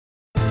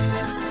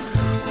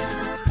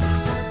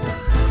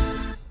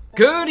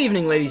Good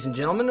evening, ladies and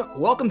gentlemen.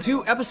 Welcome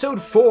to episode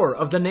 4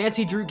 of the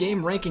Nancy Drew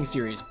Game Ranking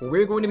Series, where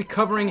we're going to be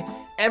covering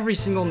every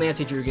single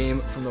Nancy Drew game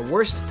from the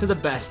worst to the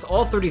best,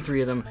 all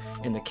 33 of them,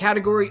 in the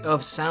category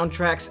of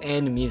soundtracks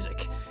and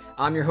music.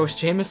 I'm your host,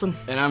 Jameson.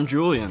 And I'm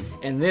Julian.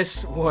 And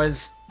this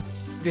was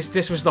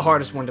the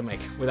hardest one to make,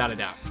 without a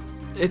doubt.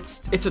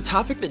 It's a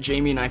topic that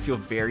Jamie and I feel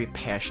very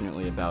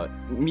passionately about.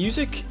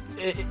 Music,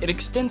 it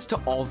extends to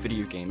all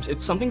video games.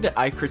 It's something that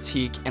I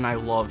critique and I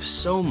love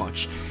so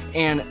much.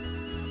 And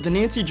the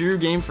Nancy Drew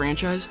game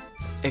franchise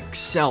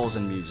excels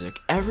in music.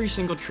 Every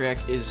single track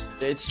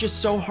it's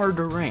just so hard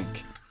to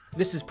rank.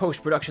 This is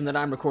post-production that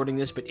I'm recording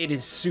this, but it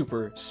is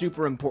super,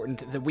 super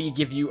important that we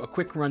give you a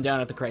quick rundown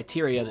of the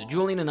criteria that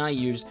Julian and I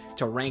use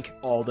to rank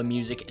all the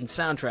music and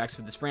soundtracks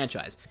for this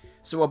franchise.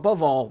 So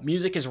above all,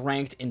 music is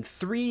ranked in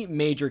 3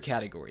 major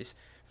categories.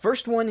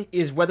 First one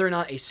is whether or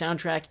not a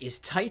soundtrack is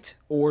tight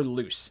or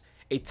loose.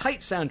 A tight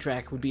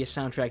soundtrack would be a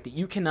soundtrack that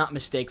you cannot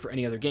mistake for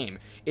any other game.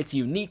 It's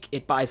unique,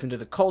 it buys into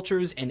the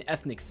cultures and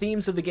ethnic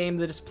themes of the game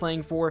that it's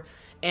playing for,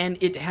 and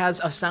it has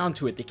a sound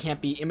to it that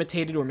can't be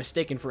imitated or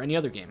mistaken for any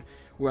other game.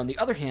 Where on the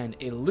other hand,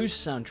 a loose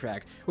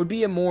soundtrack would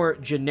be a more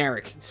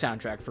generic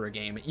soundtrack for a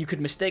game. You could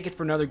mistake it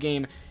for another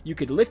game, you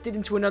could lift it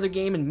into another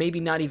game and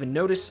maybe not even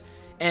notice,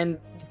 and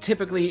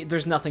typically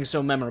there's nothing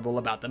so memorable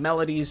about the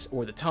melodies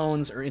or the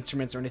tones or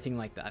instruments or anything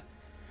like that.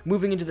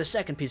 Moving into the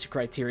second piece of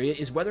criteria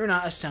is whether or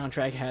not a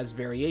soundtrack has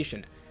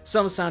variation.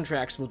 Some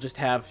soundtracks will just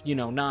have,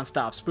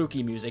 non-stop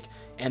spooky music,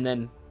 and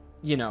then,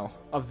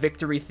 a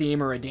victory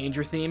theme or a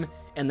danger theme,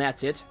 and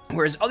that's it.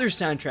 Whereas other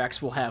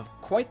soundtracks will have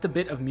quite the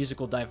bit of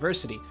musical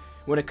diversity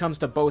when it comes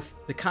to both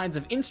the kinds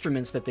of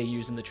instruments that they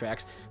use in the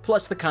tracks,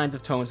 plus the kinds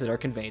of tones that are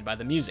conveyed by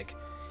the music.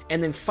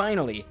 And then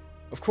finally,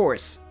 of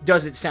course,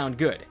 does it sound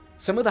good?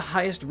 Some of the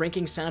highest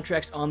ranking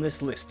soundtracks on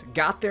this list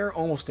got there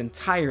almost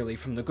entirely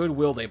from the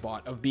goodwill they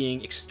bought of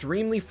being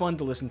extremely fun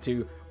to listen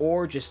to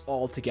or just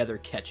altogether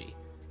catchy.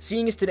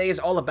 Seeing as today is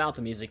all about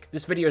the music,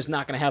 this video is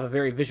not going to have a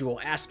very visual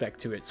aspect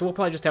to it, so we'll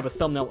probably just have a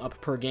thumbnail up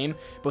per game,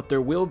 but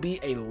there will be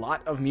a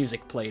lot of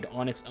music played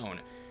on its own.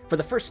 For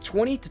the first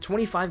 20 to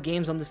 25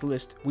 games on this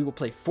list, we will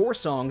play 4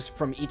 songs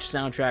from each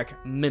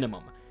soundtrack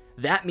minimum.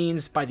 That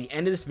means by the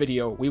end of this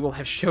video, we will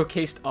have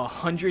showcased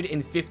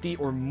 150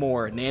 or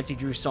more Nancy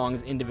Drew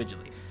songs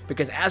individually,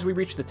 because as we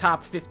reach the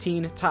top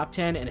 15, top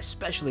 10, and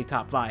especially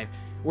top 5,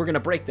 we're going to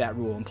break that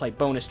rule and play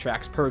bonus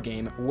tracks per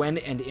game when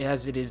and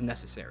as it is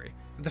necessary.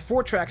 The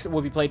 4 tracks that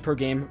will be played per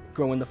game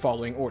go in the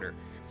following order.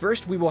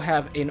 First, we will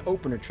have an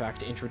opener track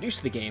to introduce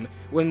the game,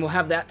 when we'll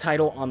have that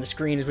title on the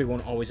screen as we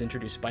won't always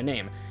introduce it by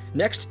name.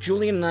 Next,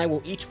 Julian and I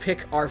will each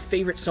pick our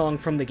favorite song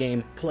from the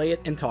game, play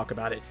it, and talk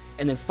about it.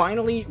 And then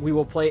finally, we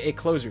will play a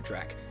closer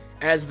track.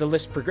 As the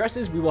list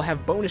progresses, we will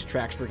have bonus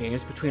tracks for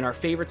games between our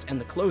favorites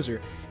and the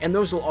closer, and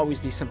those will always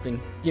be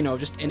something,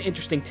 just an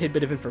interesting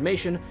tidbit of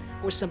information,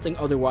 or something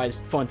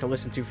otherwise fun to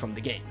listen to from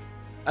the game.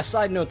 A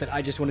side note that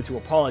I just wanted to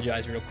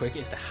apologize real quick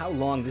as to how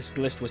long this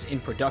list was in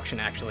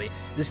production actually.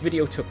 This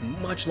video took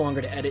much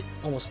longer to edit,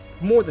 almost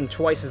more than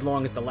twice as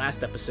long as the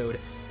last episode,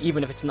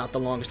 even if it's not the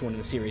longest one in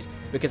the series,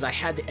 because I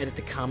had to edit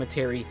the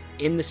commentary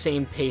in the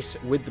same pace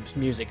with the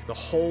music the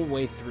whole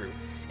way through.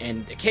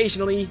 And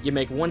occasionally, you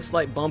make one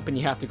slight bump and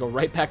you have to go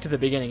right back to the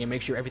beginning and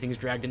make sure everything's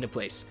dragged into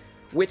place,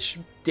 which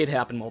did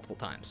happen multiple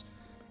times.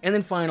 And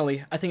then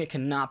finally, I think it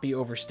cannot be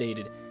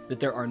overstated that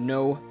there are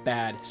no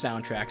bad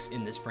soundtracks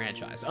in this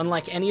franchise.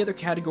 Unlike any other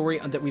category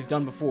that we've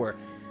done before,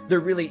 there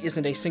really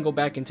isn't a single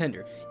bad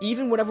contender.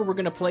 Even whatever we're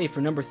going to play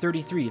for number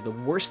 33, the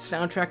worst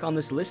soundtrack on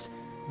this list,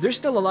 there's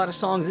still a lot of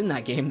songs in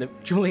that game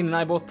that Julian and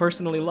I both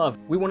personally love.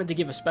 We wanted to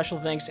give a special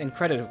thanks and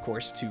credit, of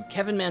course, to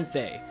Kevin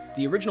Manthei,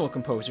 the original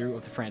composer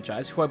of the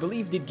franchise, who I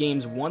believe did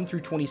games 1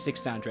 through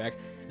 26 soundtrack,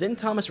 then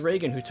Thomas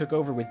Regin, who took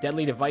over with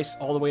Deadly Device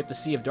all the way up to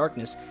Sea of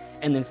Darkness,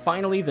 and then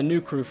finally the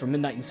new crew from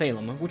Midnight in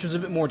Salem, which was a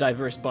bit more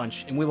diverse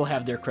bunch, and we will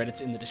have their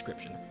credits in the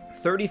description.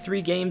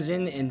 33 games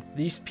in, and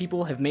these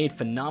people have made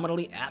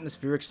phenomenally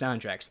atmospheric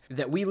soundtracks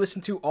that we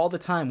listen to all the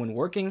time when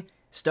working,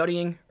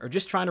 studying, or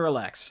just trying to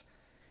relax.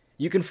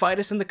 You can fight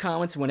us in the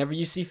comments whenever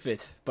you see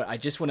fit, but I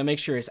just want to make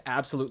sure it's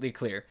absolutely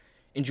clear.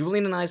 In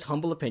Julian and I's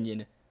humble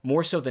opinion,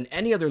 more so than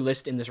any other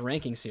list in this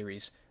ranking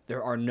series,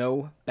 there are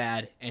no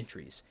bad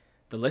entries.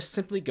 The list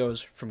simply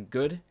goes from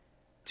good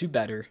to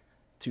better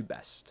to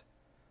best.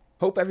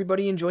 Hope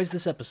everybody enjoys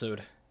this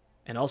episode,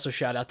 and also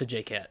shout out to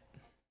JCat.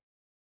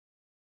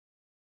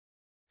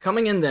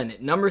 Coming in then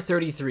at number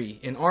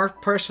 33, in our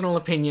personal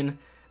opinion,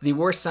 the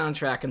worst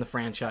soundtrack in the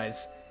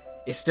franchise,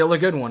 is still a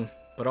good one,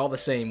 but all the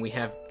same, we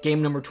have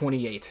game number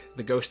 28,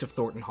 The Ghost of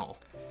Thornton Hall.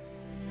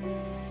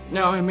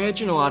 Now, I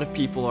imagine a lot of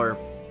people are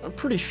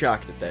pretty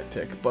shocked at that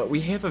pick, but we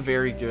have a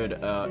very good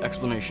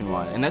explanation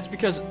why, and that's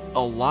because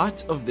a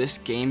lot of this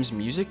game's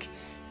music,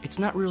 it's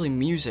not really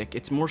music,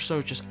 it's more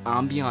so just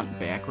ambient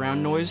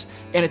background noise,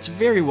 and it's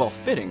very well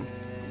fitting,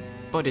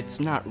 but it's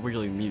not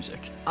really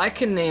music. I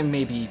can name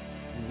maybe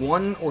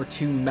 1 or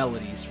 2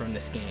 melodies from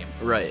this game.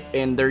 Right,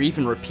 and they're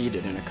even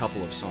repeated in a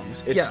couple of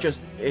songs. It's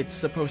just, it's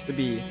supposed to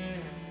be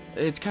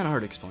It's kind of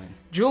hard to explain.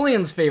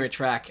 Julian's favorite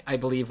track, I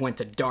believe, went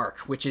to Dark,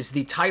 which is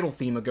the title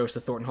theme of Ghost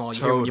of Thornton Hall.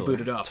 You hear when you boot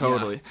it up.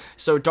 Totally. Yeah.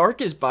 So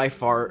Dark is by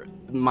far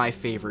my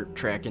favorite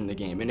track in the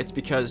game, and it's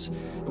because,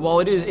 while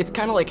it's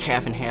kind of like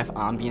half and half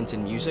ambience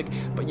and music,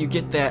 but you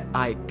get that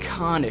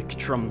iconic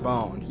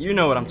trombone. You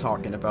know what I'm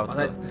talking about. Oh,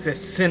 that's a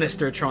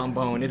sinister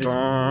trombone. It is.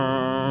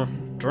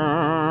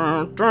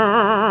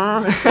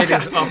 It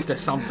is up to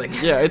something.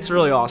 Yeah, it's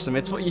really awesome.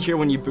 It's what you hear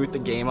when you boot the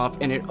game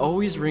up, and it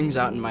always rings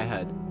out in my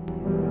head.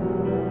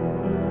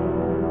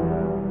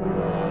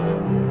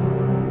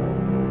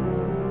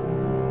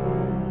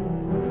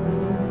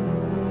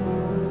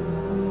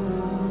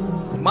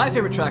 My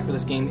favorite track for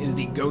this game is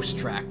the Ghost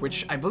track,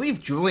 which I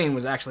believe Julian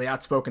was actually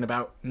outspoken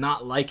about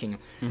not liking.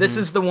 This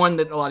is the one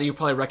that a lot of you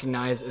probably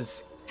recognize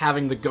as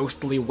having the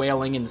ghostly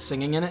wailing and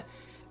singing in it.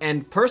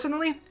 And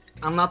personally,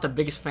 I'm not the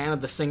biggest fan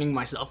of the singing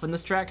myself in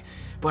this track,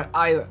 but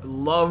I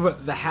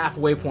love the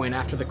halfway point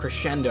after the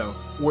crescendo,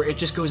 where it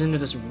just goes into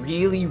this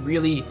really,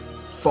 really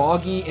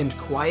foggy and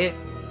quiet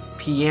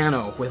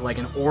piano with like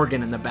an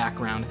organ in the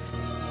background.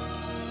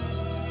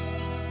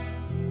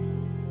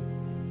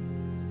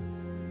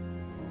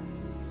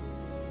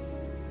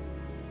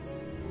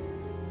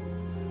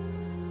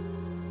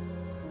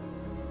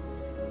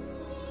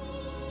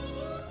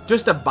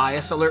 Just a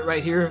bias alert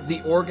right here,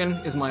 the organ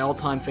is my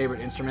all-time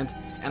favorite instrument,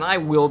 and I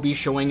will be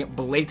showing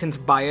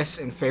blatant bias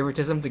and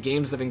favoritism to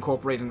games that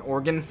incorporate an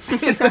organ in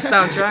the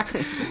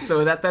soundtrack,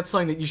 so that's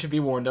something that you should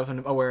be warned of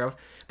and aware of,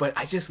 but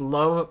I just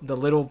love the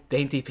little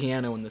dainty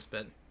piano in this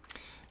bit.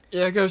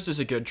 Yeah, Ghost is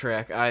a good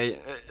track.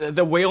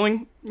 The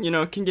wailing,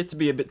 can get to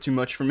be a bit too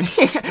much for me,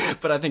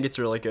 but I think it's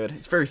really good.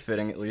 It's very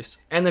fitting, at least.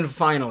 And then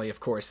finally, of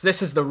course,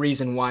 this is the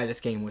reason why this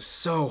game was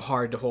so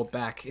hard to hold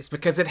back. It's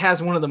because it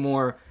has one of the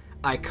more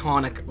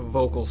iconic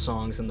vocal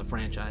songs in the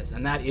franchise,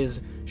 and that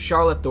is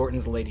Charlotte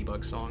Thornton's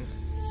Ladybug song.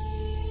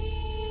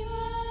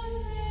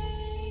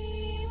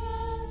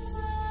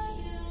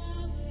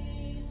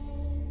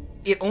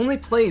 It only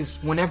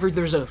plays whenever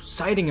there's a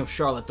sighting of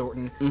Charlotte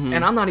Thornton,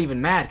 and I'm not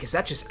even mad, because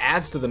that just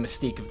adds to the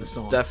mystique of the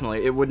song.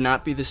 Definitely. It would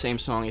not be the same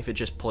song if it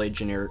just played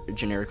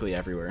generically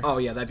everywhere. Oh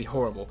yeah, that'd be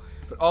horrible.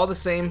 But all the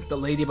same, the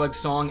Ladybug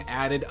song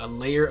added a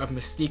layer of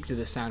mystique to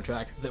this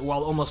soundtrack that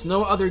while almost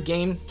no other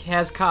game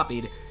has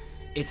copied,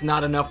 it's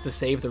not enough to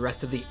save the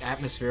rest of the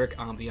atmospheric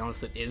ambiance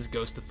that is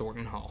Ghost of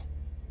Thornton Hall.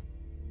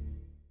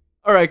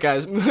 Alright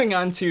guys, moving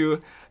on to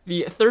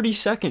the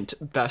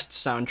 32nd best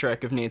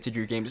soundtrack of Nancy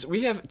Drew games,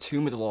 we have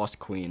Tomb of the Lost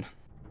Queen.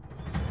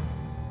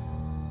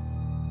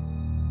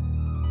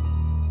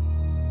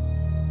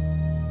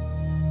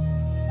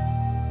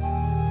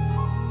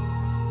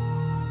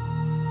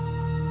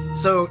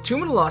 So,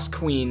 Tomb of the Lost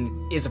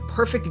Queen is a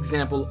perfect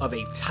example of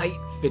a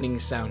tight-fitting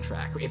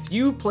soundtrack. If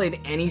you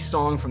played any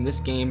song from this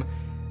game,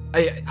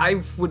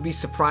 I would be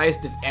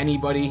surprised if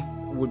anybody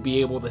would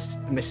be able to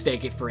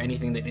mistake it for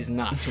anything that is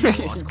not Tomb of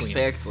the Lost Queen.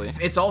 Exactly.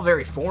 It's all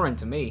very foreign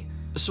to me.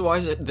 So why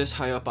is it this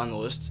high up on the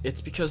list? It's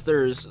because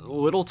there's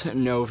little to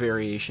no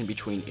variation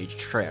between each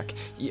track.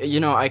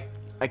 I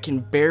can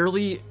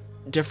barely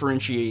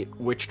differentiate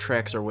which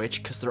tracks are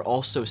which because they're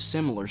all so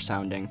similar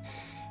sounding,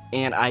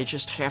 and I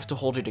just have to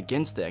hold it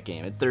against that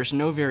game. There's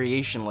no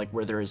variation like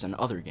where there is in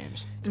other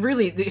games.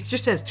 Really, it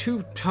just has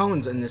two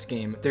tones in this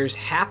game. There's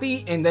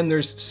happy, and then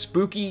there's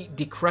spooky,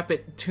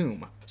 decrepit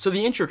tomb. So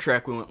the intro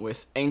track we went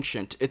with,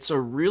 Ancient, it's a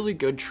really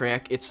good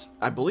track.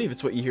 I believe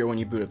it's what you hear when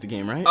you boot up the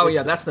game, right? Oh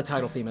yeah, that's the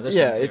title theme of this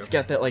one too. Yeah, it's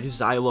got that like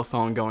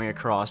xylophone going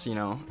across,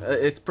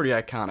 It's pretty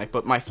iconic,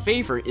 but my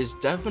favorite is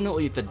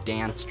definitely the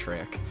dance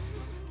track.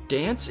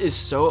 Dance is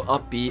so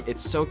upbeat,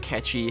 it's so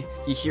catchy.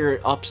 You hear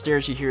it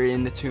upstairs, you hear it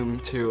in the tomb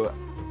too.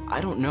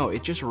 I don't know,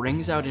 it just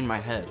rings out in my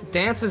head.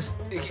 Dance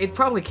it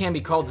probably can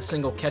be called the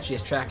single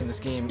catchiest track in this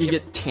game. You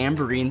get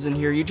tambourines in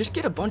here, you just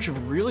get a bunch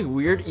of really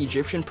weird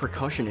Egyptian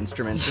percussion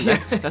instruments,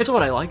 and that's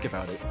what I like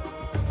about it.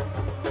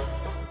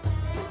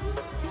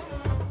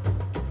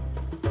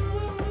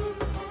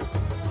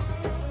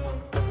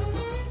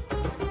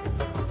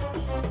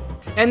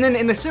 And then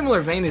in a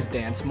similar vein as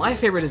Dance, my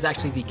favorite is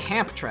actually the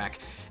camp track.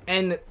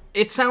 And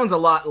it sounds a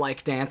lot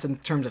like Dance in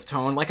terms of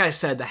tone. Like I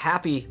said, the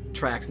happy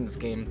tracks in this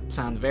game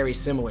sound very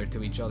similar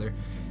to each other.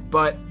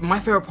 But my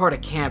favorite part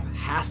of Camp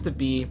has to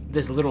be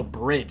this little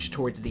bridge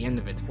towards the end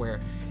of it, where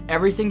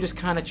everything just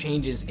kind of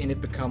changes and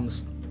it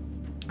becomes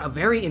a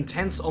very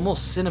intense,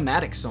 almost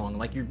cinematic song,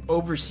 like you're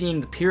overseeing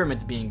the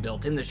pyramids being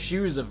built in the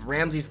shoes of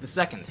Ramses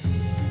II.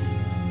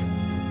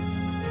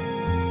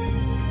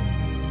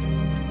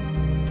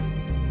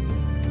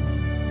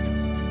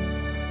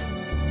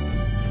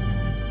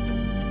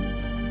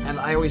 And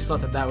I always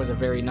thought that was a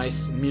very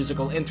nice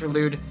musical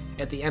interlude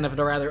at the end of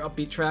a rather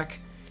upbeat track,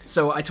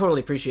 so I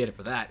totally appreciate it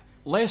for that.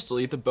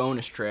 Lastly, the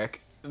bonus track.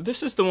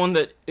 This is the one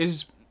that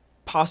is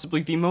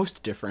possibly the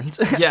most different.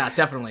 Yeah,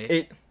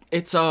 definitely.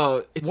 It's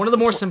one of the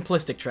more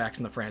simplistic tracks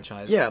in the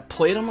franchise. Yeah,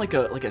 played on like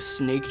a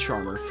snake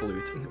charmer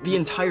flute. The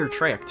entire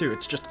track too.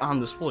 It's just on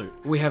this flute.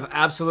 We have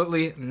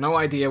absolutely no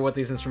idea what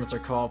these instruments are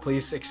called.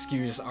 Please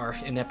excuse our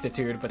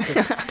ineptitude, but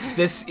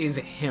this is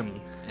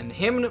Hymn. And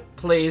Hymn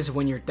plays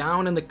when you're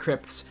down in the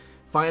crypts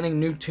finding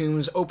new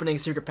tombs, opening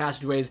secret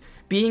passageways,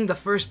 being the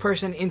first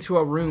person into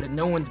a room that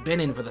no one's been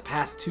in for the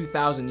past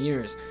 2,000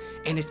 years.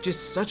 And it's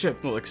just such a...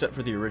 Well, except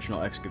for the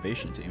original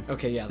excavation team.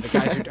 Okay, yeah, the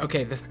guys who...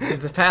 Okay,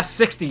 the past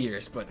 60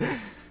 years, but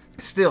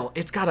still,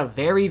 it's got a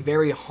very,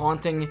 very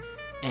haunting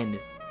and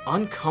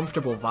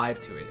uncomfortable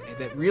vibe to it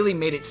that really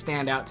made it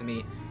stand out to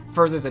me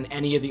further than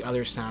any of the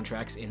other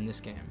soundtracks in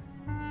this game.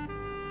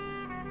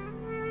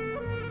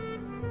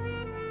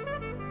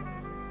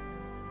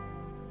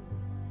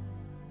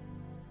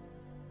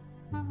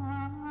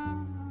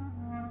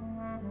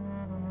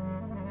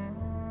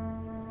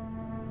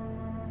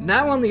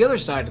 Now on the other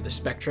side of the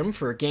spectrum,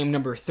 for game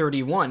number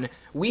 31,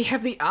 we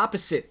have the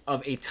opposite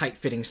of a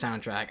tight-fitting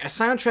soundtrack. A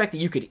soundtrack that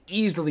you could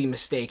easily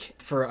mistake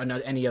for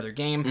any other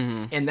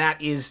game, and that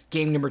is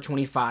game number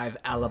 25,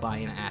 Alibi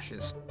in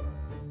Ashes.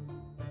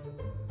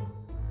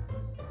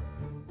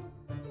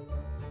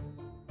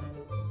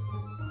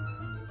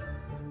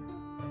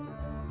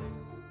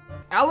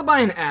 Alibi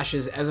in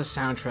Ashes as a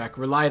soundtrack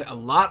relied a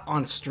lot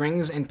on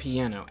strings and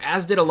piano,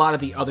 as did a lot of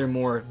the other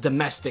more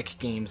domestic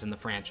games in the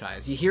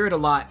franchise. You hear it a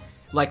lot.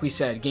 Like we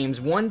said, games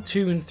 1,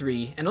 2, and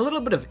 3, and a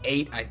little bit of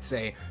 8, I'd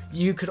say,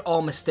 you could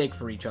all mistake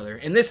for each other.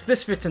 And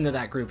this fits into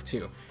that group,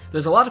 too.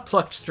 There's a lot of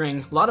plucked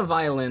string, a lot of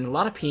violin, a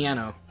lot of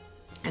piano,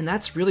 and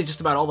that's really just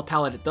about all the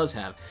palette it does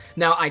have.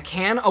 Now, I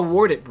can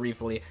award it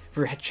briefly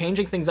for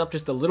changing things up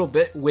just a little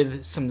bit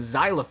with some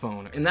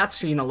xylophone, and that's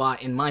seen a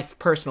lot in my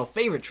personal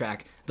favorite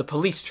track, the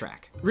Police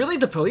track. Really,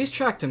 the Police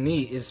track to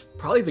me is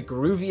probably the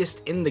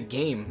grooviest in the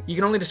game. You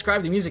can only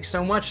describe the music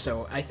so much,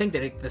 so I think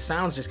that the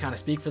sounds just kind of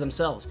speak for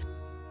themselves.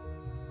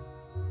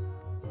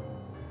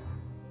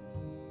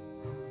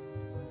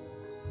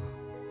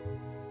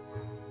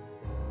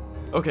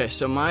 Okay,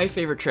 so my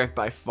favorite track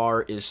by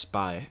far is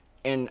Spy.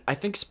 And I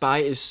think Spy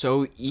is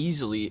so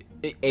easily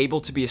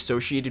able to be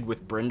associated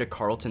with Brenda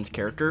Carlton's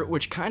character,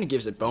 which kind of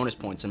gives it bonus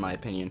points in my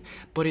opinion.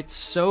 But it's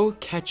so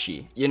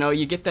catchy. You know,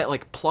 you get that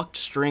like plucked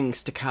string,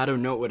 staccato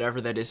note, whatever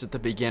that is at the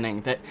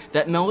beginning.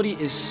 That melody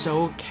is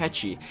so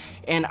catchy.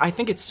 And I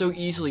think it's so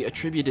easily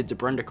attributed to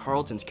Brenda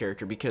Carlton's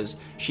character because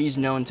she's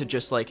known to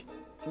just like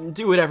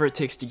do whatever it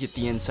takes to get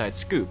the inside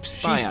scoop,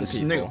 spy on people. She's the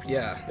Snoop,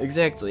 yeah.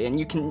 Exactly, and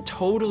you can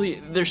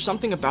totally, there's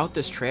something about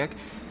this track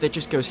that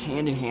just goes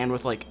hand in hand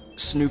with like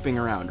snooping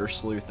around or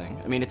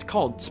sleuthing. I mean, it's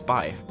called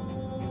Spy.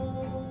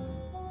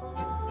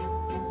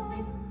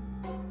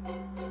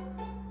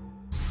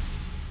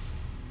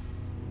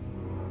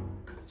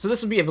 So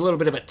this will be a little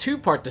bit of a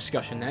two-part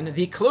discussion then.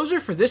 The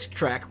closer for this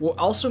track will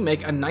also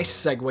make a nice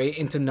segue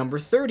into number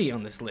 30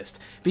 on this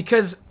list,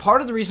 because part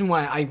of the reason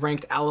why I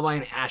ranked Alibi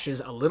in Ashes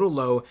a little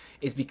low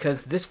is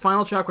because this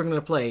final track we're going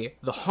to play,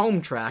 the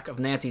home track of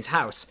Nancy's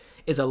House,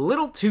 is a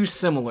little too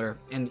similar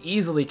and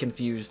easily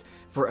confused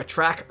for a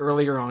track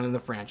earlier on in the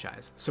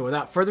franchise. So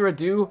without further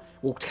ado,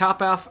 we'll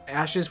top off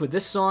Ashes with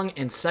this song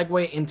and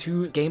segue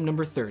into game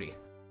number 30.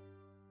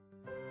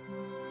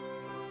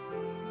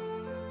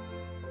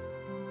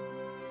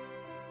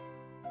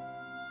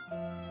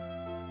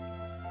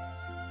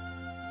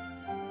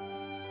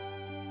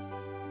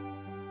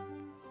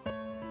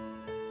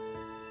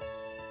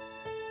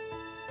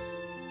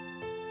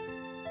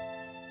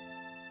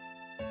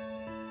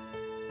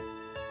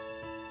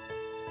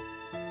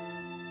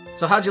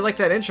 So how'd you like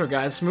that intro,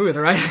 guys? Smooth,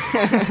 right?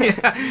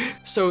 Yeah.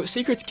 So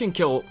Secrets Can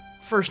Kill,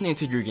 first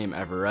Nancy Drew game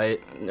ever,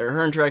 right?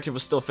 Herinteractive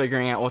was still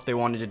figuring out what they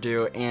wanted to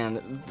do,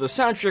 and the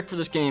soundtrack for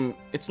this game,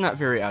 it's not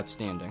very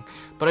outstanding.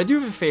 But I do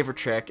have a favorite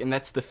track, and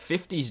that's the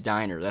 50s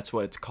Diner. That's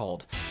what it's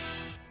called.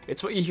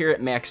 It's what you hear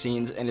at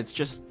Maxine's, and it's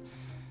just...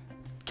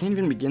 can't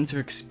even begin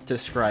to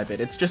describe it.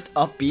 It's just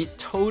upbeat,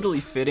 totally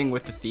fitting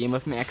with the theme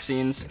of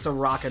Maxine's. It's a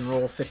rock and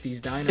roll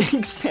 50s diner.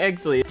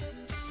 Exactly.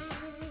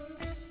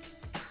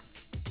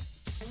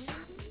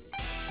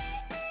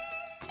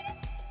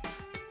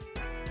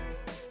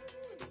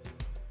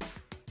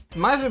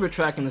 My favorite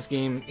track in this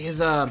game is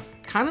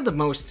kind of the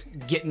most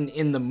getting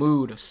in the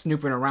mood of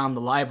snooping around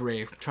the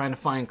library, trying to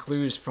find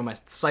clues from a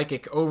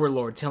psychic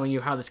overlord telling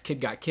you how this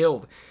kid got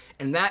killed,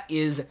 and that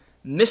is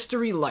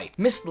Mystery Light.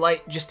 Miss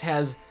Light just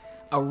has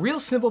a real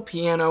simple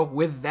piano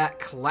with that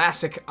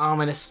classic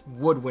ominous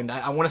woodwind.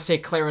 I want to say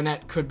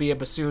clarinet, could be a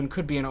bassoon,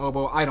 could be an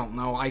oboe, I don't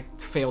know. I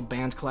failed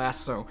band class,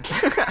 so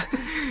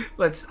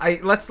let's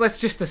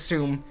just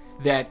assume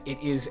that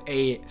it is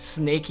a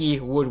snaky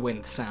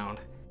woodwind sound.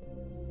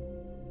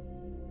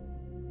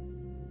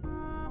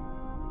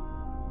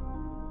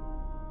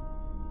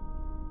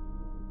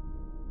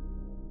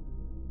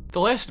 The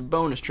last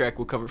bonus track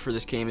we'll cover for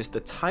this game is the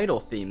title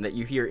theme that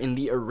you hear in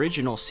the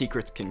original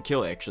Secrets Can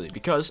Kill, actually,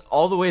 because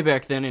all the way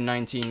back then in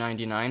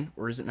 1999,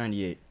 or is it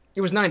 98?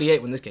 It was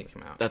 98 when this game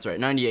came out. That's right,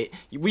 98.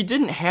 We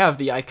didn't have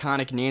the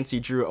iconic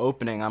Nancy Drew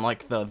opening on,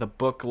 like, the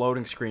book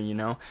loading screen, you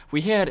know? We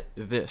had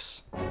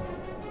this.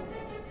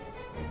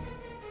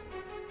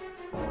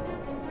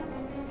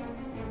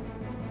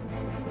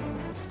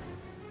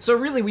 So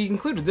really, we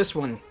included this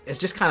one as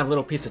just kind of a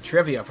little piece of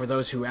trivia for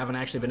those who haven't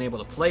actually been able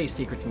to play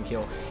Secrets Can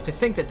Kill, to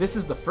think that this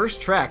is the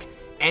first track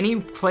any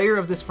player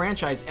of this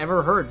franchise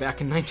ever heard back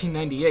in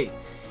 1998.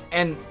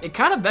 And it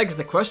kind of begs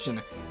the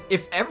question,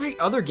 if every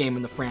other game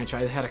in the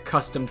franchise had a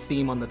custom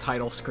theme on the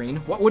title screen,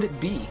 what would it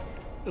be?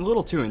 A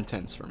little too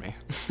intense for me.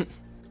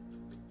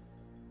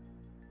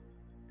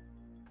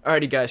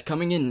 Alrighty guys,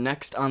 coming in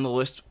next on the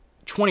list,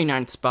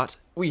 29th spot,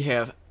 we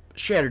have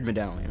Shattered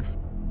Medallion.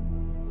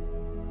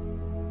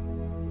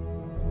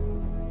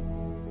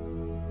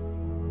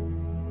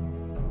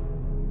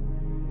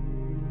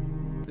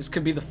 This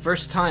could be the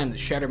first time that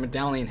Shattered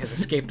Medallion has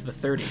escaped the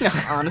 30s.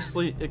 Yeah,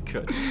 honestly, it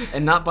could.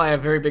 And not by a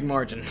very big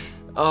margin.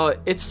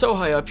 It's so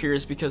high up here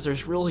is because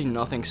there's really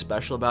nothing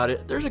special about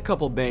it. There's a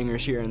couple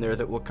bangers here and there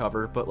that we'll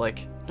cover, but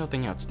like,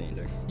 nothing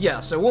outstanding. Yeah,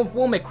 so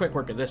we'll make quick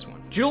work of this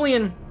one.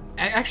 Julian,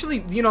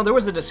 actually, you know, there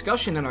was a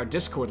discussion in our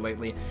Discord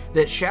lately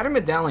that Shattered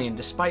Medallion,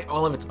 despite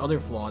all of its other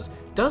flaws,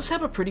 does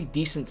have a pretty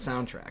decent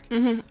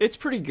soundtrack. It's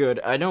pretty good.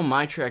 I know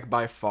my track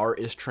by far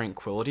is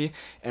Tranquility,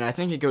 and I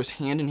think it goes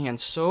hand in hand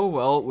so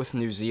well with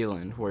New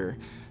Zealand, where,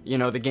 you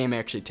know, the game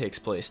actually takes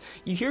place.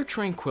 You hear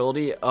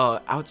Tranquility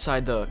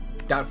outside the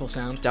Doubtful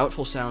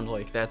Sound,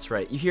 like, that's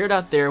right. You hear it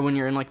out there when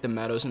you're in, like, the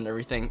meadows and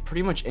everything,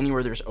 pretty much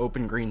anywhere there's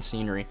open green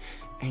scenery,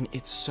 and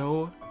it's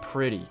so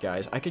pretty,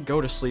 guys. I could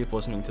go to sleep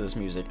listening to this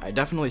music. I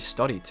definitely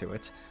study to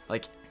it.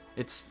 Like,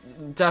 it's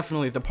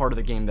definitely the part of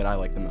the game that I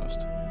like the most.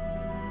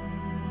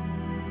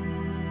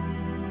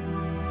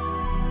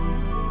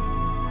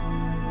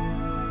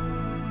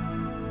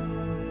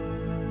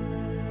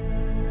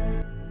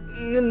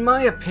 In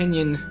my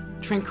opinion,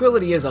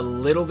 Tranquility is a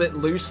little bit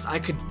loose. I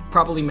could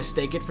probably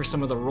mistake it for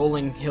some of the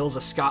Rolling Hills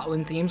of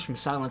Scotland themes from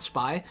Silent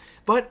Spy,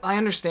 but I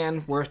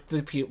understand what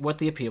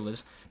the appeal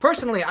is.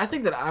 Personally, I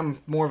think that I'm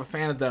more of a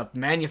fan of the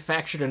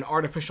manufactured and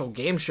artificial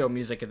game show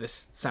music of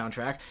this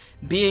soundtrack.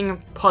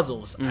 Being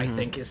Puzzles, I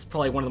think, is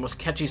probably one of the most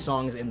catchy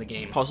songs in the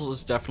game. Puzzles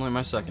is definitely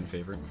my second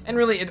favorite. And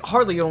really, it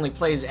hardly only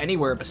plays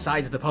anywhere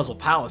besides the Puzzle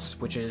Palace,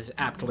 which it is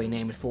aptly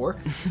named for.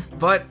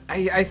 But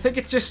I think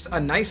it's just a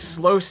nice,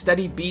 slow,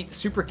 steady beat,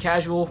 super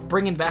casual,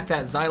 bringing back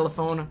that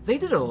xylophone. They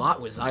did a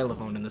lot with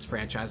xylophone in this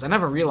franchise. I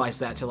never realized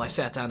that till I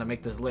sat down to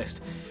make this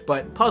list.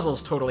 But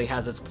Puzzles totally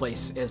has its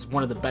place as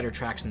one of the better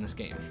tracks in this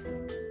game.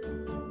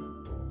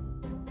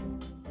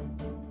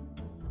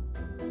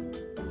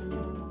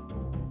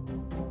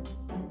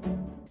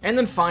 And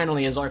then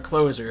finally, as our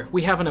closer,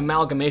 we have an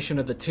amalgamation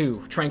of the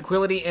two,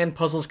 Tranquility and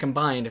Puzzles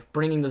combined,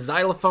 bringing the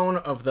xylophone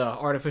of the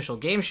artificial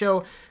game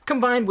show,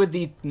 combined with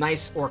the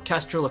nice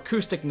orchestral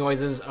acoustic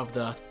noises of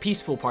the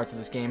peaceful parts of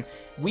this game.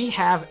 We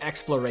have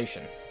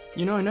Exploration.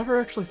 You know, I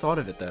never actually thought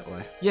of it that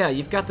way. Yeah,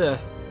 you've got the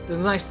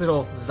nice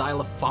little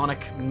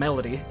xylophonic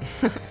melody.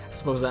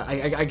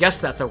 I guess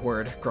that's a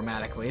word,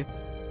 grammatically.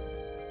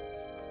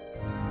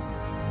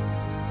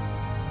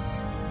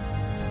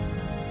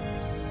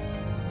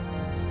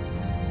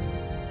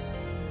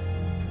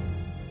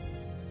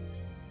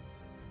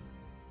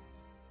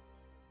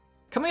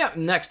 Coming up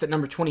next at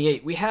number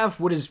 28, we have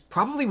what is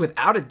probably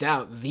without a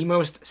doubt the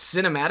most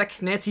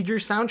cinematic Nancy Drew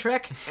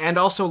soundtrack, and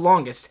also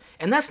longest,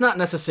 and that's not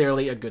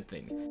necessarily a good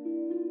thing.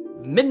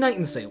 Midnight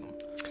in Salem.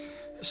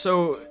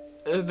 So,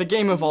 the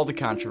game of all the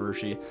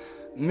controversy.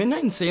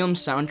 Midnight in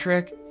Salem's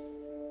soundtrack,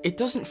 it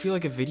doesn't feel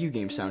like a video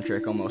game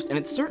soundtrack almost, and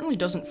it certainly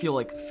doesn't feel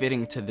like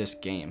fitting to this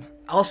game.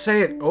 I'll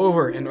say it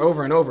over and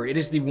over and over. It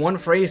is the one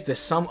phrase to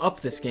sum up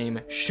this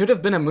game. Should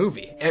have been a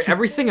movie.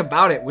 Everything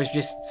about it was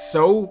just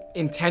so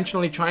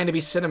intentionally trying to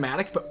be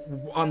cinematic, but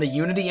on the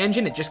Unity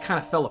engine, it just kind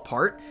of fell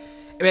apart.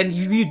 And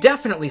you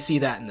definitely see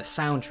that in the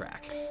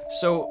soundtrack.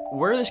 So,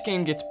 where this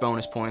game gets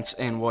bonus points,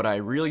 and what I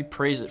really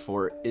praise it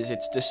for, is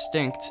its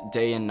distinct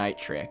day and night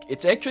track.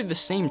 It's actually the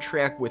same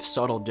track with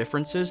subtle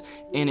differences,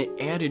 and it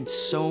added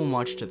so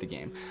much to the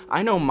game.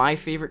 I know my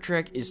favorite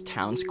track is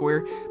Town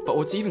Square, but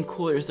what's even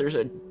cooler is there's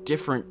a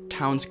different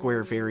Town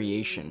Square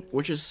variation,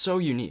 which is so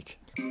unique.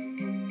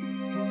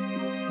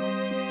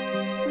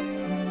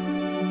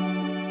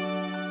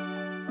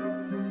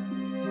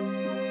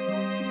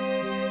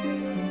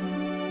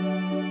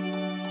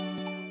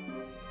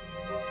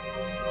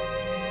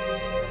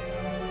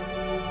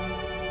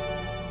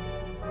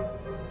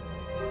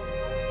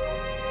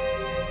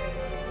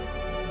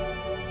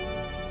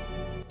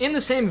 In the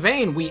same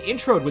vein, we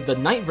introed with the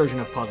night version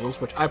of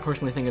Puzzles, which I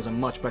personally think is a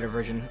much better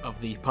version of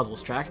the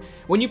Puzzles track.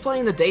 When you play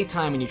in the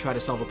daytime and you try to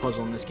solve a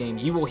puzzle in this game,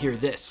 you will hear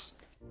this.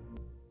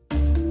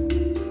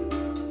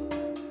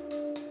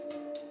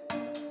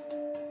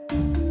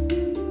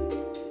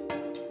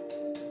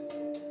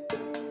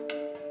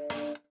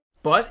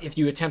 But if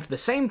you attempt the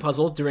same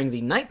puzzle during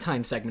the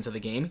nighttime segments of the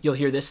game, you'll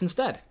hear this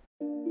instead.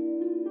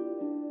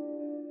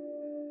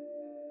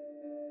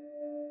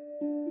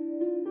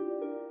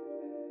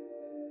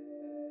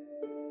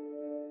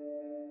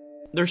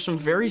 There's some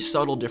very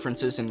subtle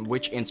differences in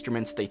which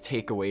instruments they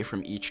take away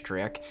from each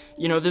track.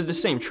 You know, they're the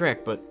same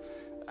track, but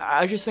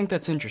I just think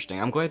that's interesting.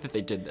 I'm glad that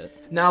they did that.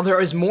 Now, there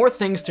is more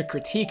things to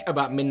critique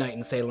about Midnight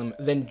in Salem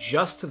than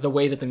just the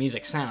way that the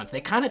music sounds.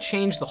 They kind of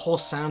changed the whole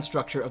sound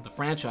structure of the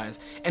franchise,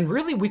 and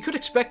really, we could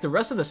expect the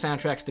rest of the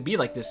soundtracks to be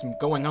like this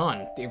going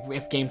on,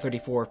 if Game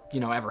 34,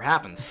 ever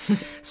happens.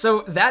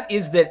 So that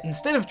is that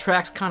instead of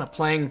tracks kind of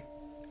playing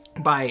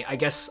by, I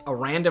guess, a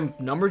random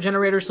number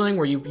generator or something,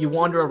 where you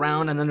wander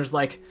around and then there's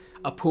like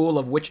a pool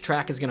of which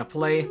track is going to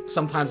play.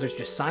 Sometimes there's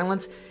just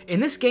silence.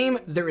 In this game,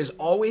 there is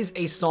always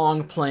a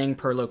song playing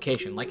per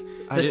location. Like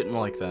I didn't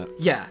like that.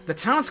 Yeah, the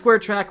town square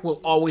track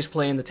will always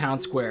play in the town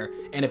square,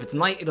 and if it's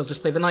night, it'll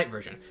just play the night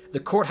version. The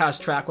courthouse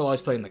track will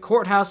always play in the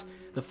courthouse.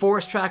 The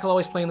forest track will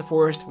always play in the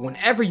forest.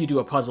 Whenever you do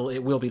a puzzle, it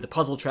will be the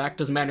puzzle track.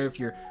 Doesn't matter if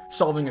you're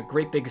solving a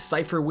great big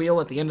cipher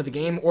wheel at the end of the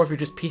game, or if you're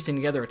just piecing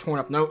together a torn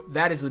up note,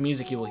 that is the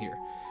music you will hear.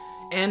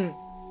 And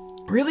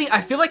really,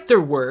 I feel like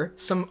there were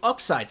some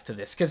upsides to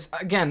this, because,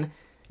 again,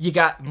 you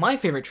got my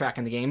favorite track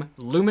in the game,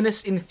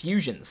 Luminous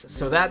Infusions.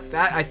 So that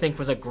I think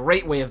was a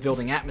great way of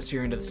building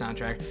atmosphere into the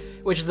soundtrack,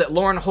 which is that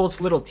Lauren Holt's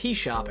little tea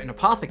shop, an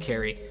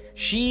apothecary,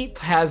 she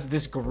has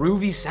this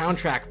groovy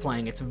soundtrack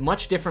playing. It's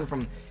much different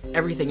from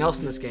everything else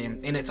in this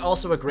game, and it's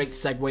also a great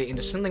segue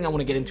into something I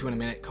want to get into in a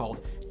minute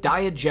called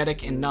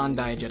diegetic and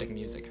non-diegetic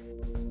music.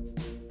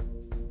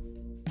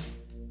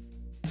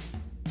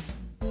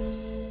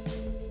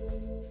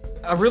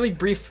 A really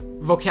brief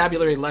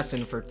vocabulary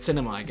lesson for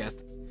cinema, I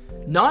guess.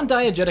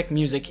 Non-diegetic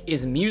music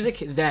is music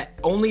that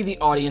only the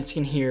audience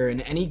can hear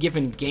in any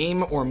given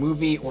game or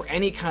movie or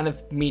any kind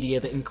of media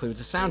that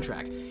includes a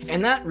soundtrack.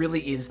 And that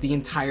really is the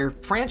entire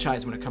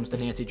franchise when it comes to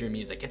Nancy Drew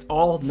music. It's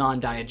all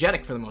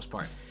non-diegetic for the most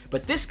part.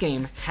 But this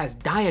game has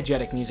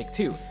diegetic music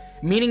too,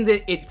 meaning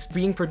that it's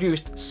being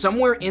produced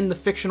somewhere in the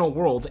fictional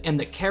world and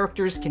the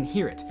characters can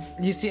hear it.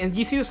 You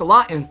see this a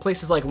lot in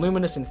places like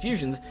Luminous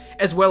Infusions,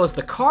 as well as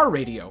the car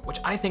radio, which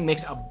I think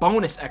makes a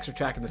bonus extra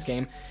track in this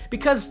game,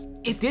 because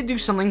it did do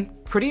something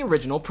pretty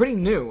original, pretty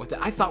new,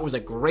 that I thought was a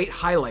great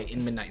highlight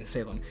in Midnight in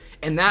Salem.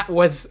 And that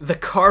was the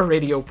car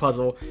radio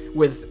puzzle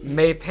with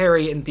May,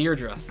 Perry, and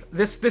Deirdre.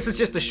 This is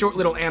just a short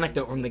little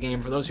anecdote from the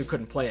game for those who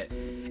couldn't play it.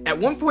 At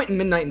one point in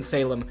Midnight in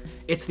Salem,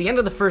 it's the end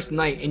of the first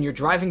night, and you're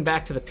driving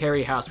back to the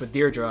Perry house with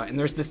Deirdre, and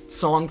there's this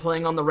song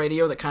playing on the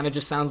radio that kind of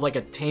just sounds like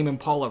a Tame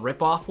Impala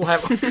ripoff.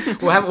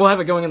 We'll have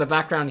it going in the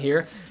background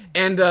here.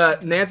 And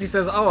Nancy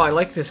says, "Oh, I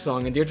like this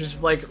song," and Deirdre's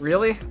just like,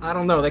 "Really? I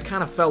don't know. They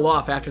kind of fell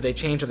off after they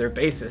changed their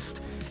bassist."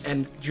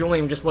 And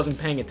Julian just wasn't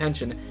paying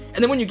attention.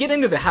 And then when you get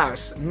into the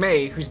house,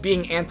 May, who's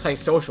being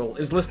antisocial,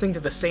 is listening to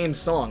the same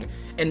song.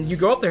 And you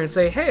go up there and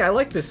say, "Hey, I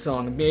like this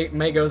song."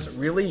 May goes,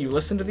 "Really? You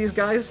listen to these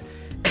guys?"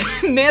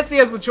 And Nancy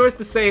has the choice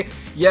to say,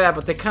 "Yeah,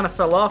 but they kind of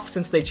fell off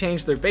since they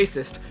changed their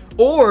bassist,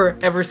 or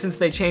ever since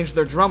they changed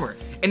their drummer."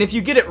 And if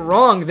you get it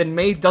wrong, then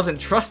May doesn't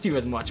trust you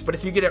as much, but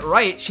if you get it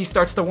right, she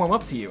starts to warm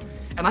up to you.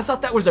 And I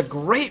thought that was a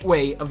great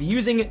way of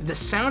using the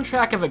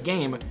soundtrack of a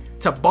game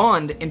to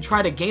bond and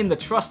try to gain the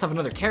trust of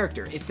another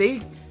character. If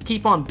they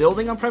keep on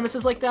building on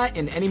premises like that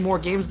in any more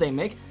games they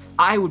make,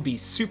 I would be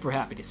super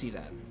happy to see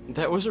that.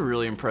 That was a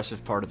really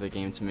impressive part of the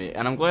game to me,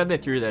 and I'm glad they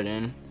threw that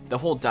in. The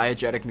whole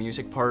diegetic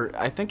music part,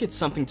 I think it's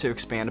something to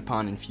expand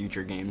upon in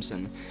future games,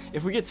 and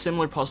if we get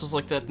similar puzzles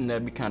like that, then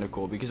that'd be kind of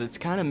cool, because it's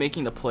kind of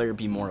making the player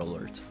be more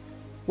alert.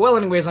 Well,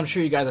 anyways, I'm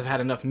sure you guys have had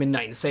enough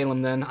Midnight in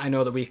Salem then. I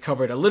know that we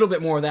covered a little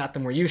bit more of that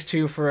than we're used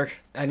to for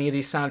any of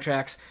these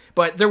soundtracks,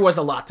 but there was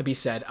a lot to be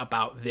said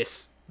about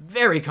this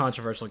very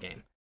controversial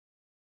game.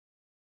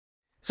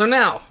 So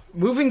now,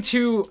 moving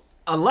to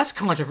a less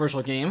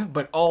controversial game,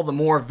 but all the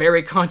more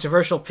very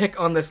controversial pick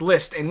on this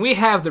list, and we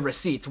have the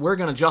receipts. We're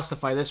going to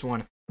justify this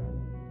one.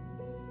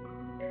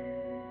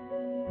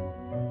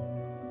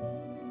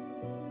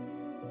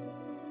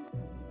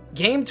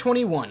 Game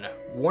 21,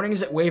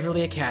 Warnings at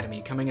Waverly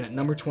Academy, coming in at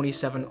number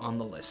 27 on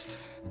the list.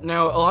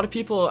 Now, a lot of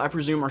people, I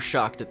presume, are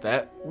shocked at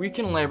that. We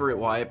can elaborate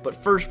why, but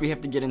first we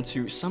have to get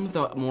into some of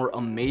the more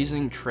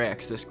amazing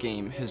tracks this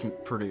game has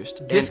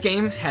produced. This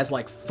game has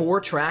like 4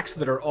 tracks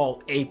that are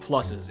all A+,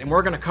 and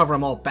we're going to cover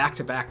them all back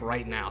to back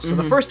right now. So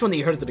the first one that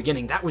you heard at the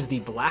beginning, that was the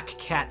Black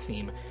Cat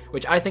theme,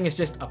 which I think is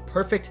just a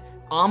perfect,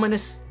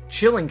 ominous,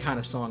 chilling kind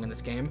of song in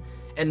this game.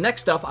 And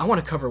next up, I want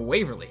to cover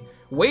Waverly.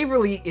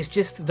 Waverly is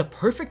just the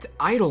perfect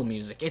idol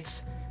music.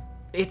 It's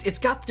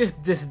got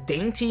just this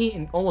dainty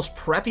and almost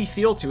preppy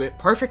feel to it,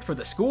 perfect for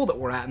the school that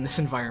we're at in this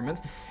environment.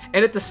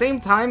 And at the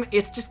same time,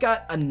 it's just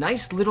got a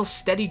nice little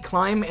steady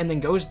climb and then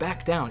goes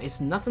back down.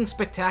 It's nothing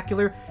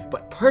spectacular,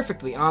 but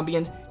perfectly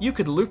ambient. You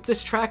could loop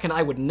this track and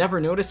I would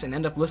never notice and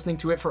end up listening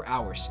to it for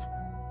hours.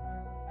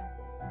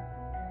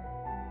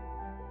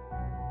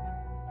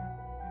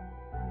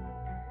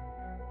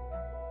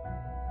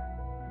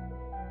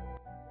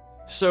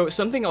 So,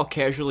 something I'll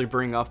casually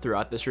bring up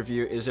throughout this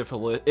review is if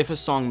a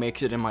song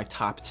makes it in my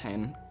top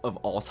 10 of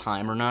all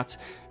time or not.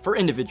 For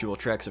individual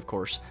tracks, of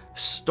course.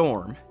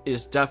 Storm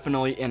is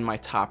definitely in my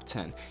top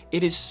 10.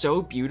 It is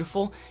so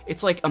beautiful.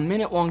 It's like a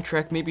minute-long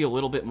track, maybe a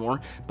little bit more,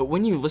 but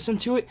when you listen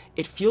to it,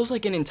 it feels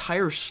like an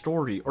entire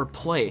story or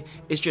play.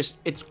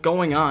 It's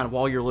going on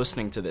while you're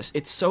listening to this.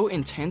 It's so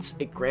intense,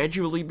 it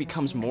gradually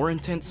becomes more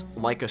intense,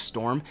 like a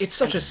storm. It's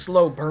such a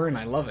slow burn,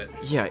 I love it.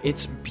 Yeah,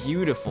 it's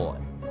beautiful.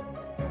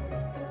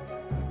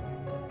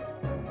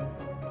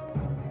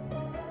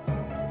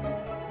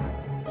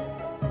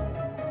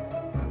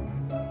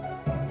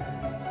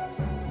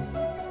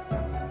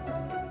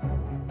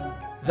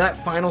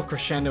 that final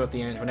crescendo at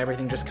the end when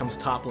everything just comes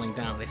toppling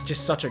down, it's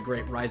just such a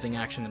great rising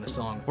action in a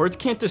song. Words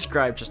can't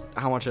describe just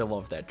how much I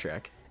love that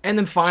track. And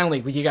then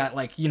finally, you got,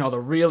 like, you know, the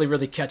really,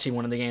 really catchy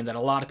one in the game that a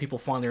lot of people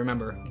fondly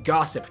remember,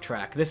 Gossip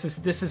track. This is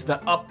the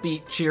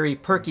upbeat, cheery,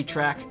 perky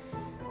track.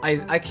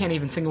 I can't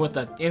even think of what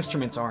the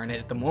instruments are in it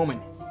at the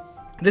moment.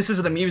 This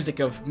is the music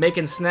of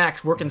making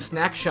snacks, working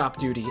snack shop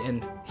duty,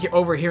 and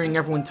overhearing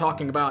everyone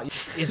talking about,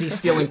 is he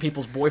stealing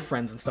people's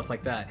boyfriends and stuff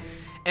like that.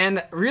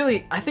 And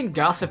really, I think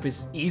Gossip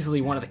is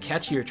easily one of the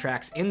catchier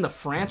tracks in the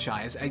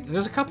franchise.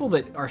 There's a couple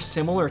that are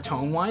similar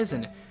tone-wise,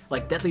 and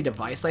like Deadly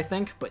Device, I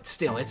think, but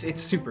still,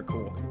 it's super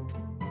cool.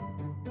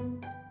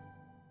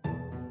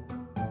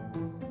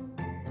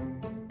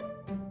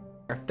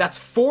 That's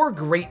 4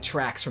 great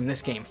tracks from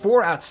this game,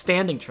 4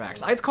 outstanding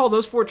tracks. I'd call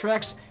those 4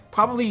 tracks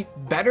probably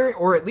better,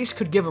 or at least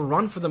could give a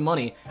run for the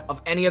money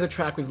of any other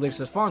track we've lived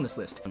so far on this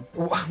list.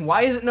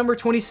 Why is it number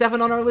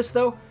 27 on our list,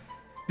 though?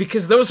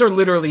 Because those are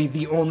literally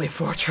the only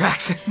 4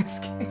 tracks in this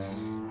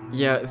game.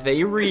 Yeah, they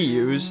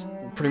reuse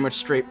pretty much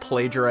straight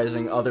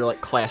plagiarizing other,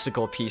 like,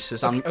 classical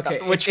pieces. Okay,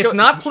 it's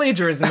not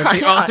plagiarism if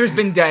the author's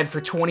been dead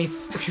for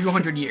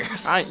 200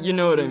 years. You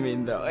know what I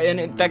mean, though.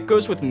 And that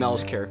goes with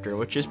Mel's character,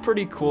 which is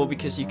pretty cool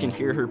because you can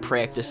hear her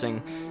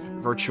practicing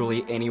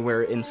virtually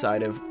anywhere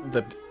inside of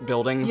the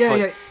building.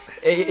 Yeah.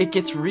 It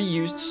gets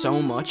reused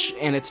so much,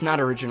 and it's not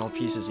original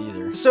pieces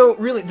either. So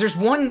really, there's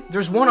one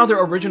other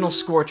original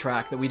score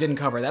track that we didn't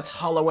cover. That's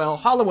Hollowell.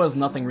 Hollowell's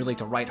nothing really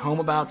to write home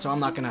about, so I'm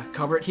not gonna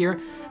cover it here.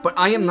 But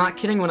I am not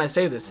kidding when I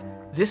say this.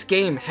 This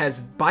game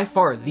has by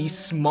far the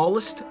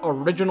smallest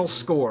original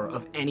score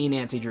of any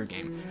Nancy Drew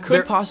game.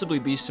 Could possibly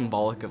be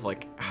symbolic of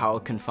like how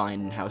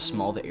confined and how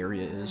small the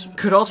area is.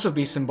 Could also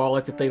be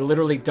symbolic that they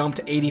literally dumped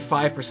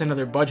 85% of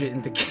their budget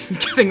into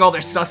getting all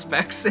their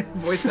suspects and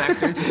voice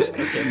actors.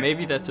 Okay,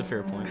 maybe that's a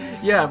fair point.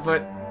 Yeah,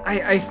 but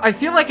I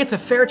feel like it's a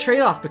fair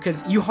trade-off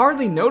because you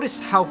hardly notice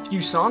how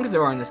few songs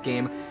there are in this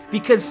game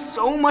because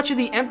so much of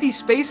the empty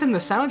space in the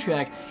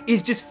soundtrack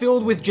is just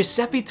filled with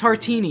Giuseppe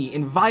Tartini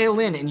in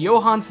violin and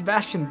Johann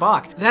Sebastian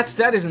Bach.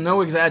 That is no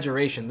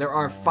exaggeration. There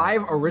are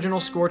 5 original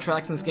score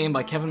tracks in this game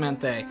by Kevin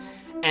Manthei,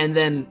 and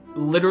then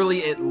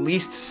literally at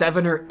least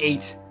 7 or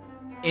 8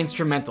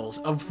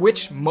 instrumentals, of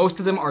which most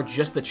of them are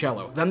just the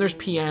cello. Then there's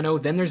piano,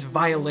 then there's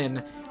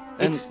violin.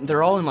 And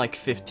they're all in like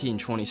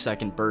 15-20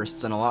 second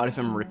bursts, and a lot of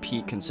them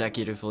repeat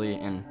consecutively,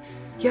 and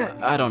yeah,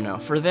 I don't know.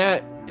 For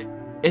that,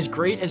 as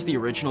great as the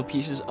original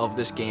pieces of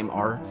this game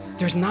are,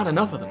 there's not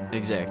enough of them.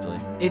 Exactly.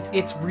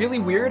 It's really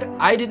weird.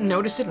 I didn't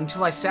notice it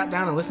until I sat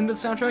down and listened to the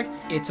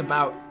soundtrack. It's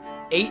about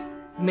 8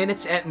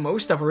 minutes at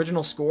most of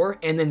original score,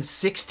 and then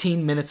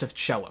 16 minutes of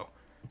cello.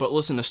 But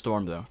listen to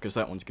Storm, though, because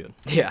that one's good.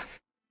 Yeah.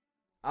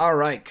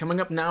 Alright, coming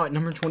up now at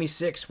number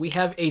 26, we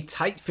have a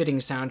tight-fitting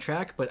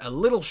soundtrack, but a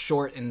little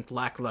short and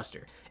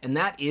lackluster, and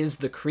that is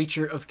The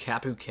Creature of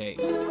Kapu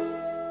Cave.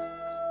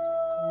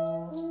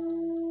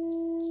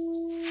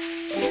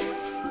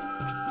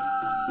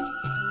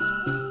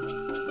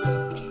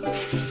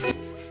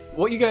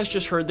 What you guys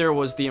just heard there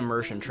was the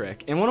immersion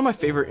track, and one of my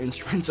favorite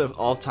instruments of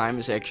all time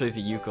is actually the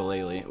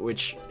ukulele,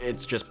 which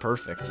it's just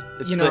perfect.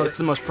 It's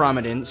the most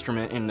prominent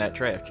instrument in that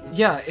track.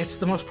 Yeah, it's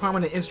the most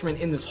prominent instrument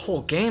in this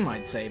whole game,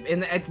 I'd say,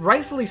 and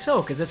rightfully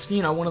so, because it's,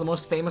 you know, one of the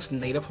most famous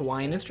native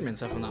Hawaiian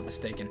instruments, if I'm not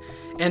mistaken.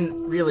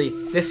 And really,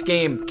 this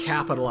game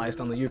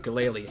capitalized on the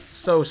ukulele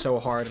so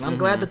hard, and I'm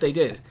glad that they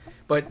did.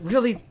 But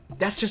really,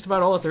 that's just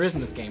about all that there is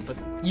in this game. But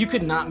you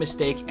could not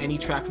mistake any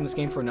track from this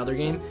game for another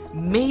game.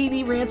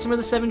 Maybe Ransom of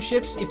the Seven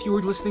Ships if you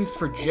were listening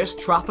for just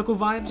tropical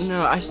vibes.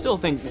 No, I still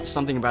think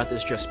something about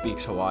this just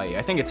speaks Hawaii.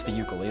 I think it's the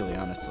ukulele,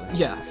 honestly.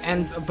 Yeah,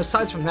 and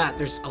besides from that,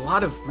 there's a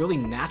lot of really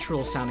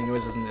natural sounding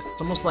noises in this.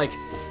 It's almost like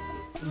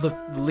the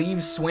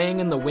leaves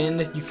swaying in the wind.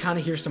 You kind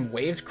of hear some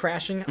waves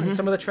crashing on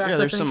some of the tracks. Yeah,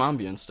 there's some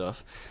ambient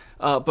stuff.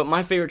 But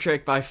my favorite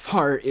track by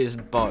far is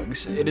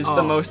Bugs. It is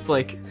the most,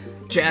 like,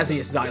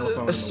 jazziest xylophone in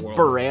the world.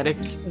 Sporadic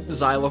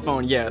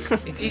xylophone, yeah.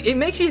 it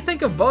makes you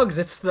think of Bugs.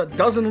 It's the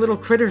dozen little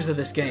critters of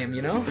this game,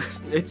 you know?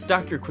 It's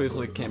Dr.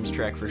 Quigley Kim's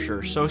track for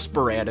sure. So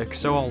sporadic,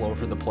 so all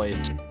over the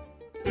place.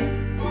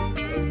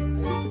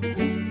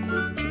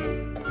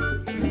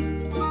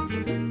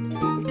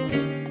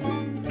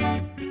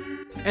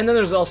 And then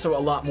there's also a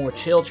lot more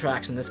chill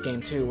tracks in this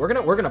game too. We're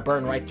gonna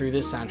burn right through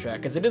this soundtrack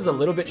because it is a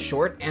little bit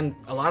short and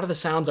a lot of the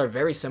sounds are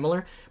very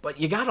similar, but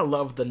you gotta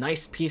love the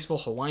nice, peaceful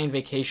Hawaiian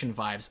vacation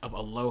vibes of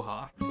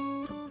Aloha.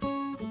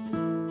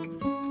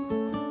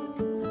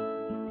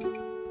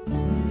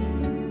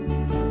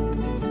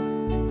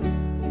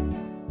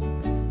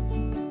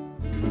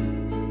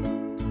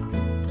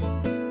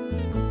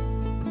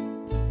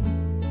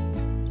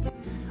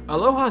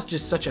 Aloha is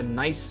just such a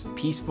nice,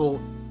 peaceful,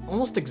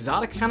 almost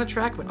exotic kind of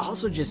track, but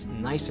also just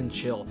nice and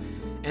chill.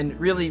 And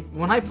really,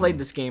 when I played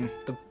this game,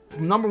 the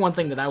number one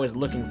thing that I was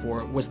looking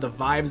for was the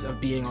vibes of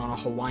being on a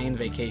Hawaiian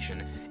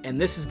vacation. And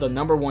this is the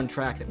number one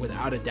track that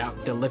without a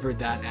doubt delivered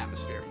that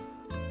atmosphere.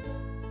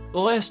 The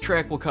last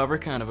track we'll cover,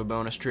 kind of a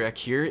bonus track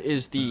here,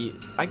 is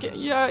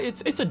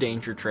it's a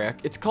danger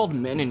track. It's called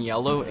Men in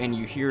Yellow, and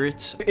you hear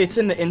it. It's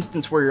in the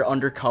instance where you're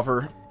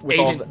undercover with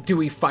Agent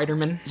Dewey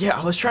Fighterman. Yeah,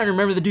 I was trying to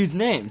remember the dude's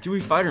name.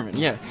 Dewey Fighterman.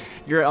 Yeah,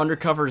 you're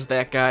undercover as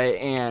that guy,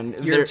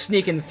 and you're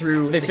sneaking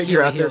through. They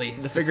figure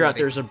out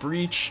there's a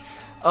breach.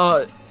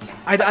 I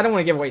don't want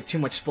to give away too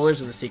much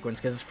spoilers of the sequence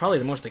because it's probably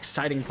the most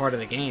exciting part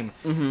of the game.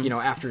 You know,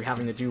 after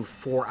having to do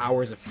 4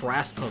 hours of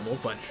Frass puzzle,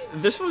 but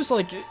this was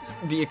like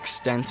the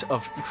extent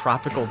of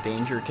tropical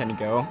danger can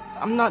go.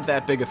 I'm not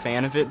that big a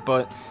fan of it,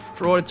 but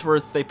for what it's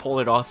worth, they pulled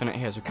it off and it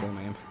has a cool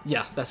name.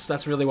 Yeah,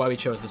 that's really why we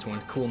chose this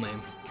one. Cool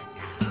name.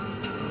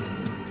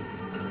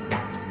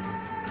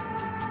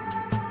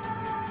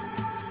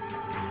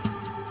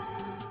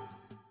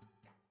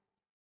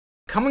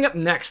 Coming up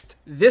next,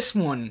 this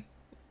one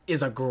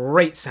is a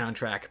great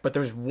soundtrack, but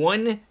there's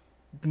one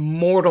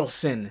mortal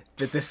sin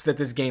that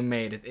this game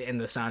made in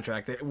the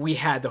soundtrack that we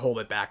had to hold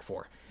it back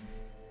for.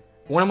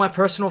 One of my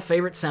personal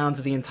favorite sounds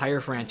of the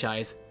entire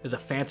franchise, The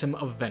Phantom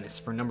of Venice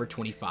for number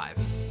 25.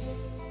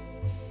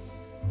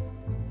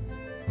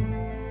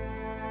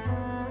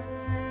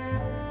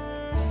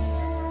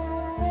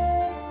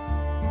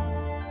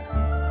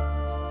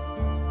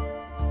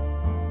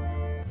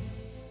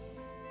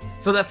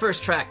 So that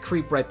first track,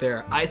 Creep, right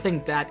there, I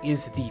think that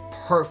is the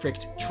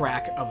perfect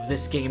track of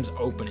this game's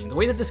opening. The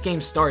way that this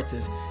game starts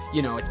is,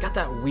 you know, it's got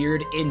that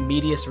weird in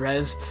medias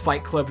res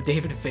Fight Club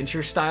David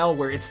Fincher style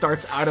where it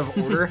starts out of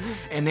order,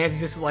 and Nancy's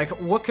just like,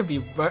 what could be,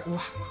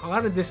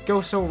 how did this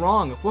go so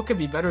wrong? What could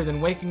be better than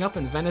waking up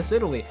in Venice,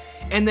 Italy?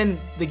 And then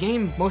the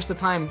game, most of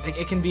the time,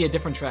 it can be a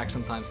different track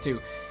sometimes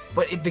too,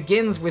 but it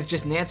begins with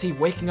just Nancy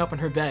waking up in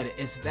her bed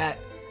as that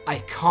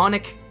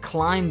iconic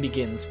climb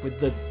begins with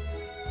the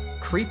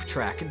Creep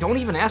track. Don't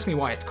even ask me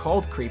why it's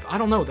called Creep. I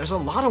don't know. There's a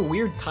lot of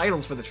weird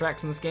titles for the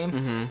tracks in this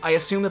game. I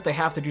assume that they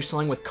have to do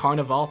something with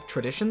Carnival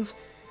traditions,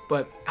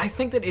 but I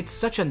think that it's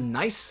such a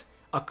nice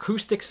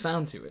acoustic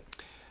sound to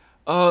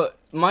it.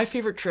 My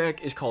favorite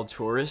track is called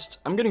Tourist.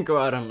 I'm gonna go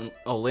out on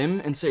a limb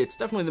and say it's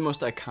definitely the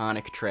most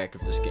iconic track of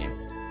this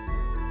game.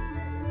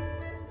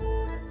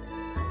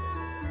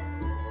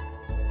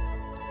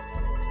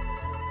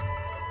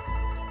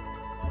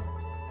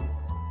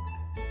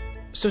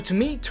 So to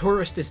me,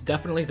 Tourist is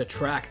definitely the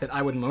track that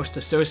I would most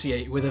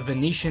associate with a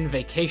Venetian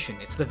vacation.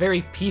 It's the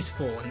very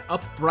peaceful and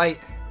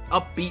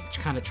upbeat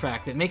kind of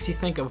track that makes you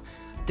think of,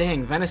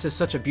 dang, Venice is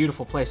such a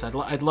beautiful place.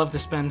 I'd love to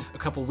spend a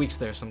couple weeks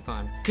there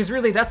sometime. Because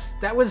really,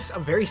 that was a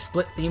very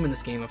split theme in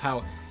this game of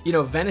how, you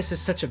know, Venice is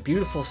such a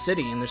beautiful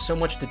city and there's so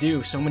much to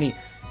do, so many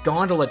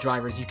gondola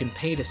drivers you can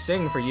pay to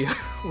sing for you,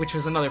 which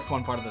was another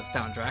fun part of the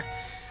soundtrack.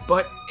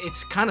 But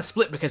it's kind of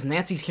split because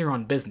Nancy's here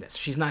on business.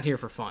 She's not here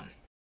for fun.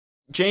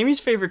 Jamie's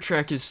favorite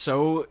track is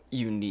so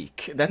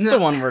unique. That's the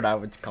one word I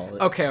would call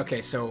it.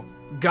 Okay, so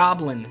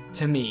Goblin,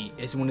 to me,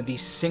 is one of the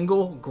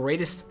single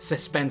greatest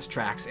suspense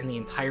tracks in the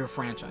entire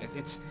franchise.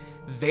 It's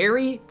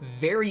very,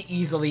 very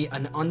easily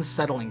an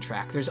unsettling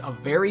track. There's a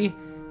very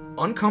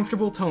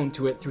uncomfortable tone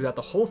to it throughout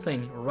the whole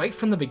thing, right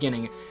from the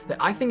beginning, that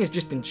I think is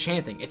just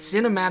enchanting. It's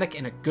cinematic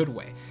in a good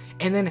way.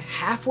 And then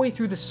halfway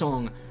through the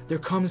song, there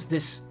comes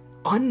this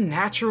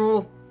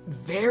unnatural,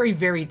 very,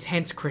 very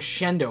tense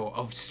crescendo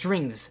of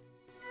strings.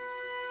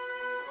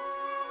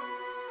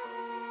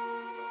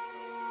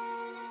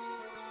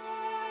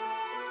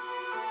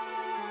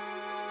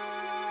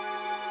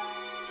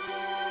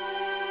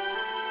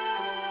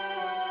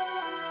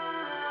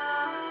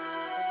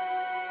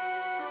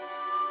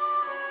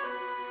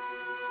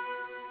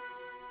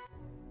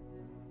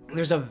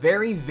 There's a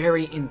very,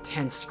 very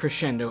intense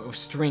crescendo of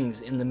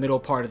strings in the middle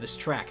part of this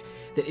track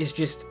that is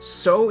just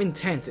so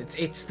intense.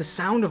 It's the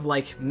sound of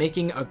like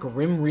making a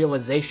grim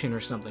realization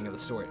or something of the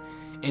sort.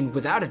 And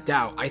without a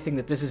doubt, I think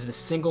that this is the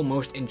single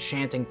most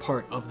enchanting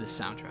part of this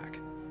soundtrack.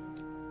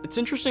 It's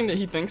interesting that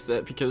he thinks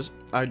that because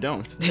I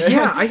don't.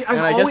 Yeah,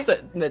 I guess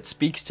that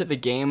speaks to the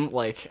game,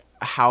 like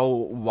how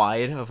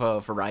wide of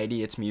a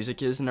variety its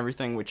music is and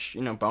everything, which,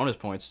 you know, bonus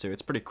points to.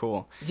 It's pretty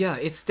cool. Yeah,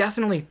 it's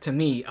definitely, to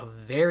me, a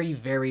very,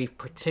 very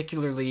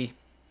particularly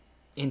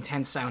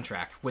intense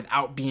soundtrack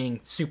without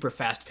being super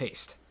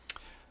fast-paced.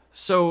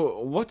 So,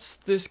 what's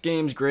this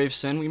game's grave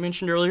sin we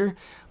mentioned earlier?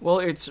 Well,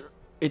 it's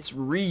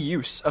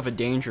reuse of a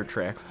danger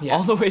track,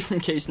 all the way from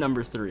case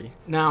number 3.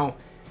 Now,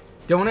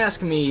 don't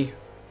ask me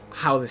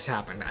how this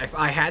happened. If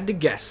I had to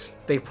guess,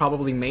 they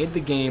probably made the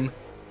game,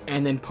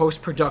 and then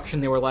post-production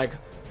they were like,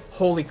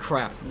 holy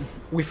crap,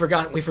 we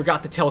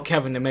forgot to tell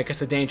Kevin to make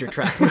us a danger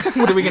track.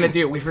 What are we gonna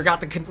do? We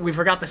forgot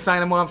to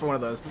sign him on for one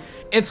of those.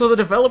 And so the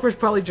developers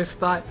probably just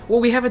thought,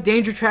 well, we have a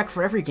danger track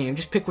for every game.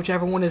 Just pick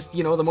whichever one is,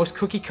 you know, the most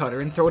cookie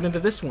cutter and throw it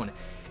into this one.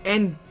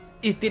 And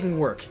it didn't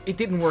work. It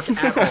didn't work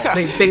at all.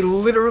 They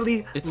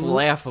literally... It's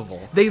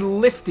laughable. They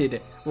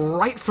lifted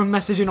right from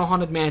Message in a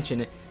Haunted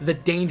Mansion the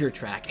danger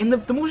track. And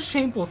the most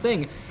shameful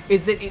thing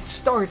is that it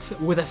starts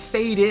with a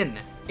fade in.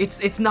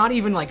 It's not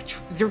even like...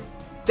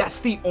 That's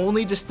the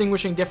only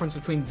distinguishing difference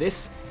between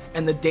this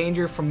and the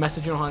danger from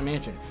Message in a Haunted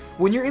Mansion.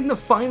 When you're in the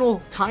final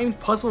timed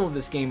puzzle of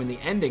this game in the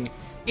ending,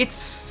 it's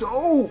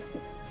so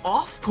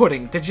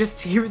off-putting to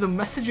just hear the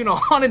Message in a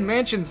Haunted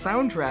Mansion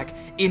soundtrack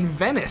in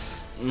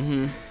Venice.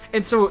 Mm-hmm.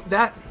 And so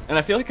that... And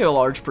I feel like a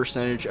large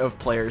percentage of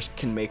players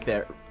can make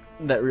that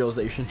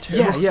realization too.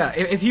 Yeah.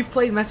 If you've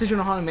played Message in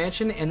a Haunted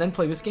Mansion and then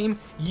play this game,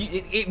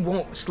 it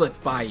won't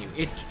slip by you.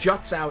 It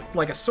juts out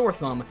like a sore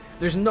thumb.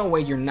 There's no way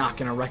you're not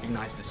gonna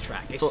recognize this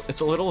track. It's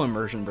a little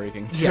immersion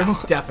breaking too.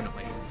 Yeah,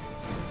 definitely.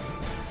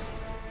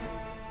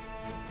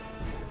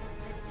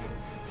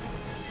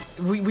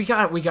 We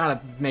gotta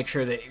make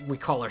sure that we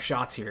call our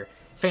shots here.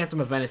 Phantom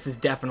of Venice is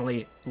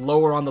definitely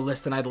lower on the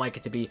list than I'd like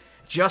it to be,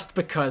 just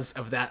because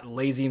of that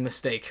lazy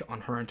mistake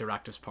on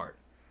Herinteractive's part.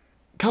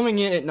 Coming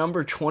in at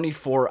number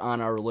 24 on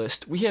our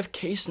list, we have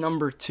case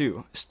number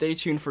 2, Stay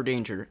Tuned for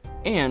Danger,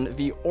 and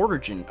the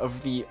origin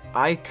of the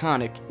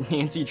iconic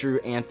Nancy Drew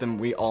anthem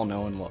we all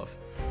know and love.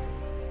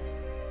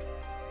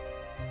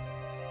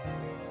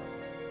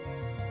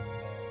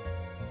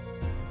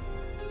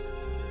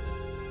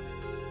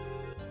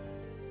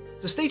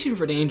 So Stay Tuned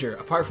for Danger,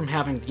 apart from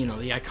having, you know,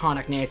 the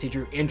iconic Nancy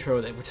Drew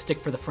intro that would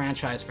stick for the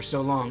franchise for so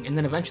long and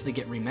then eventually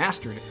get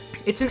remastered,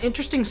 it's an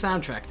interesting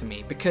soundtrack to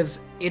me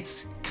because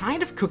it's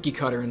kind of cookie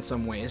cutter in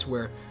some ways,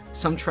 where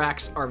some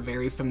tracks are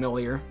very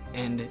familiar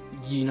and,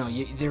 you know,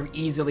 they're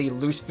easily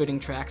loose-fitting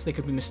tracks. They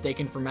could be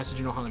mistaken for Message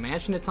in a Haunted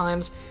Mansion at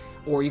times,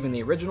 or even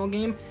the original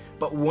game.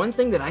 But one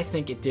thing that I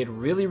think it did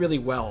really, really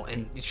well,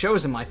 and it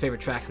shows in my favorite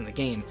tracks in the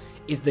game,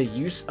 is the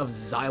use of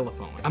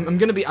xylophone. I'm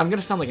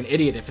gonna sound like an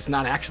idiot if it's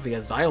not actually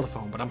a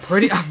xylophone, but I'm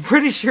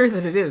pretty sure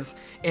that it is.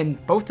 In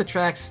both the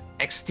tracks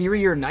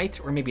Exterior Night,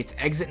 or maybe it's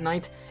Exit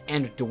Night,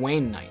 and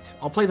Dwayne Night.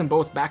 I'll play them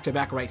both back to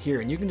back right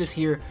here, and you can just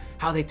hear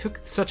how they took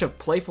such a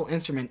playful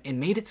instrument and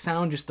made it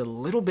sound just a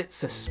little bit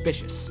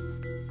suspicious.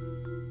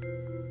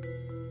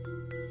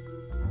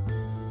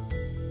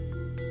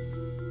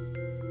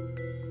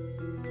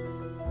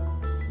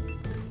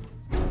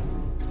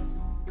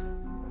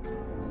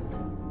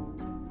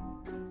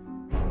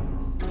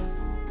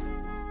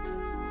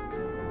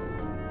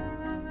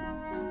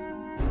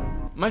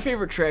 My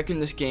favorite track in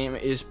this game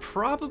is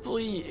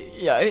probably,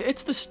 yeah,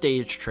 it's the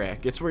stage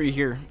track. It's where you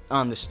hear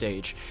on the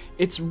stage.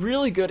 It's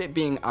really good at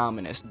being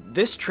ominous.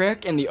 This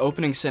track and the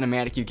opening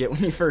cinematic you get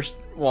when you first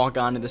walk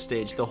onto the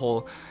stage, the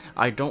whole,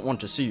 I don't want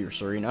to see you,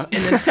 Serena.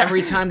 And then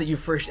every time that you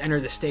first enter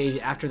the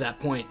stage after that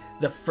point,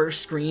 the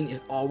first screen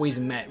is always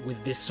met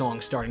with this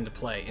song starting to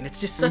play. And it's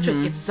just such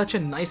it's such a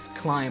nice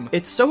climb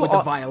with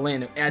the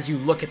violin as you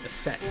look at the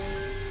set.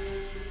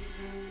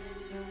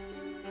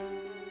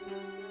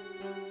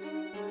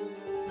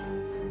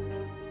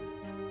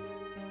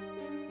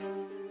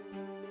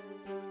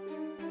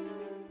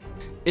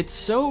 It's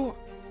so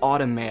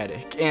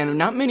automatic, and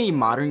not many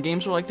modern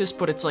games are like this,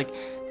 but it's like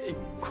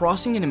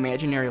crossing an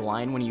imaginary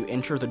line when you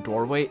enter the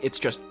doorway. It's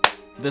just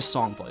this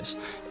song plays,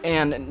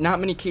 and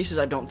not many cases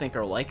I don't think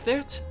are like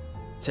that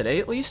today,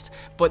 at least.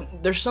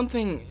 But there's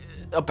something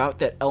about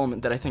that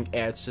element that I think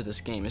adds to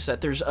this game, is that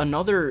there's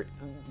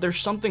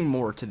something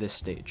more to this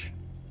stage.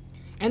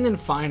 And then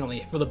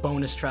finally, for the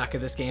bonus track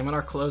of this game and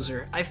our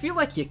closer, I feel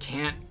like you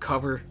can't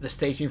cover the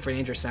Stay Tuned for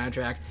Danger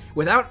soundtrack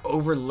without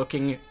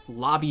overlooking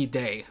Lobby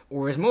Day,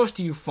 or as most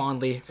of you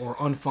fondly or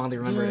unfondly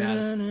remember it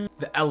as,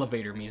 the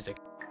elevator music.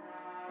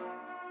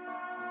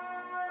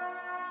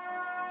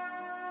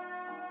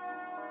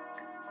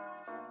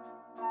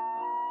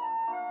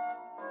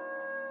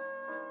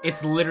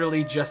 It's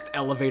literally just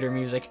elevator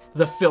music.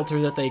 The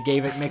filter that they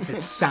gave it makes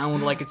it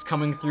sound like it's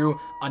coming through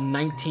a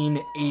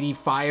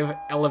 1985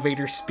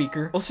 elevator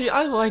speaker. Well, see,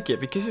 I like it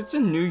because it's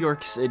in New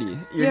York City.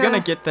 You're gonna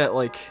get that,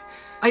 like...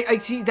 I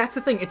see, that's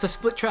the thing, it's a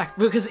split track,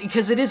 because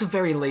it is a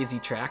very lazy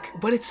track,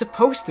 but it's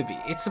supposed to be.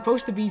 It's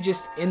supposed to be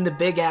just in the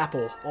Big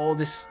Apple, all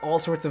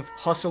sorts of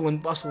hustle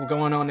and bustle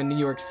going on in New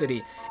York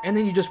City, and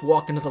then you just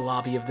walk into the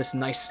lobby of this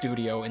nice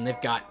studio, and they've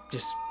got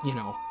just, you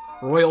know,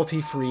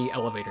 royalty-free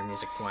elevator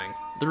music playing.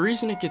 The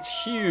reason it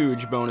gets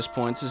huge bonus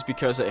points is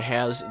because it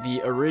has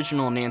the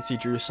original Nancy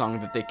Drew song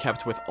that they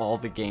kept with all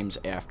the games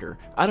after.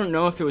 I don't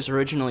know if it was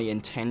originally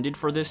intended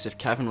for this, if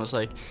Kevin was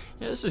like,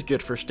 yeah, this is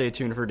good for Stay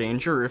Tuned for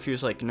Danger, or if he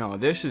was like, no,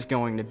 this is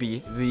going to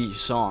be the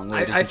song,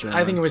 ladies and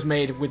gentlemen. I think it was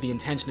made with the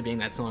intention of being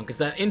that song, because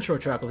that intro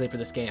track we played for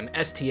this game,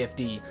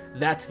 STFD,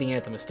 that's the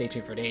anthem of Stay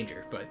Tuned for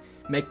Danger, but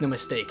make no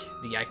mistake,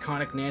 the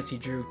iconic Nancy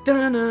Drew,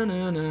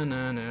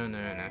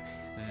 da-na-na-na-na-na-na-na,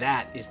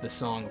 that is the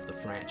song of the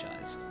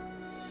franchise.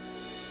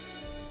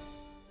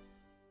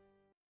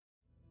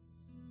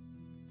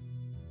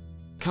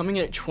 Coming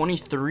in at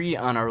 23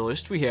 on our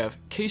list, we have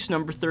case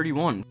number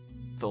 31,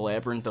 The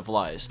Labyrinth of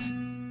Lies.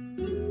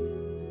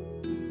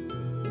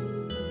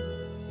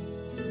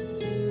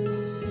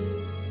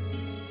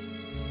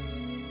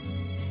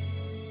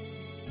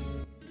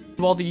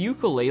 While the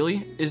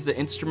ukulele is the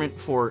instrument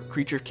for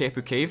Creature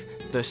Capu Cave,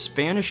 the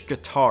Spanish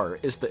guitar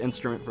is the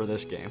instrument for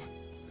this game.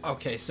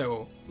 Okay,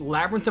 so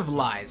Labyrinth of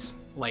Lies,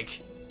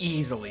 like,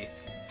 easily,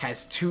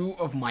 has two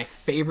of my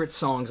favorite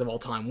songs of all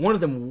time. One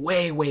of them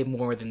way, way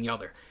more than the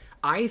other.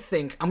 I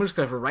think, I'm just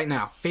going to go right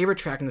now, favorite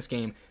track in this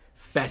game,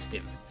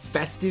 Festive.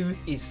 Festive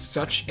is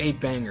such a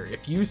banger.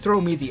 If you throw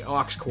me the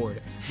aux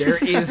chord, there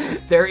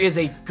is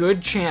a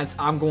good chance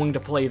I'm going to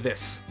play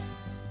this.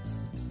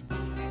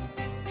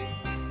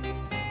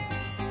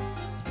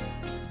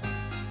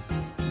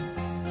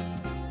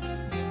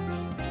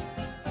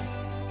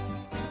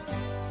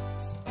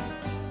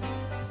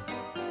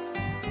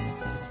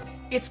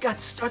 It's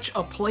got such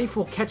a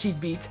playful, catchy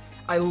beat.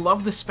 I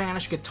love the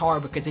Spanish guitar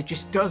because it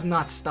just does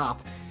not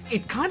stop.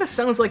 It kind of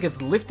sounds like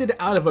it's lifted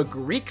out of a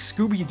Greek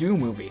Scooby-Doo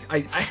movie.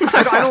 I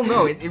don't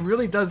know, it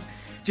really does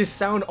just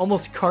sound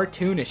almost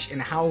cartoonish in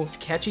how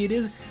catchy it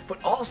is,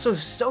 but also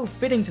so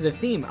fitting to the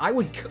theme. I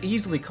would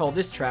easily call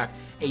this track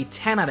a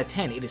 10 out of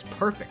 10. It is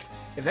perfect.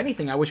 If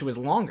anything, I wish it was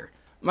longer.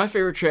 My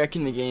favorite track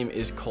in the game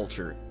is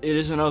Culture. It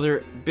is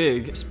another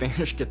big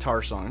Spanish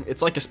guitar song.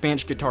 It's like a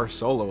Spanish guitar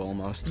solo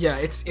almost. Yeah,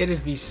 it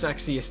is the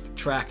sexiest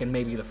track in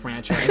maybe the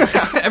franchise.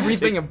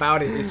 Everything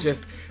about it is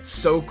just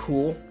so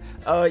cool.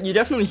 You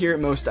definitely hear it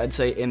most, I'd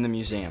say, in the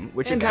museum,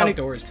 which and kind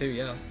outdoors too,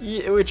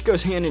 yeah. Which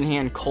goes hand in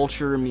hand.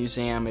 Culture,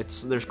 museum.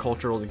 There's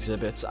cultural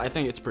exhibits. I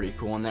think it's pretty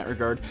cool in that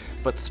regard.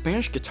 But the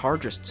Spanish guitar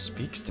just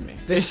speaks to me.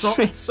 It's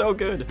so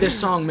good. This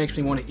song makes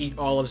me want to eat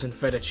olives and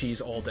feta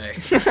cheese all day.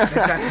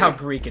 That's how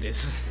Greek it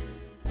is.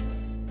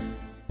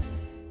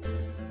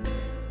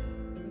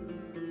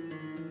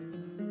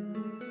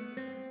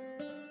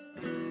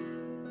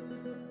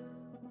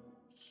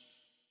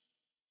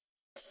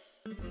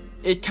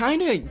 It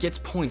kind of gets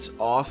points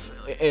off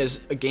as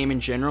a game in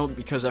general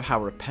because of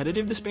how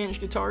repetitive the Spanish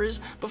guitar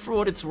is, but for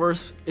what it's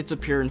worth, its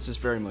appearance is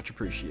very much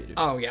appreciated.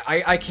 Oh yeah,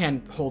 I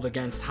can't hold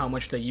against how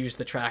much they used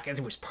the track, and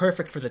it was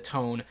perfect for the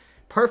tone,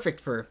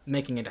 perfect for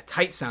making it a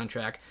tight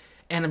soundtrack,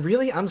 and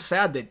really, I'm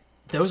sad that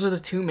those are the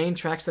two main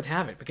tracks that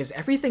have it, because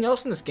everything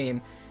else in this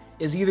game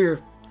is either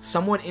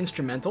somewhat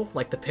instrumental,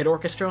 like the pit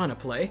orchestra in a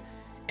play,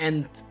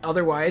 and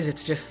otherwise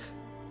it's just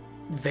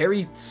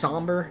very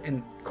somber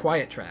and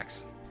quiet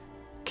tracks.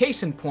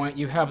 Case in point,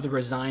 you have the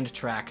Resigned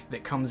track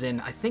that comes in,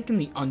 I think in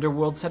the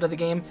Underworld set of the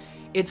game.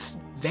 It's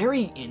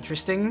very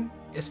interesting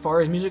as far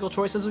as musical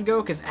choices would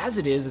go, because as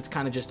it is, it's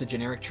kind of just a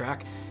generic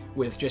track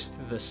with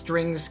just the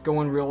strings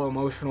going real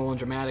emotional and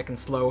dramatic and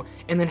slow,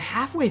 and then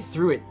halfway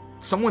through it,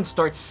 someone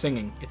starts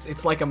singing.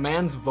 It's like a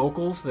man's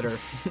vocals that are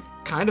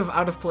kind of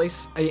out of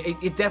place.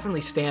 It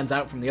definitely stands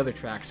out from the other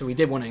tracks, so we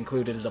did want to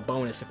include it as a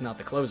bonus, if not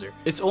the closer.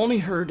 It's only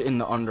heard in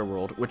the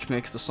Underworld, which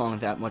makes the song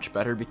that much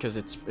better because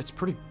it's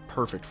pretty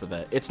perfect for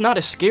that. It's not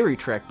a scary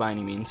track by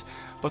any means,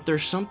 but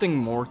there's something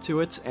more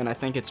to it, and I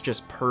think it's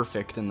just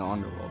perfect in the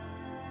Underworld.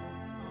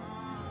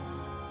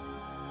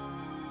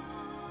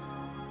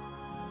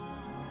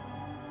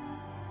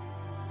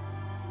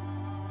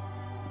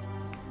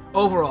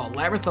 Overall,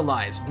 Labyrinth of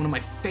Lies, one of my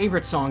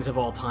favorite songs of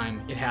all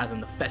time it has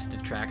in the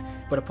festive track,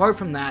 but apart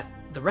from that,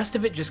 the rest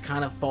of it just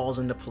kind of falls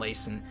into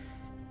place, and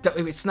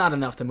it's not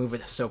enough to move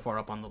it so far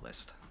up on the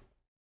list.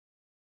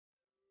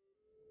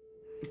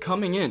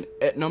 Coming in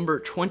at number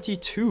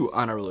 22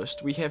 on our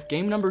list, we have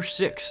game number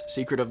 6,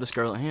 Secret of the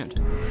Scarlet Hand.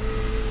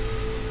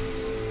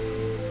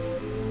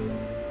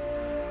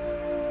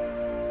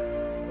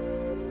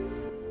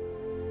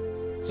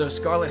 So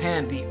Scarlet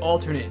Hand, the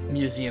alternate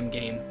museum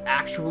game,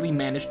 actually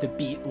managed to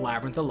beat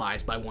Labyrinth of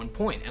Lies by 1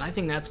 point, and I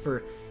think that's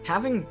for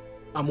having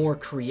a more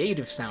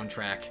creative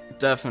soundtrack.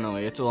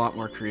 Definitely, it's a lot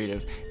more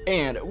creative.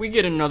 And we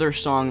get another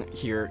song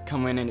here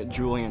coming in at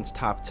Julian's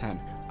top 10.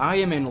 I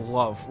am in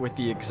love with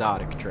the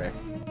Exotic track.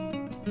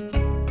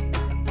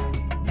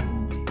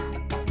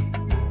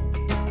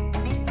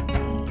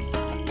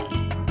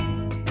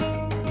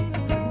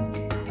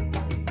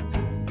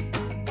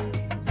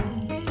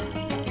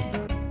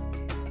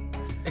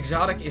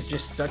 Exotic is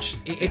just such...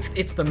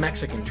 It's the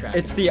Mexican track.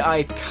 It's the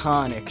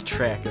iconic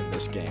track of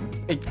this game.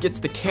 It gets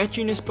the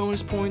catchiness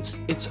bonus points.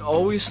 It's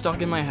always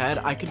stuck in my head.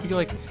 I could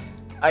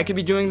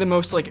be doing the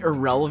most like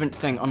irrelevant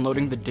thing,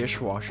 unloading the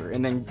dishwasher,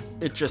 and then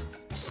it just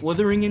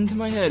slithering into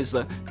my head is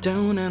the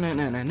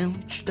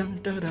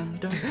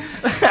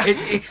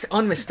It's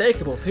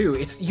unmistakable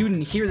too. You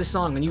hear the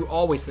song and you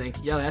always think,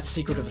 yeah, that's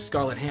Secret of the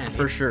Scarlet Hand.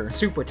 For sure.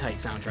 Super tight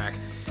soundtrack.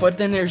 But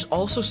then there's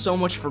also so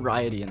much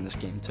variety in this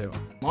game too.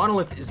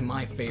 Monolith is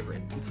my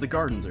favorite. It's the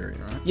gardens area,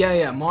 right?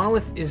 Yeah.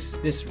 Monolith is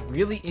this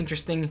really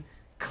interesting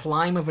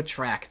climb of a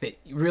track that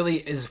really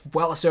is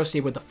well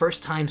associated with the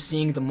first time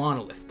seeing the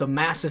monolith, the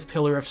massive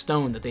pillar of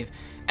stone that they've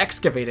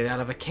excavated out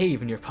of a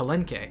cave near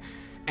Palenque.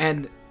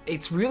 And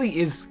it really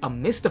is a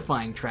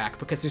mystifying track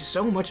because there's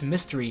so much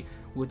mystery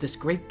with this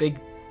great big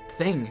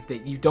thing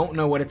that you don't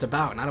know what it's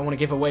about. And I don't want to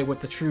give away what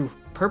the true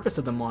purpose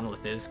of the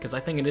monolith is because I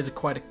think it is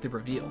quite the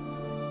reveal.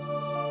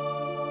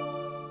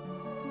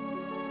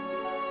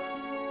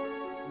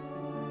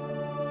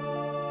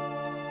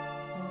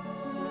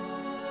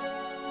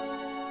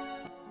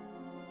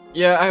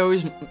 Yeah, I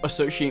always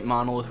associate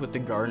Monolith with the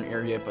garden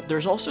area, but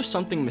there's also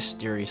something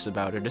mysterious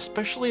about it,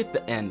 especially at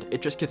the end.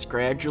 It just gets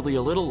gradually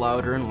a little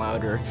louder and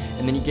louder,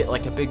 and then you get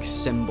like a big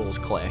cymbals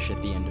clash at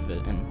the end of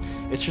it,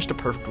 and it's just a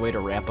perfect way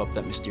to wrap up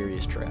that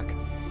mysterious track.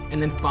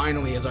 And then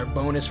finally, as our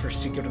bonus for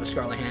Secret of the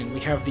Scarlet Hand, we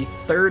have the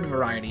third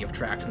variety of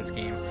tracks in this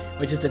game,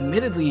 which is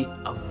admittedly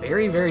a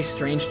very, very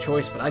strange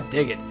choice, but I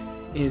dig it,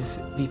 is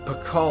the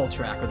Pakal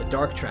track, or the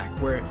Dark track,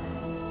 where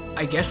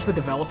I guess the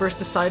developers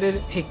decided,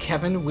 hey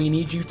Kevin, we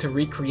need you to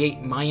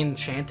recreate Mayan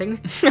chanting.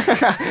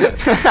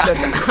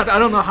 I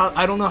don't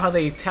know how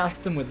they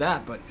attacked them with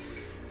that, but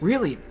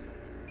really,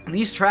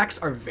 these tracks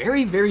are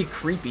very, very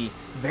creepy,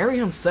 very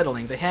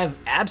unsettling. They have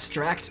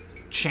abstract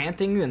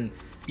chanting and,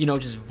 you know,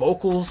 just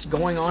vocals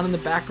going on in the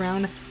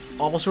background,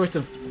 all sorts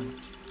of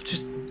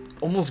just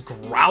almost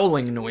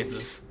growling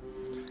noises.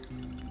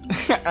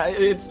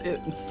 It's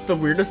the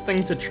weirdest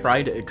thing to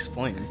try to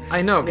explain.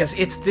 I know, because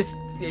it's this.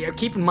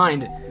 Keep in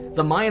mind,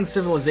 the Mayan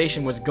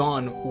civilization was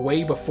gone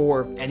way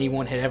before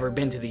anyone had ever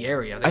been to the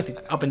area. They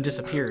up and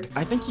disappeared.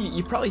 I think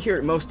you probably hear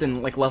it most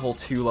in like level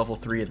 2, level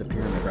 3 of the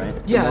pyramid, right?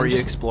 Yeah, the more you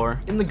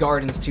explore. In the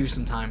gardens too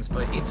sometimes,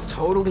 but it's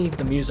totally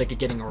the music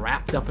getting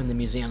wrapped up in the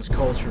museum's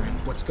culture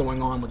and what's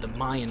going on with the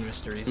Mayan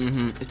mysteries.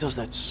 It does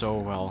that so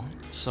well.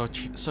 It's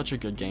such a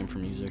good game for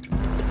music.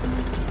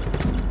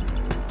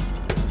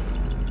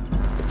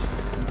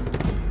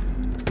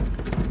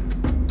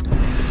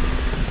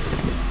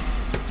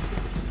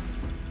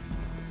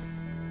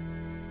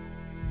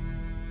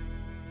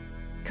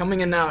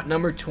 Coming in now at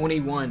number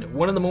 21,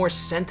 one of the more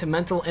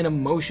sentimental and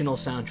emotional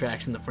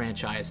soundtracks in the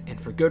franchise,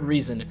 and for good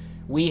reason,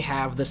 we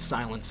have The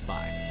Silent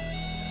Spy.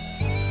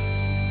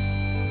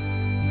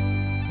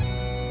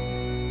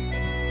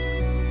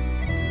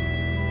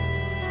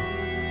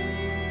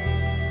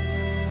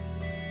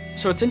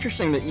 So it's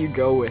interesting that you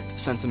go with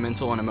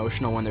sentimental and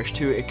emotional when there's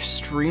two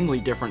extremely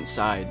different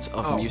sides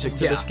of music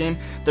to this game.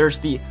 There's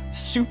the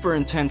super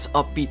intense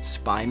upbeat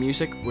spy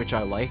music, which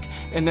I like,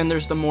 and then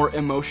there's the more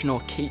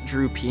emotional Kate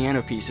Drew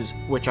piano pieces,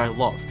 which I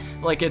love.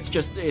 Like,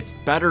 it's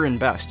better and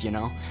best, you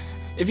know?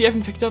 If you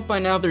haven't picked up by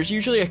now, there's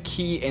usually a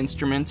key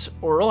instrument,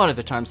 or a lot of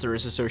the times there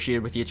is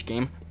associated with each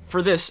game.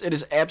 For this, it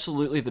is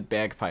absolutely the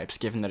bagpipes,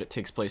 given that it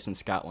takes place in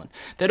Scotland.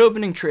 That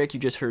opening track you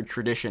just heard,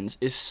 Traditions,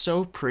 is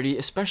so pretty,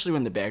 especially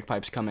when the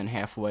bagpipes come in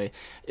halfway.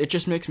 It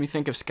just makes me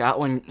think of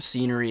Scotland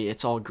scenery.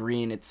 It's all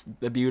green, it's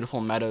the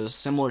beautiful meadows,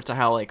 similar to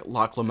how like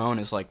Loch Lomond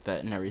is like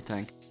that and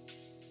everything.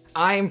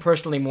 I am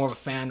personally more of a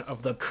fan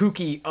of the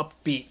kooky,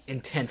 upbeat,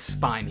 intense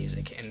spy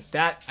music, and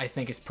that, I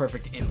think, is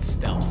perfect in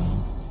stealth.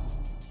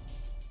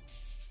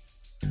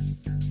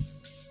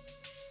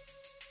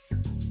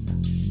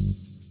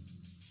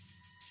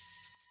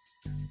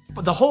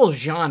 But the whole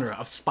genre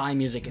of spy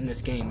music in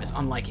this game is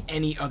unlike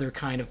any other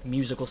kind of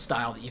musical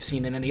style that you've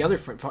seen in any other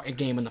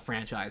game in the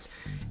franchise.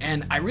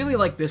 And I really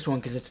like this one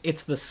because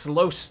it's the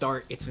slow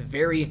start. It's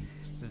very,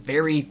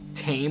 very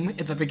tame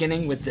at the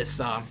beginning with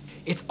this,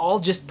 it's all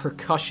just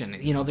percussion.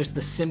 You know, there's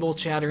the cymbal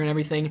chatter and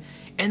everything,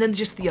 and then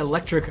just the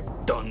electric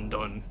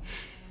dun-dun.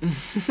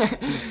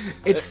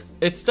 It's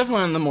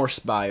definitely on the more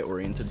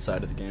spy-oriented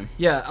side of the game.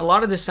 Yeah, a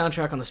lot of this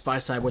soundtrack on the spy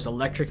side was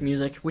electric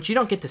music, which you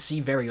don't get to see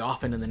very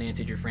often in the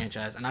Nancy Drew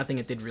franchise, and I think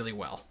it did really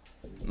well.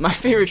 My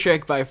favorite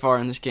track by far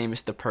in this game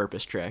is the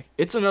Purpose track.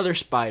 It's another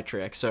spy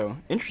track, so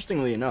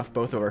interestingly enough,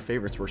 both of our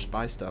favorites were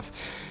spy stuff.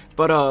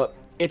 But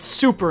it's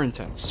super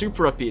intense,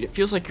 super upbeat. It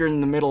feels like you're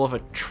in the middle of a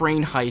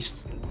train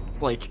heist,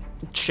 like,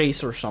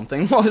 chase or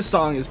something while the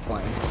song is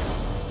playing.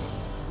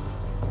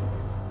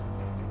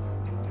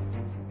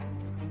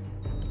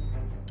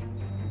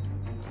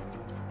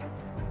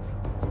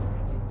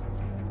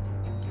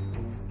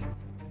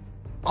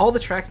 All the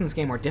tracks in this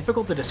game are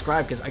difficult to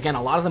describe because, again,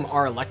 a lot of them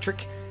are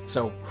electric,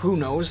 so who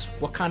knows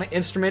what kind of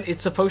instrument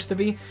it's supposed to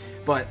be.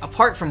 But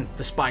apart from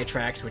the spy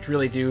tracks, which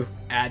really do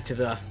add to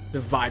the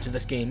vibes of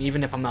this game,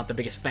 even if I'm not the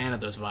biggest fan of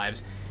those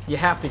vibes, you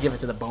have to give it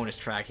to the bonus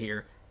track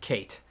here,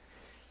 Kate.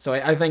 So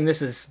I think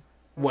this is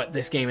what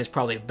this game is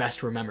probably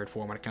best remembered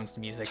for when it comes to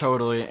music.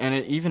 Totally, and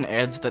it even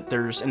adds that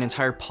there's an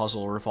entire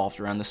puzzle revolved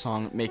around the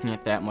song, making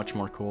it that much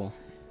more cool.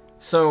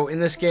 So in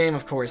this game,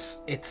 of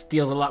course, it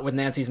deals a lot with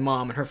Nancy's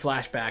mom and her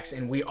flashbacks,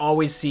 and we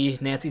always see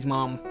Nancy's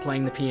mom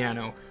playing the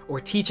piano or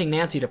teaching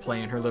Nancy to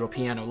play in her little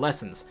piano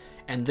lessons.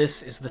 And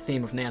this is the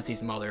theme of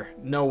Nancy's mother.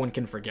 No one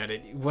can forget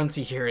it. Once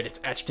you hear it,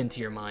 it's etched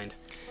into your mind.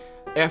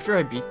 After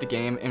I beat the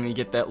game and we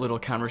get that little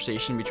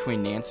conversation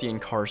between Nancy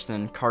and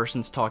Carson,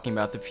 Carson's talking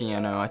about the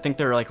piano. I think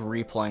they're like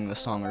replaying the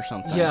song or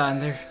something. Yeah,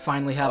 and they're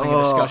finally having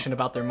a discussion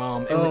about their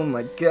mom. And oh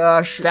my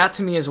gosh. That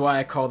to me is why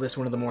I call this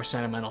one of the more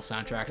sentimental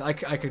soundtracks.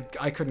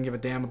 I couldn't give a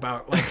damn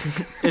about like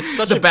it's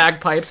such the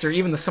bagpipes or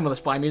even some of the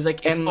spy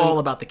music. It's and all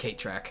about the Kate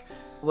track.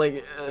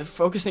 Like,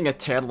 focusing a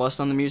tad less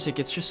on the music,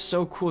 it's just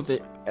so cool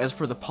that, as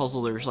for the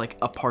puzzle, there's, like,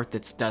 a part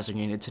that's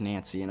designated to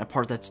Nancy, and a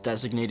part that's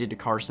designated to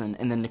Carson,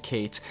 and then to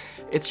Kate.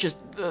 It's just,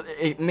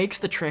 it makes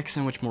the track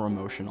so much more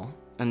emotional,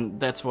 and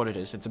that's what it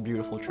is. It's a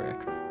beautiful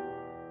track.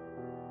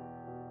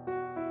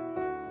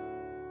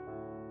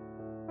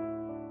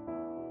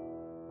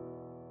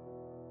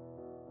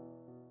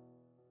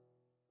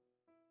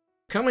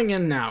 Coming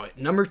in now at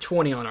number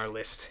 20 on our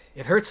list.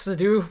 It hurts to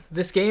do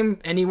this game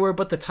anywhere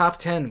but the top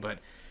 10, but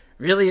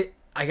really,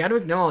 I gotta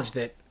acknowledge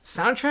that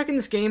soundtrack in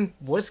this game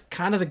was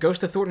kind of the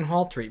Ghost of Thornton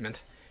Hall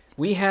treatment.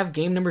 we have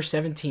game number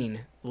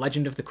 17,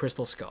 Legend of the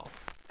Crystal Skull.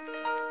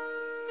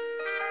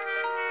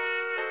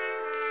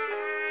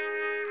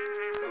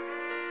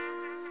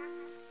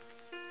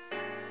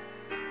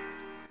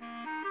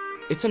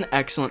 It's an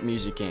excellent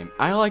music game.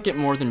 I like it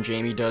more than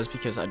Jamie does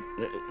because I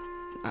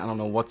don't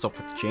know what's up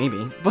with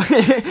Jamie, but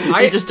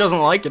he just doesn't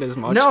like it as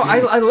much. No,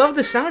 I love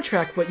the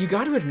soundtrack, but you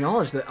got to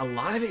acknowledge that a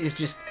lot of it is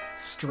just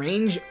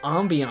strange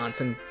ambiance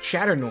and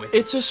chatter noises.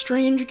 It's a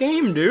strange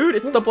game, dude.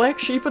 It's the black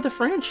sheep of the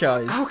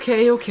franchise.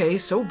 Okay,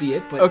 so be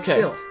it, but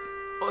still.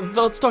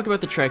 Let's talk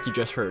about the track you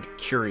just heard,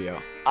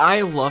 Curio.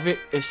 I love it,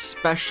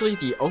 especially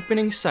the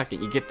opening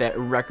second. You get that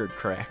record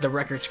crack. The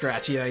record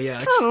scratch, yeah.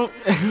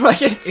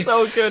 It's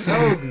so good.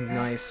 So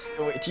nice.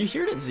 Wait, do you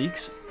hear it at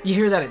Zeke's? You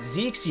hear that at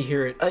Zeke's, you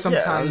hear it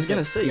sometimes. Yeah, I was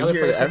gonna say, you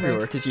hear it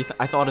everywhere, because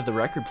I thought of the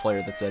record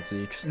player that's at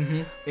Zeke's.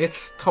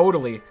 It's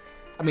totally...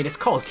 I mean, it's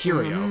called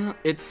Curio.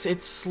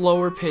 It's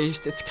slower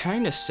paced, it's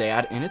kind of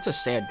sad, and it's a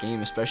sad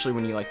game, especially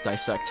when you, like,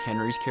 dissect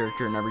Henry's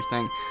character and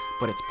everything,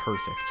 but it's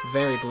perfect.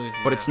 Very bluesy.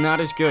 But it's not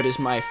as good as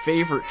my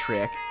favorite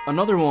track,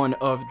 another one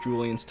of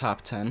Julian's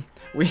top 10.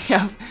 We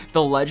have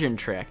the Legend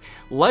track.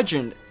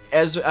 Legend,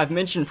 as I've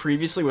mentioned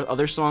previously with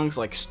other songs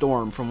like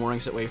Storm from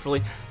Mornings at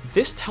Waverly,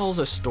 this tells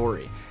a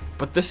story.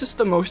 But this is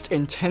the most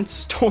intense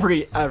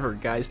story ever,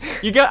 guys.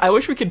 I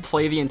wish we could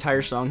play the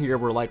entire song here.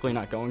 We're likely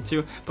not going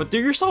to. But do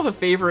yourself a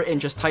favor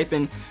and just type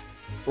in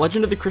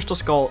Legend of the Crystal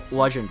Skull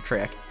Legend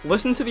track.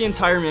 Listen to the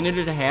entire minute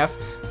and a half.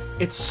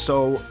 It's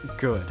so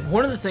good.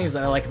 One of the things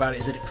that I like about it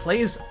is that it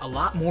plays a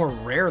lot more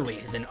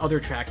rarely than other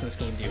tracks in this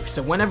game do.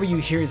 So whenever you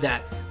hear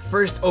that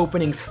first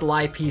opening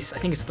sly piece, I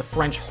think it's the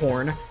French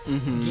horn,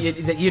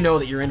 you know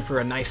that you're in for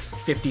a nice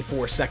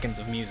 54 seconds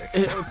of music.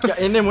 So.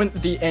 And then when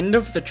the end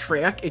of the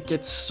track, it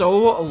gets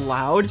so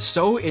loud,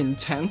 so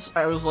intense.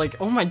 I was like,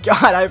 oh my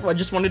god, I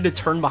just wanted to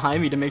turn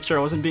behind me to make sure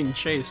I wasn't being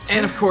chased.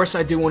 And of course,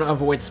 I do want to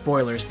avoid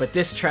spoilers, but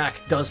this track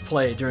does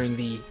play during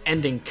the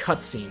ending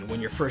cutscene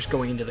when you're first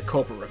going into the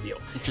culprit reveal.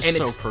 Just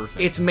so perfect.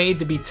 It's made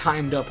to be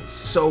timed up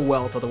so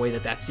well to the way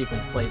that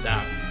sequence plays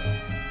out.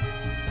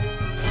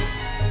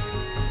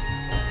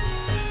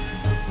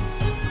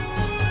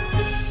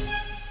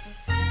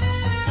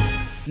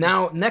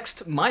 Now,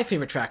 next, my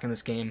favorite track in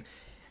this game,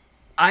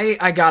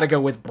 I gotta go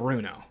with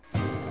Bruno.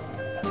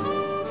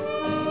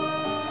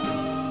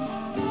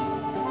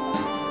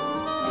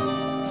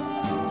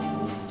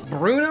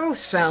 Bruno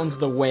sounds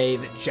the way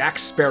that Jack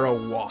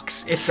Sparrow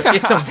walks. It's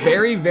a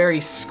very, very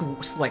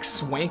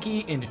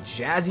swanky and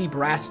jazzy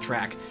brass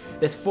track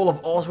that's full of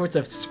all sorts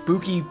of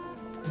spooky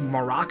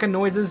maraca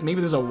noises. Maybe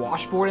there's a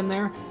washboard in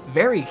there.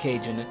 Very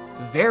Cajun,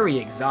 very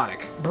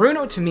exotic.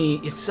 Bruno, to me,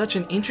 is such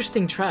an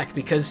interesting track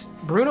because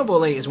Bruno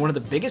Bollet is one of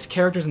the biggest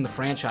characters in the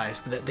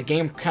franchise, but the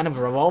game kind of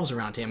revolves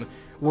around him,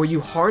 where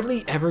you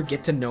hardly ever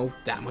get to know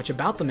that much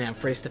about the man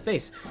face to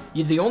face.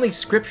 The only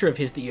scripture of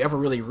his that you ever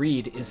really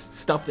read is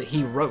stuff that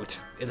he wrote,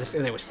 and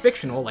it was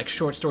fictional, like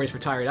short stories for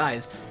tired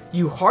eyes.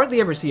 You hardly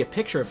ever see a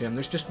picture of him.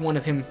 There's just one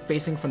of him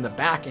facing from the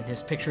back in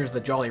his pictures,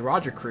 the Jolly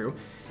Roger crew,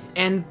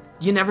 and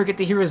you never get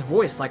to hear his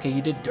voice like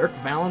you did Dirk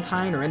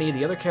Valentine or any of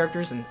the other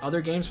characters in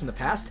other games from the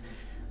past.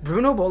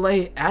 Bruno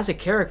Bollet, as a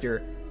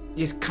character,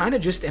 is kind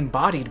of just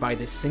embodied by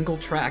this single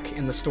track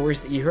in the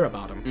stories that you hear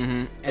about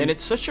him. And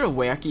it's such a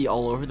wacky,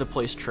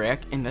 all-over-the-place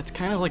track, and that's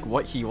kind of like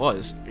what he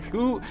was.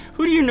 Who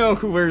do you know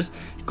who wears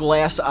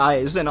glass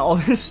eyes and all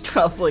this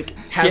stuff? Like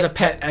has a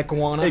pet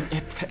iguana,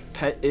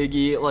 pet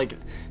Iggy. Like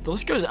the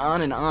list goes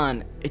on and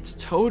on. It's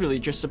totally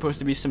just supposed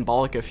to be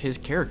symbolic of his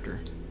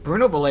character.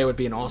 Bruno Bollet would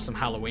be an awesome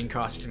Halloween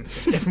costume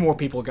if more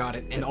people got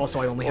it, and also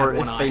I only had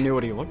one eye. Or if they knew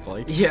what he looked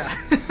like. Yeah.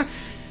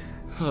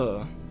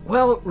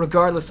 Well,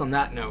 regardless on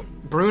that note,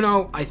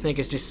 Bruno, I think,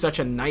 is just such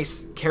a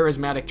nice,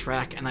 charismatic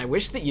track, and I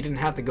wish that you didn't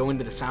have to go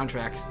into the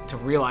soundtracks to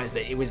realize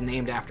that it was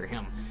named after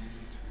him.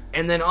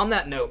 And then on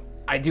that note,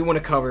 I do want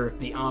to cover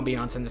the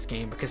ambiance in this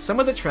game, because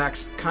some of the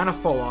tracks kind of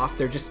fall off,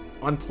 they're just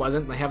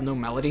unpleasant, they have no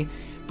melody,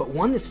 but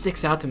one that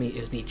sticks out to me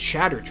is the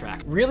chatter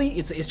track. Really,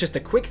 it's just a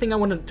quick thing I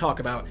want to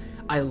talk about.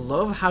 I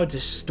love how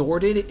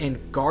distorted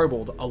and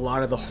garbled a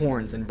lot of the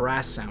horns and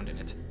brass sound in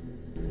it.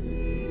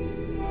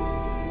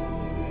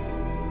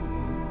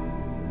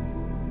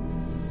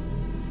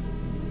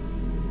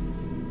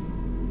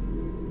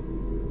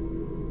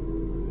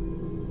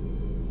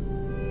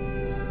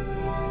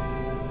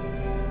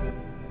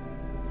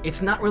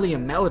 It's not really a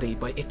melody,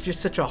 but it's just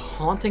such a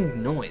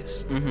haunting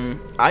noise.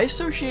 I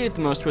associate it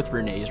the most with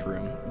Renee's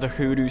room. The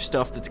hoodoo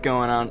stuff that's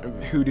going on,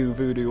 hoodoo,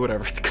 voodoo,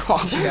 whatever it's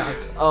called. Yeah.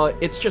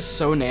 It's just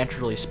so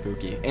naturally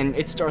spooky. And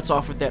it starts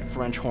off with that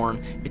French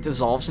horn. It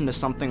dissolves into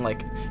something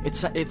like,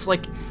 it's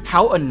like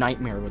how a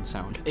nightmare would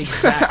sound.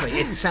 Exactly.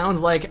 It sounds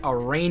like a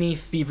rainy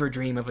fever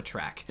dream of a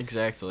track.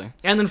 Exactly.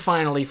 And then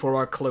finally, for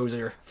our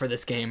closer for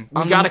this game,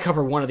 we gotta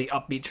cover one of the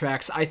upbeat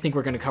tracks. I think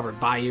we're gonna cover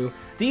Bayou.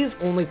 These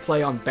only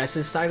play on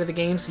Bess's side of the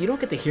game, so you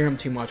don't get to hear them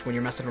too much when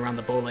you're messing around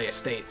the Bollet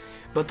estate.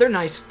 But they're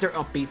nice, they're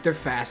upbeat, they're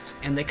fast,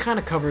 and they kind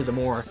of cover the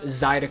more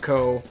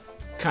Zydeco,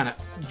 kind of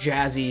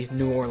jazzy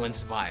New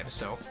Orleans vibe,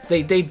 so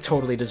they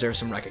totally deserve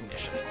some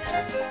recognition.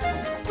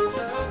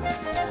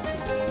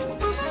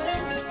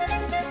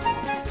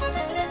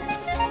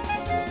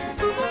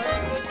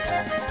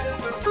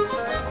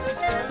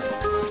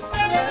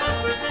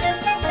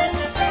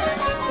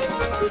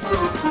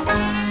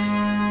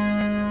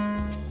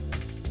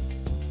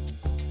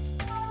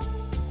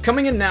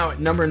 Coming in now at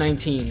number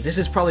 19, this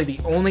is probably the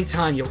only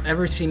time you'll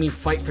ever see me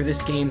fight for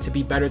this game to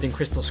be better than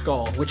Crystal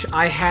Skull, which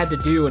I had to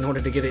do in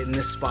order to get it in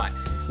this spot.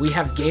 We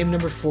have game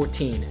number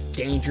 14,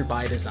 Danger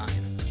by Design.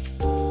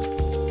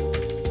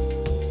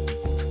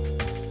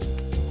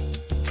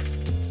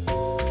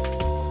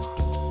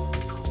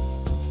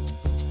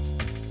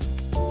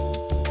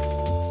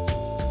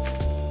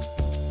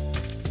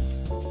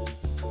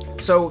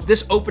 So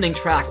this opening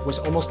track was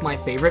almost my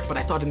favorite, but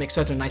I thought it'd make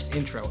such a nice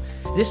intro.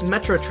 This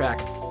metro track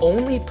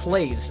only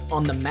plays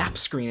on the map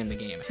screen in the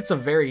game. It's a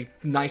very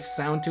nice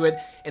sound to it,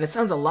 and it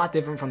sounds a lot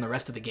different from the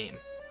rest of the game.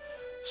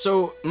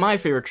 So, my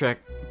favorite track,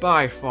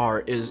 by far,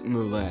 is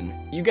Moulin.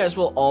 You guys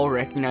will all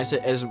recognize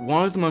it as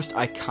one of the most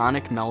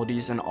iconic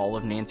melodies in all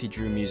of Nancy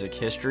Drew music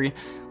history.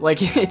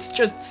 Like, it's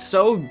just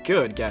so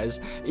good, guys.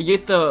 You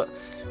get the...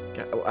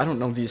 I don't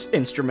know these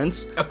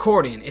instruments.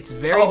 Accordion. It's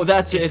very... Oh,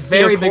 that's it. It's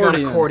very big on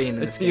accordion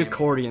in It's this the game.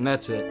 accordion,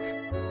 that's it.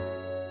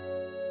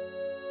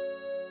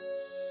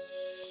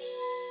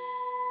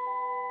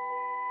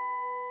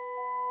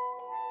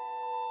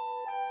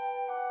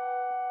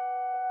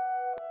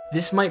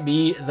 This might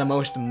be the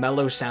most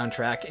mellow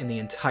soundtrack in the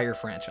entire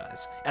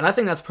franchise, and I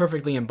think that's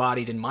perfectly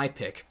embodied in my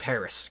pick,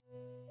 Paris.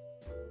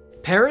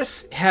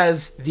 Paris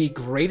has the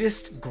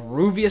greatest,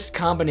 grooviest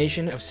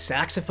combination of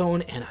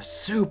saxophone and a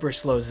super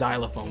slow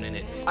xylophone in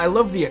it. I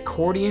love the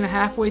accordion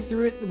halfway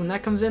through it when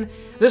that comes in.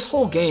 This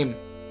whole game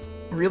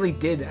really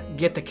did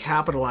get to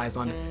capitalize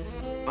on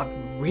a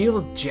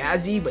real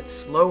jazzy but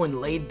slow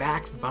and laid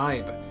back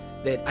vibe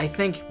that I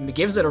think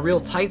gives it a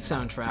real tight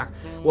soundtrack,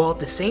 while at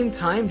the same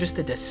time just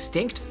a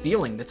distinct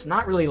feeling that's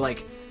not really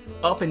like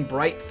up and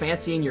bright,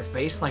 fancy in your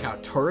face like how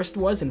Tourist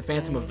was in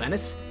Phantom of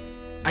Venice.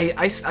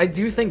 I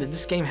do think that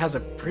this game has a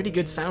pretty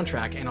good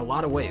soundtrack in a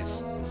lot of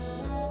ways.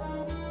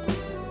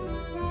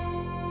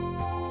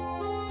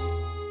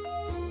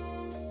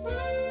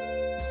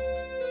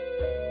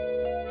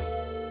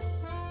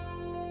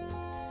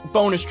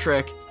 Bonus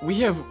track, we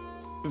have...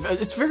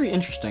 It's very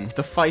interesting,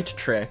 the fight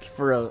track,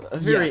 for a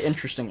very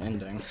interesting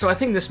ending. So I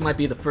think this might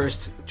be the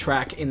first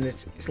track in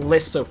this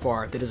list so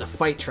far that is a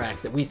fight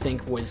track that we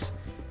think was,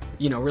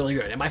 you know, really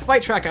good. And by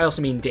fight track, I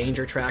also mean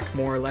danger track,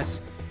 more or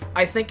less.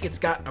 I think it's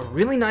got a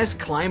really nice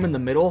climb in the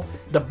middle.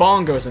 The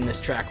bongos in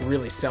this track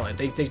really sell it.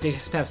 They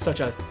just have such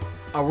a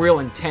real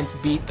intense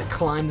beat. The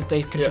climb that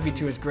they contribute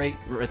to is great.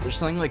 Right, there's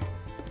something like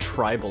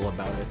tribal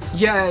about it.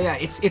 Yeah.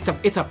 It's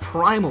a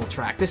primal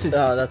track. This is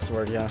that's the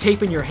word, yeah.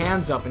 Taping your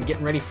hands up and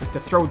getting ready to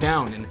throw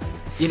down. And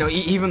you know,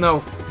 even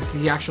though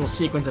the actual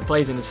sequence it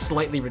plays in is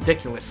slightly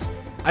ridiculous,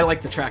 I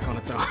like the track on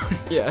its own.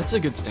 Yeah, it's a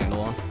good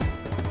standalone.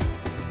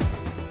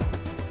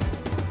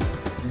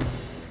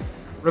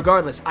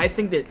 Regardless, I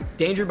think that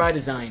Danger by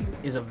Design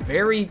is a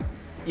very,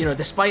 you know,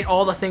 despite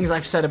all the things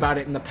I've said about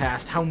it in the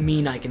past, how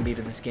mean I can be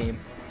to this game,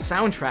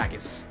 soundtrack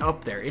is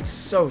up there. It's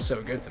so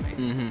good to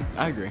me.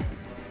 I agree.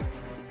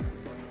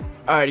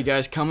 Alrighty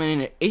guys, coming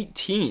in at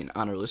 18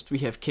 on our list, we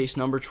have case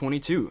number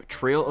 22,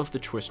 Trail of the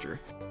Twister.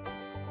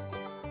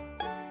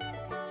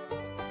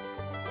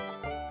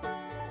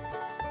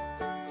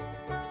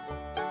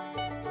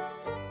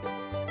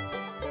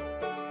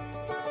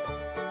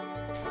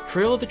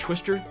 Trail of the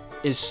Twister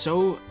is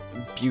so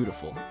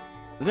beautiful.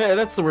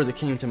 That's the word that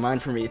came to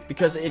mind for me,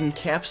 because it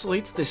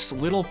encapsulates this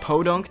little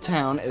podunk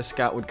town, as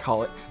Scott would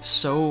call it,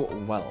 so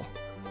well.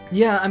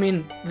 Yeah, I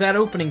mean, that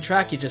opening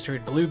track you just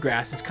heard,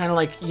 Bluegrass, is kind of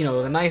like, you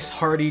know, the nice,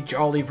 hearty,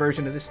 jolly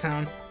version of this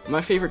town.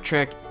 My favorite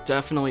track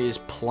definitely is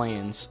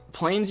Plains.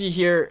 Plains you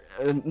hear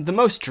the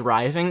most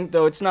driving,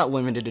 though it's not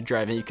limited to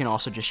driving, you can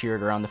also just hear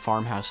it around the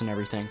farmhouse and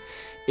everything.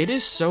 It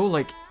is so,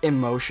 like,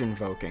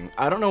 emotion-voking.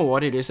 I don't know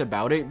what it is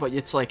about it, but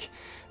it's like...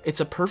 It's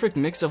a perfect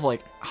mix of,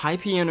 like, high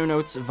piano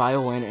notes,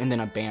 violin, and then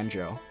a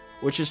banjo.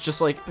 Which is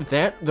just, like,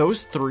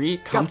 those three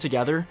come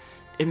together,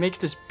 it makes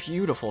this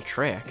beautiful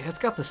track. Yeah, it's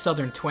got the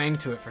southern twang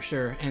to it for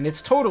sure, and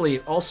it's totally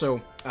also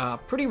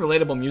pretty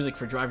relatable music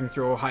for driving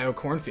through Ohio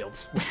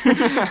cornfields,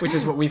 which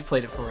is what we've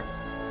played it for.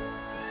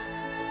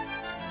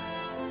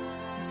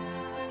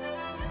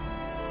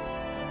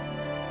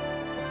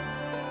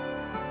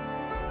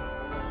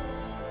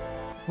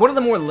 One of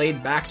the more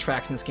laid-back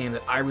tracks in this game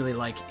that I really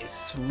like is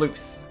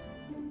Sleuth.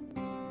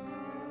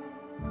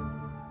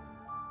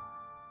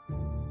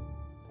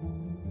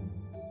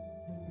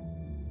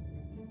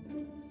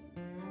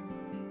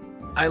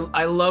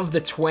 I love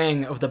the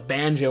twang of the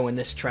banjo in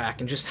this track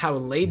and just how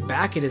laid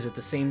back it is at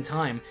the same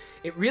time.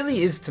 It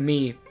really is, to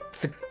me,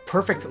 the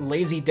perfect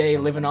lazy day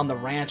living on the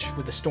ranch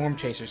with the Storm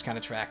Chasers kind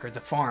of track, or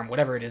the farm,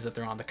 whatever it is that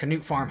they're on, the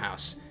Canute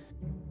farmhouse.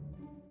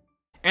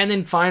 And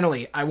then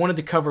finally, I wanted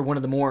to cover one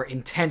of the more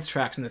intense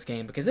tracks in this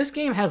game, because this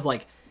game has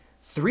like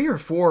 3 or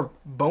 4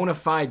 bona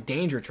fide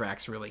danger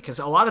tracks, really, because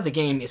a lot of the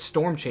game is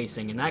storm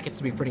chasing, and that gets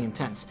to be pretty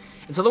intense.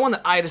 And so the one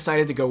that I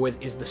decided to go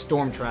with is the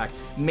storm track,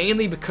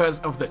 mainly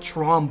because of the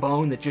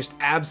trombone that just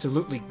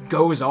absolutely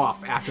goes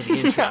off after the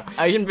intro.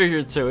 I can figure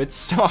it too, it's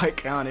so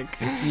iconic.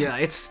 Yeah,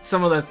 it's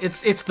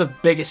the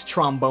biggest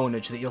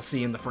trombonage that you'll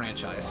see in the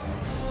franchise.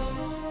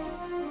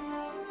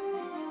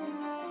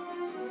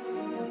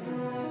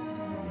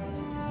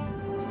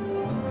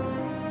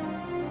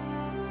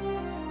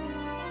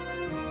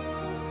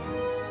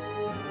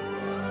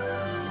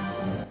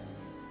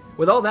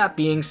 with all that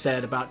being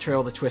said about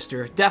Trail the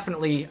Twister,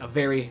 definitely a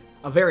very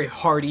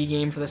hearty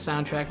game for the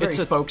soundtrack, very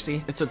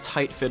folksy. It's a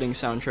tight-fitting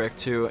soundtrack,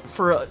 too.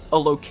 For a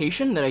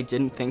location that I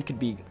didn't think could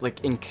be,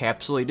 like,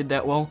 encapsulated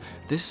that well,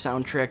 this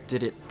soundtrack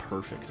did it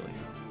perfectly.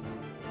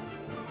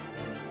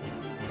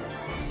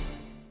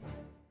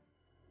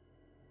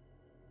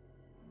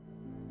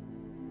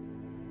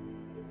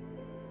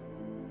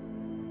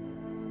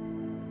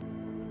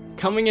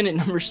 Coming in at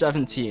number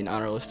 17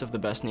 on our list of the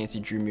best Nancy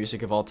Drew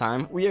music of all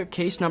time, we have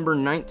case number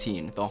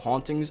 19, The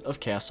Hauntings of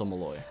Castle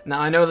Malloy. Now,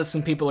 I know that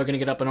some people are going to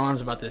get up in arms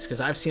about this, because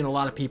I've seen a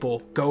lot of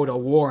people go to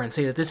war and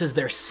say that this is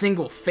their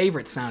single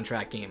favorite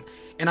soundtrack game,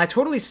 and I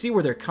totally see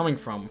where they're coming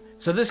from.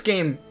 So this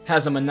game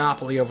has a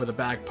monopoly over the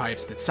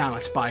bagpipes that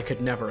Silent Spy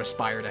could never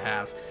aspire to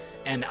have,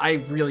 and I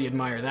really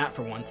admire that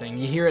for one thing.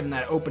 You hear it in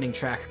that opening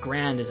track,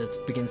 Grand, as it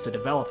begins to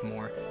develop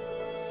more.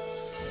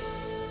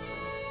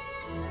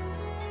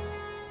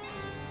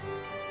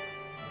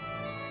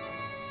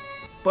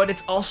 But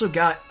it's also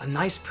got a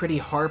nice pretty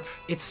harp.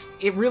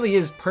 It really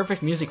is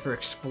perfect music for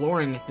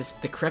exploring this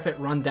decrepit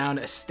rundown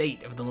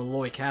estate of the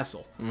Malloy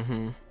Castle.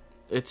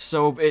 It's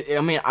so, I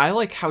mean, I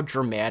like how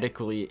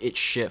dramatically it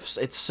shifts.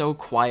 It's so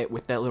quiet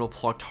with that little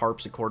plucked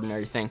harpsichord and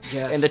everything.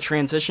 Yes. And the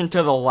transition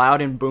to the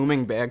loud and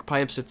booming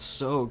bagpipes, it's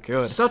so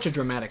good. Such a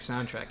dramatic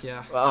soundtrack,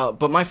 yeah.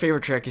 But my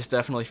favorite track is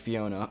definitely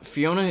Fiona.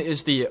 Fiona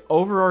is the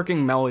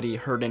overarching melody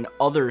heard in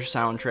other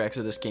soundtracks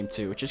of this game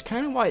too, which is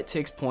kind of why it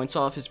takes points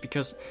off, is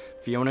because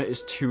Fiona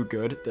is too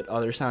good that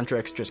other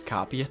soundtracks just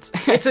copy it.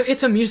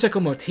 It's a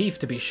musical motif,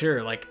 to be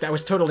sure. Like, that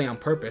was totally on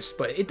purpose,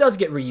 but it does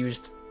get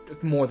reused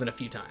more than a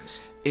few times.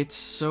 It's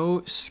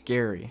so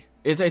scary.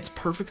 It's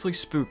perfectly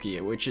spooky,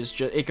 which is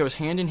just, it goes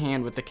hand in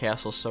hand with the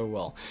castle so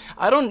well.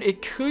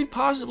 It could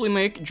possibly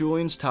make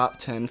Julian's top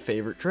 10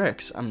 favorite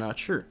tracks. I'm not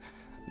sure.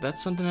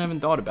 That's something I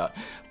haven't thought about.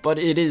 But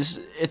it's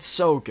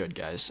so good,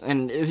 guys.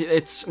 And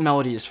its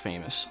melody is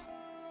famous.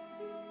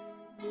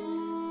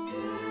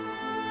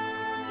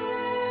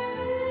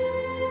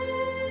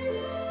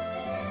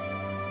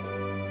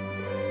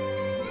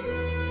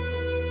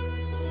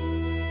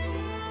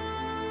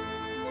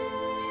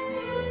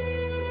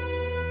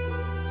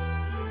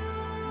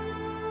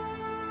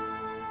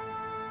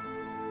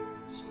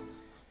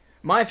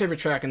 My favorite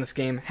track in this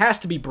game has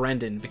to be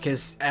Brendan,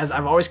 because, as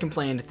I've always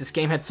complained, this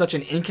game had such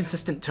an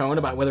inconsistent tone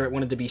about whether it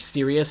wanted to be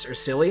serious or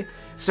silly,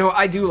 so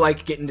I do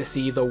like getting to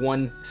see the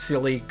one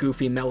silly,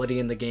 goofy melody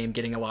in the game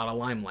getting a lot of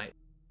limelight.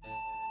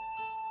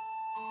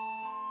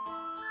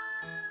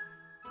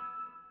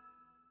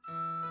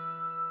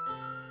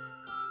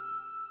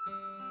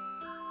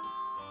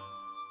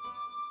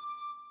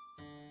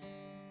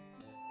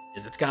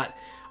 It's got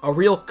a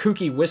real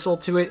kooky whistle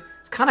to it.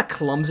 It's kind of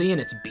clumsy in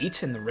its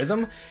beat and the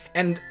rhythm,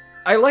 and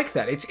I like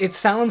that. It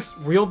sounds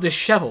real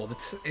disheveled.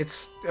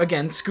 It's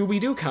again,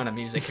 Scooby-Doo kind of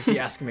music, if you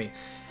ask me.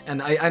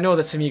 And I know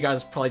that some of you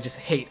guys probably just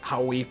hate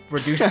how we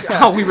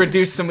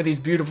reduce some of these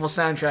beautiful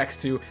soundtracks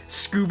to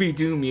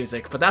Scooby-Doo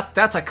music, but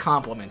that's a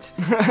compliment.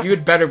 You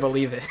had better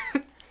believe it.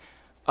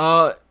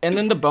 And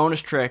then the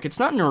bonus track. It's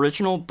not an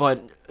original,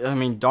 but I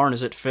mean, darn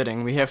is it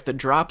fitting. We have the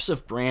Drops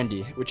of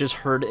Brandy, which is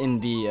heard in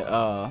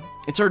the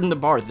it's heard in the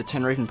bar, the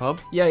Ten Raven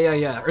Pub.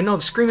 Yeah. Or no,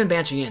 the Screamin'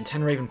 Banshee Inn.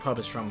 Ten Raven Pub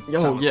is from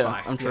Silent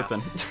Spy. I'm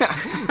tripping.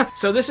 Yeah.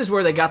 So this is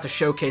where they got to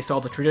showcase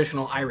all the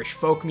traditional Irish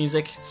folk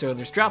music. So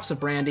there's Drops of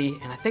Brandy,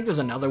 and I think there's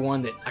another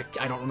one that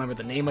I don't remember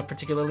the name of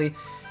particularly.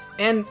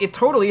 And it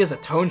totally is a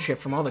tone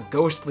shift from all the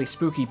ghostly,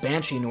 spooky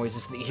banshee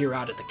noises that you hear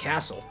out at the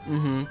castle.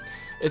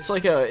 It's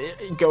like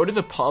go to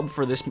the pub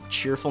for this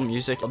cheerful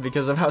music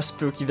because of how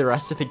spooky the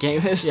rest of the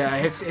game is. Yeah,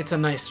 it's a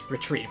nice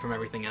retreat from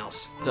everything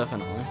else.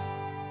 Definitely.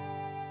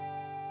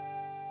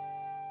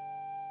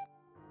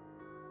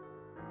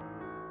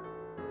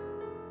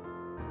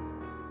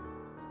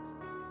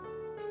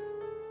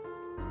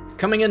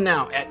 Coming in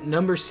now at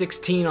number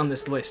 16 on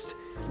this list,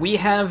 we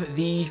have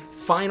the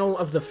final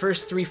of the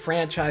first 3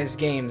 franchise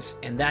games,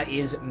 and that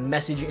is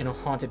Message in a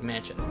Haunted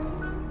Mansion.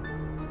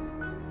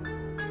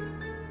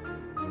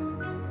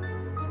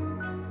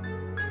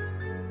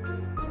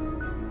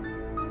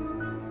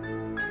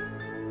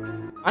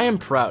 I am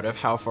proud of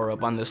how far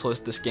up on this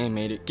list this game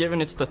made it,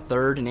 given it's the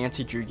 3rd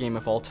Nancy Drew game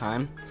of all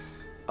time.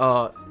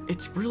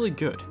 It's really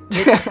good.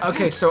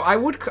 Okay, so I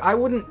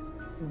wouldn't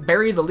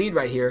bury the lead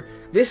right here.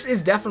 This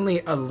is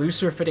definitely a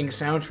looser fitting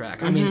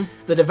soundtrack. I mean,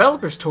 the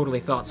developers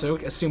totally thought so,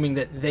 assuming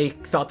that they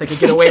thought they could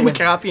get away with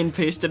copy and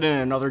paste it in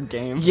another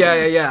game.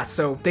 Yeah.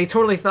 So they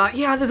totally thought,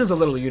 yeah, this is a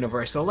little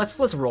universal.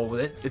 Let's roll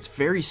with it. It's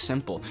very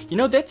simple. You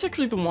know, that's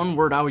actually the one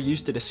word I would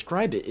use to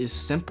describe it, is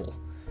simple.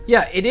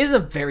 Yeah, it is a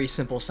very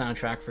simple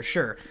soundtrack for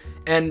sure,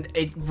 and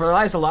it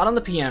relies a lot on the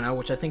piano,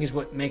 which I think is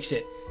what makes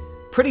it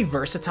pretty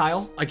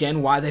versatile.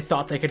 Again, why they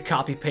thought they could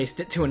copy-paste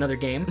it to another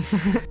game.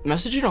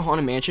 Message in a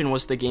Haunted Mansion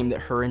was the game that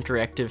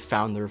Herinteractive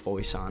found their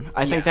voice on.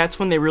 I think that's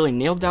when they really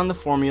nailed down the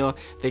formula,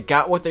 they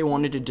got what they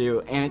wanted to do,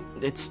 and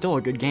it's still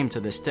a good game to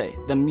this day.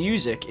 The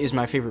music is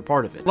my favorite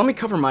part of it. Let me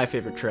cover my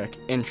favorite track,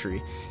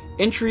 Entry.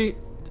 Entry,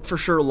 for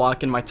sure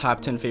lock in my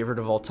top 10 favorite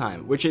of all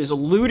time, which is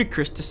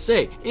ludicrous to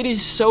say. It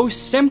is so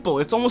simple.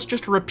 It's almost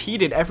just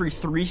repeated every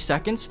 3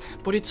 seconds,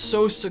 but it's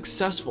so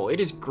successful. It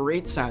is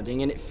great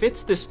sounding, and it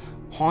fits this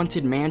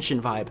haunted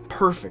mansion vibe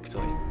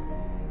perfectly.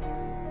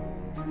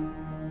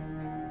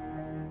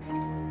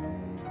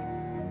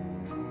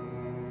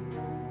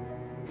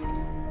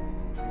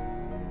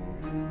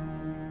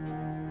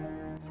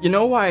 You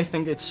know why I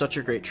think it's such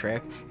a great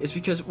track? Is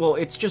because, well,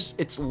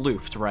 it's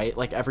looped, right?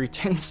 Like every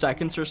 10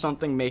 seconds or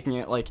something, making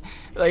it like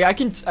I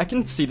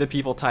can see the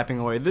people typing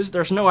away.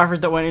 There's no effort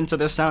that went into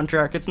this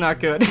soundtrack. It's not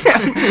good.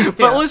 But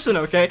yeah. Listen,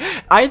 okay?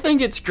 I think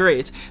it's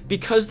great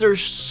because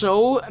there's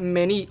so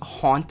many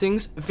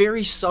hauntings,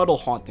 very subtle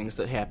hauntings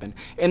that happen.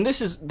 And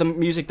this is the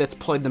music that's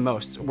played the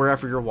most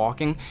wherever you're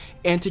walking.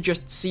 And to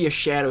just see a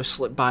shadow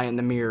slip by in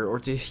the mirror, or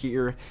to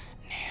hear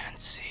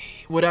Nancy,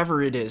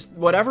 whatever it is,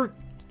 whatever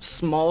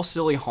small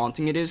silly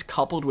haunting it is,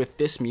 coupled with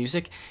this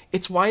music,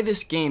 it's why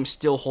this game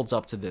still holds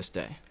up to this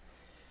day.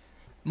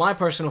 My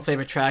personal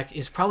favorite track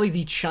is probably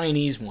the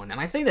Chinese one,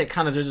 and I think that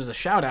kind of deserves a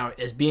shout out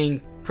as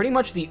being pretty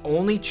much the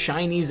only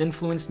Chinese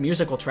influenced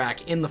musical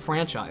track in the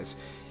franchise.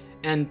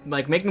 And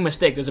like, make no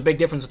mistake, there's a big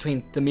difference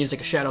between the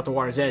music of Shadow at the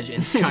Water's Edge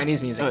and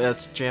Chinese music. Oh,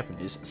 that's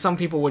Japanese. Some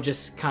people would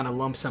just kind of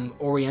lump some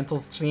oriental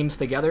themes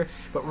together,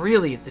 but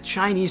really the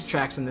Chinese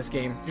tracks in this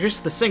game,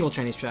 just the single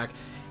Chinese track,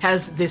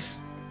 has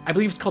this, I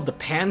believe it's called the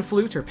pan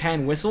flute or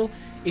pan whistle.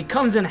 It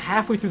comes in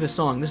halfway through the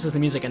song. This is the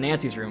music in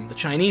Nancy's room, the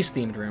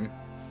Chinese-themed room.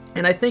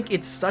 And I think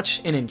it's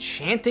such an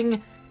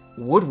enchanting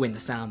woodwind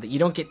sound that you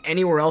don't get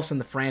anywhere else in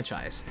the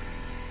franchise.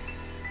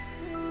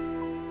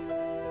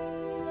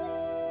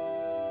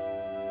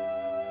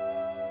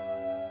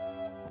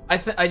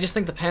 I just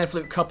think the pan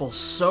flute couples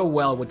so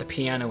well with the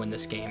piano in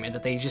this game, and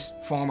that they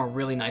just form a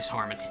really nice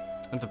harmony.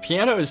 And the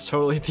piano is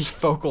totally the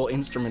focal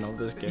instrument of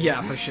this game.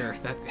 Yeah, for sure.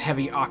 That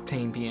heavy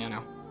octane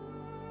piano.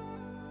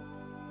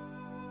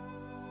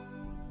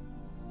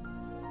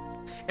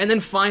 And then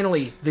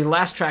finally, the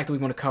last track that we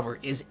want to cover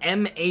is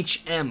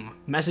MHM,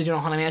 Message in a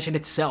Haunted Mansion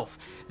itself.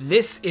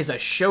 This is a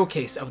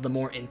showcase of the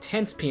more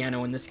intense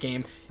piano in this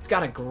game. It's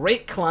got a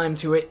great climb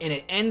to it, and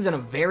it ends in a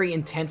very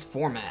intense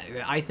format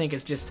that I think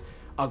is just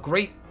a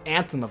great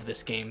anthem of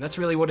this game. That's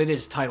really what it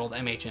is, titled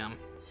MHM.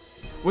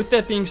 With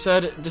that being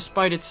said,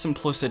 despite its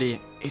simplicity,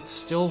 it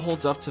still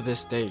holds up to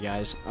this day,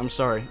 guys. I'm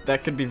sorry,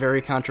 that could be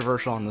very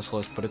controversial on this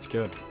list, but it's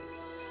good.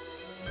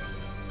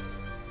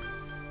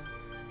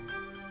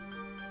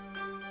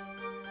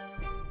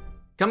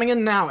 Coming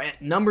in now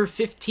at number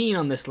 15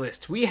 on this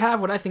list, we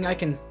have what I think I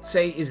can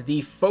say is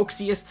the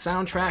folksiest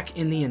soundtrack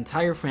in the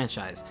entire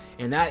franchise,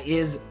 and that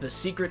is The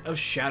Secret of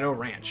Shadow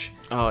Ranch.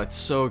 Oh, it's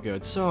so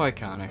good, so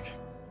iconic.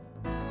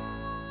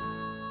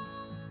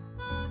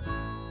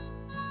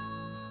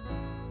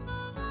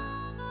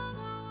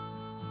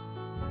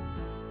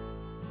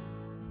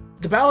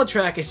 The ballad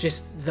track is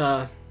just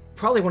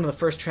probably one of the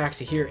first tracks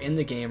you hear in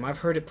the game. I've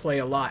heard it play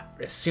a lot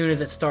as soon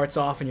as it starts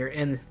off and you're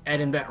in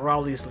Ed and Bet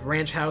Rowley's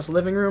ranch house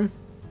living room.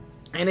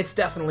 And it's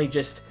definitely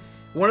just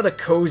one of the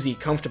cozy,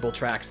 comfortable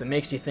tracks that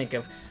makes you think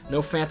of,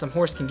 no phantom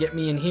horse can get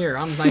me in here,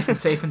 I'm nice and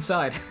safe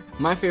inside.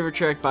 My favorite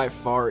track by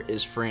far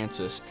is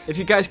Francis. If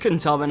you guys couldn't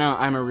tell by now,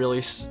 I'm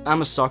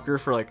a sucker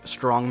for like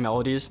strong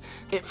melodies.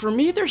 For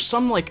me, there's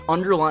some like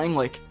underlying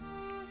like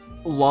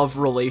love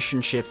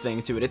relationship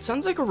thing to it. It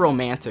sounds like a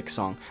romantic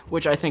song,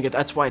 which I think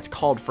that's why it's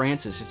called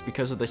Francis. It's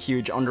because of the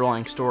huge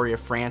underlying story of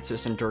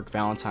Francis and Dirk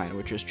Valentine,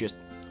 which is just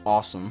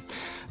awesome.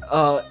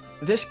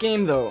 This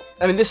game though,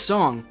 I mean this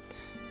song,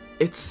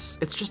 it's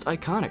just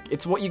iconic.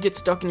 It's what you get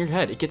stuck in your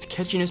head. It gets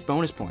catchiness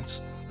bonus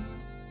points.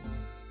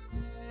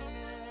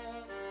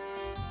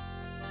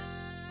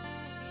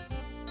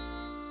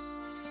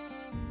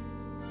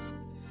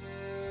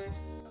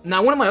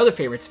 Now, one of my other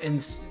favorites,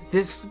 and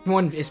this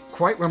one is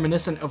quite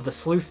reminiscent of the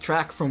Sleuth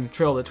track from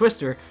Trail of the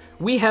Twister,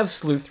 we have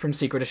Sleuth from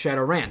Secret of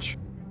Shadow Ranch.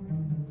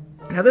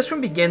 Now, this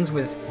one begins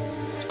with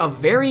a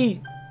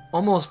very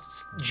almost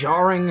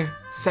jarring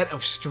set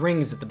of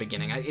strings at the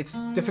beginning. It's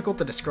difficult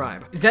to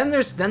describe. Then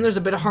there's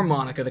a bit of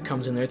harmonica that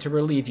comes in there to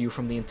relieve you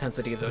from the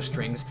intensity of those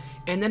strings,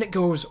 and then it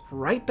goes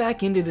right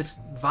back into this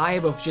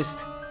vibe of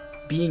just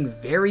being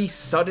very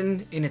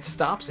sudden in its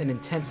stops and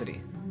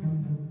intensity.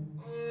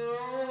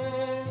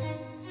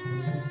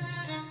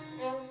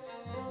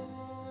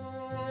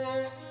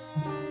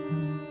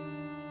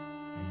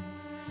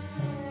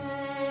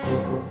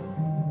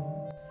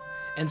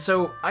 And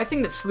so, I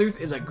think that Sleuth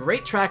is a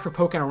great track for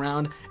poking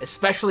around,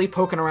 especially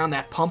poking around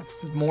that pump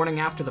morning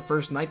after the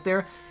first night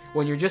there,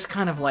 when you're just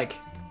kind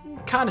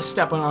of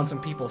stepping on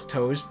some people's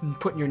toes and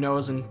putting your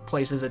nose in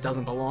places it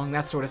doesn't belong,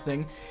 that sort of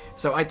thing.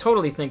 So I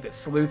totally think that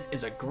Sleuth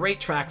is a great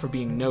track for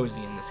being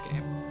nosy in this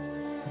game.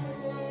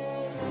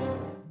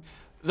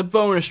 The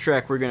bonus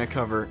track we're going to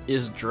cover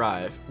is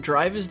Drive.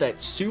 Drive is that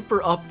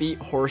super upbeat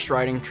horse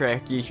riding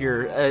track you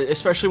hear,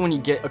 especially when you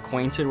get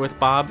acquainted with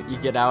Bob, you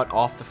get out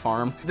off the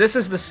farm. This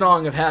is the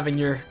song of having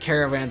your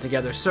caravan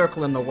together,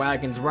 circling the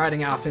wagons,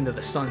 riding off into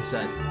the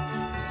sunset.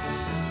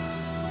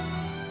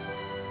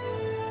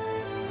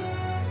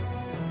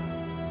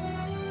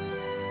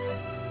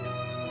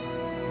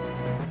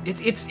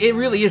 It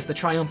really is the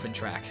triumphant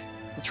track.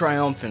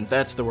 Triumphant,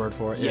 that's the word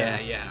for it.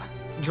 Yeah.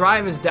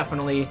 Drive is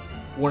definitely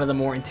one of the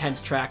more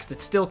intense tracks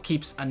that still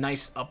keeps a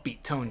nice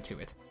upbeat tone to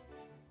it.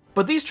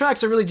 But these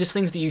tracks are really just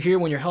things that you hear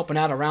when you're helping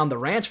out around the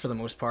ranch for the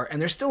most part,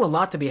 and there's still a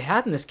lot to be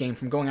had in this game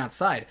from going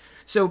outside.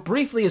 So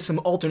briefly, as some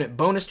alternate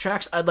bonus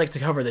tracks, I'd like to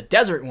cover the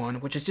desert one,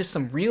 which is just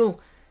some real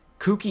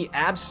kooky,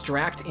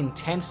 abstract,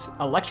 intense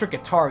electric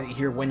guitar that you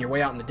hear when you're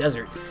way out in the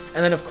desert.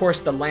 And then of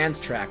course the lands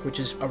track, which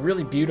is a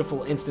really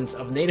beautiful instance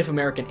of Native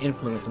American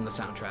influence in the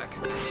soundtrack.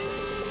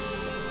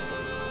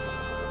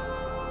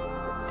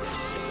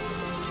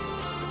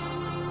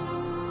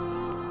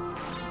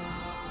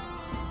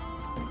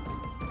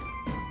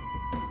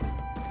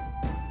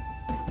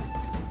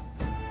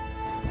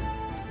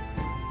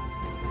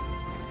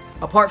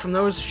 Apart from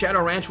those,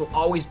 Shadow Ranch will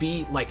always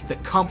be like the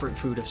comfort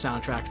food of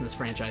soundtracks in this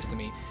franchise to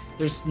me.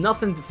 There's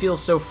nothing that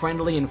feels so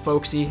friendly and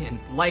folksy and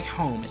like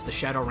home as the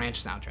Shadow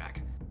Ranch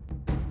soundtrack.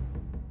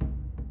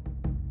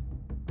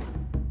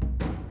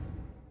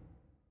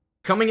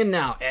 Coming in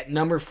now at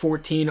number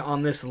 14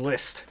 on this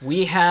list,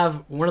 we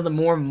have one of the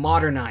more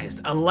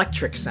modernized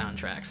electric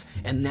soundtracks,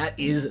 and that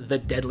is The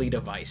Deadly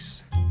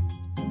Device.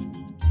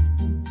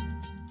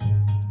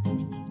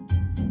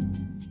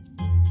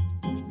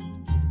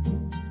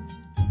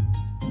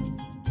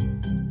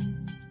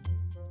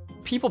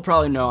 People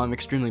probably know I'm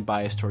extremely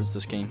biased towards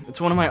this game.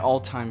 It's one of my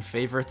all-time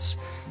favorites.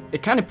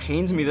 It kind of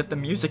pains me that the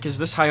music is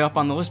this high up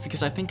on the list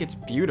because I think it's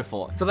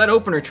beautiful. So that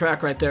opener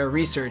track right there,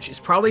 Research, is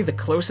probably the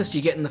closest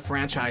you get in the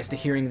franchise to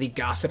hearing the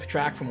Gossip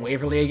track from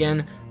Waverly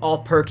again, all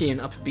perky and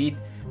upbeat.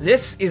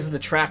 This is the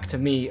track to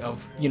me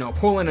of, you know,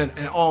 pulling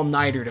an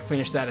all-nighter to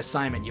finish that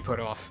assignment you put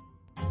off.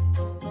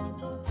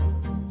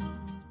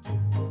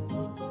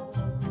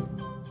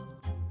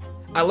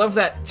 I love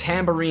that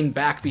tambourine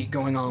backbeat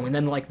going on, and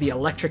then like the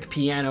electric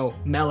piano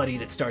melody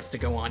that starts to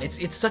go on.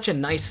 It's such a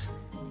nice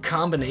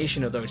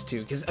combination of those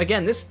two, because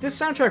again, this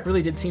soundtrack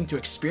really did seem to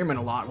experiment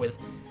a lot with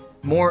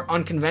more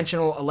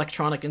unconventional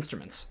electronic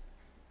instruments.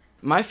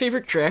 My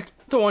favorite track,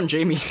 the one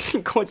Jamie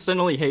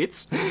coincidentally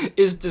hates,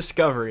 is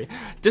Discovery.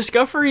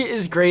 Discovery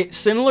is great,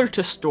 similar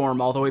to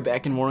Storm all the way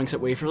back in Mornings at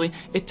Waverly.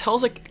 It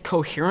tells a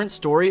coherent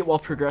story while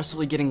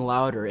progressively getting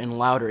louder and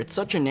louder. It's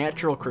such a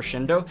natural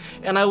crescendo,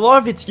 and I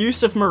love its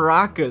use of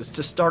maracas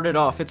to start it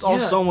off. It's all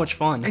so much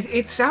fun.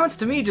 It sounds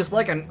to me just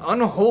like an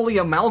unholy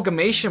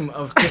amalgamation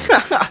of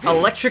just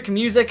electric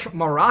music,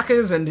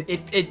 maracas, and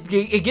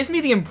it gives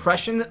me the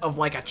impression of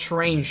like a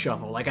train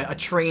shuffle, like a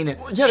train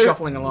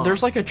shuffling along.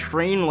 There's like a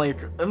train, like,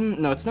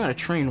 no, it's not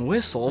a train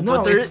whistle,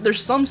 but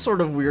there's some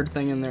sort of weird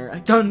thing in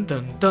there. Dun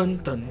dun dun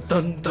dun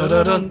dun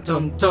dun dun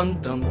dun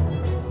dun dun.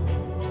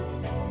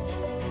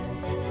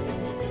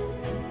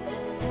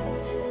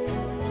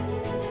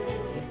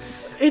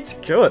 It's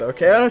good,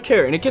 okay? I don't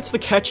care, and it gets the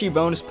catchy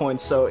bonus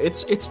points, so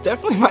it's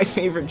definitely my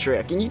favorite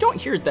track, and you don't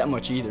hear it that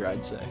much either,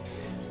 I'd say.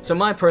 So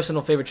my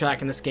personal favorite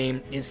track in this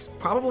game is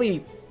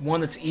probably one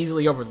that's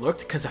easily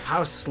overlooked because of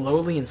how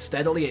slowly and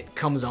steadily it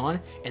comes on,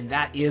 and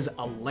that is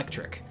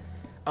Electric.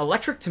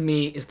 Electric to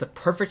me is the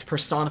perfect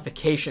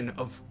personification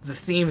of the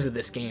themes of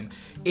this game.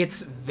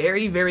 It's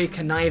very, very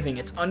conniving,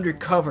 it's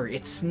undercover,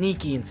 it's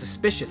sneaky and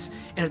suspicious,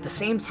 and at the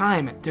same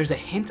time, there's a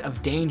hint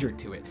of danger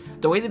to it.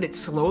 The way that it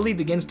slowly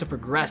begins to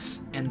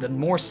progress, and the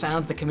more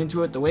sounds that come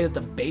into it, the way that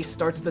the bass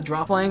starts to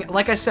drop playing.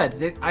 Like I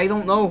said, I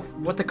don't know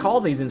what to call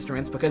these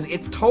instruments because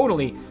it's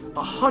totally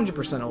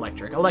 100%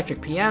 electric.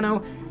 Electric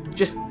piano,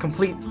 just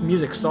complete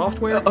music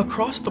software.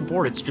 Across the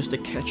board, it's just a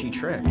catchy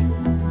track.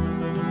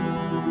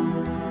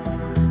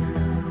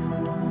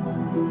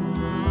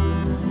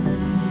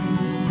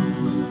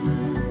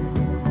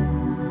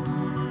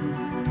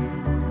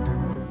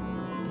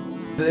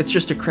 It's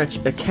just a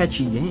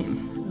catchy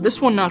game.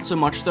 This one not so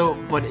much though,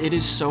 but it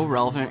is so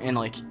relevant and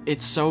like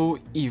it's so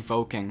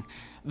evoking.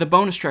 The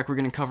bonus track we're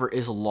going to cover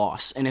is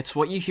Loss, and it's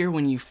what you hear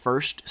when you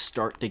first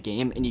start the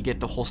game and you get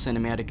the whole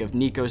cinematic of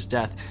Nico's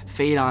death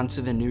fade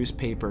onto the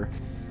newspaper.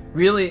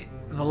 Really,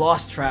 the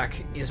Loss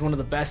track is one of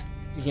the best,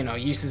 you know,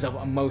 uses of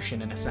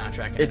emotion in a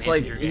soundtrack. It's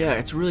like, yeah,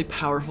 it's really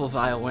powerful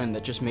violin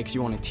that just makes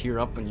you want to tear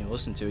up when you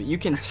listen to it. You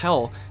can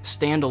tell,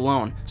 stand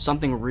alone,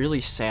 something really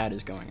sad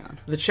is going on.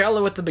 The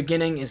cello at the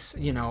beginning is,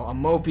 you know, a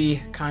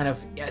mopey kind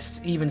of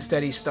even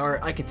steady start.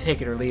 I could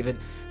take it or leave it,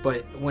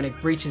 but when it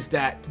reaches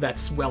that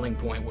swelling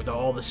point where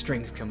all the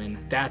strings come in,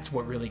 that's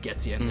what really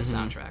gets you in the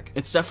soundtrack.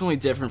 It's definitely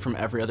different from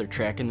every other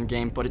track in the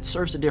game, but it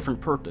serves a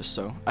different purpose,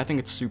 so I think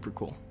it's super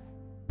cool.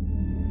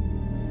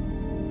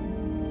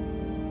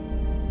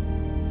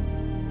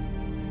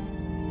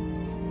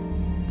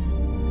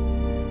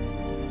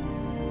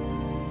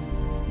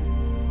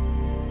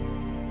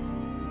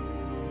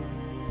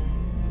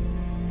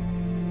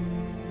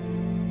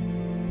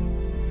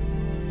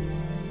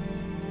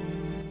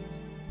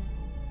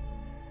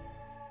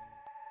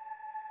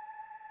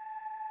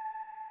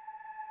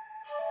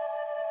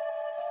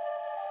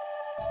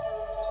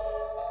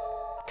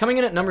 Coming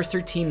in at number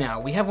 13 now,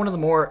 we have one of the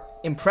more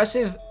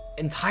impressive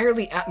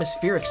entirely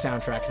atmospheric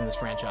soundtracks in this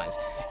franchise,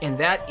 and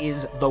that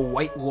is The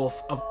White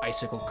Wolf of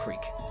Icicle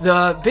Creek.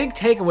 The big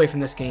takeaway from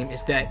this game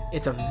is that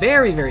it's a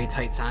very, very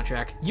tight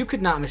soundtrack. You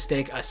could not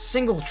mistake a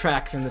single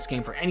track from this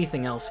game for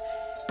anything else,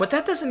 but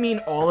that doesn't mean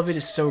all of it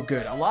is so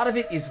good. A lot of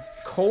it is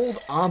cold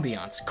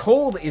ambiance.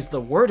 Cold is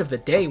the word of the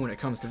day when it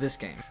comes to this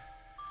game.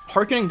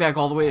 Harkening back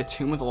all the way to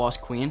Tomb of the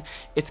Lost Queen,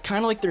 it's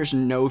kind of like there's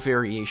no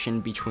variation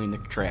between the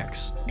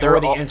tracks. There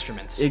are the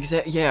instruments.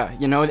 Yeah,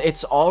 you know,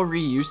 it's all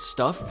reused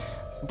stuff,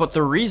 but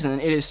the reason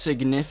it is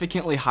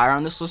significantly higher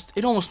on this list,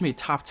 it almost made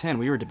top 10,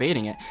 we were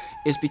debating it,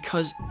 is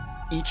because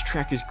each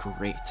track is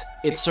great.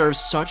 It serves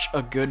such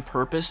a good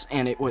purpose,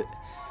 and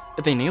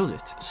they nailed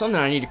it. Something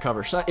I need to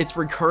cover. So it's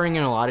recurring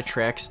in a lot of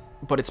tracks,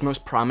 but it's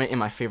most prominent in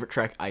my favorite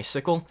track,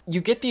 Icicle. You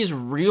get these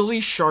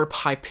really sharp,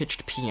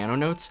 high-pitched piano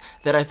notes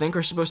that I think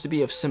are supposed to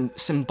be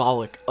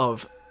symbolic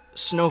of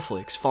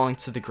snowflakes falling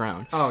to the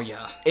ground. Oh,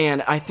 yeah.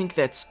 And I think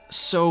that's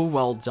so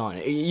well done.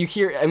 You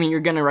hear, I mean, you're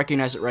gonna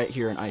recognize it right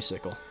here in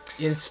Icicle.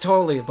 It's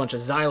totally a bunch of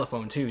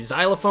xylophone, too.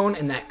 Xylophone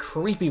and that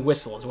creepy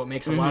whistle is what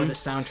makes a lot of the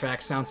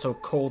soundtrack sound so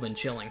cold and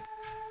chilling.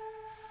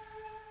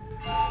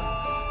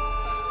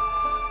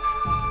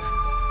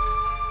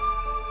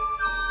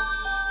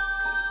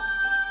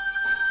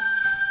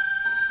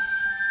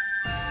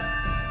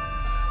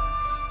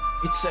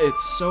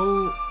 It's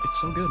so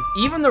good.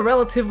 Even the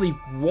relatively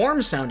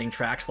warm-sounding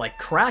tracks like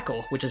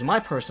Crackle, which is my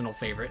personal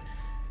favorite,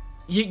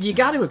 you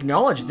got to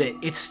acknowledge that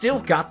it's still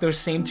got those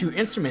same two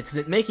instruments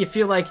that make you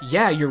feel like,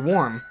 yeah, you're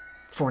warm.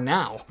 For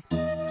now.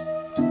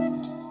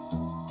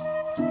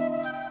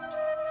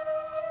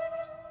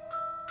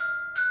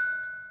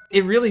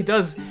 It really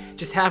does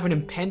just have an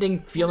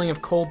impending feeling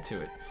of cold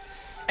to it.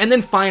 And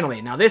then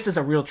finally, now this is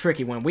a real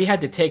tricky one. We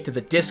had to take to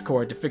the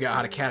Discord to figure out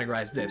how to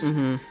categorize this.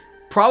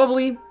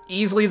 Probably,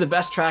 easily the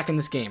best track in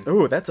this game.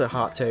 Ooh, that's a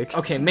hot take.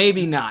 Okay,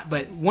 maybe not,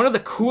 but one of the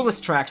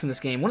coolest tracks in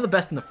this game, one of the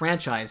best in the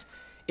franchise,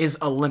 is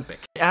Olympic.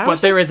 But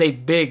there is a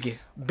big,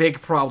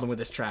 big problem with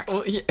this track.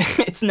 Well,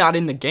 it's not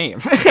in the game.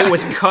 It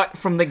was cut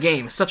from the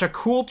game. Such a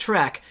cool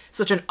track,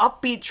 such an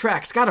upbeat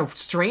track. It's got a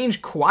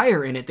strange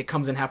choir in it that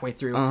comes in halfway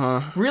through.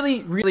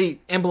 Really, really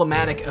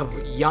emblematic of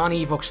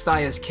Yanni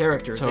Vokstaya's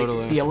character,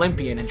 the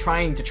Olympian, and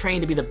trying to train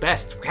to be the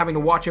best, having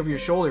to watch over your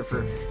shoulder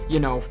for, you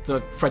know,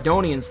 the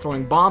Fredonians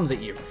throwing bombs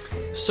at you.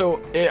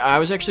 So, I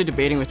was actually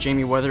debating with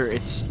Jamie whether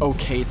it's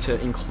okay to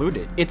include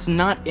it. It's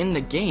not in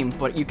the game,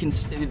 but you can,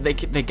 they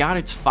got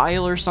its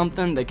file or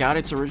something, they got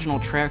its original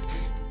track,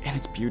 and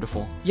it's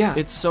beautiful. Yeah.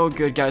 It's so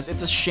good, guys.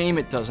 It's a shame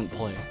it doesn't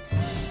play.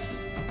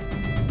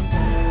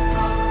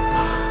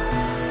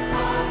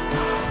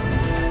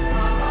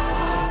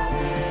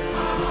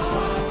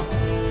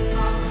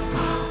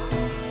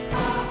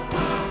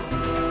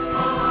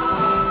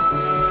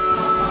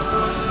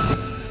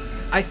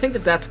 I think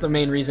that that's the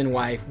main reason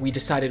why we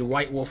decided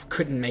White Wolf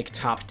couldn't make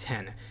top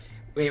 10.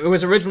 It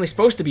was originally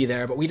supposed to be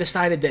there, but we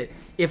decided that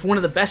if one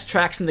of the best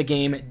tracks in the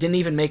game didn't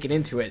even make it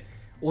into it,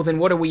 well then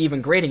what are we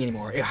even grading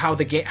anymore? How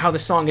the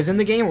song is in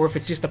the game, or if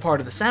it's just a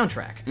part of the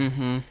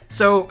soundtrack?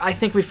 So I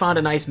think we found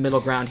a nice middle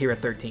ground here at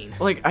 13.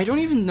 Like, I don't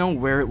even know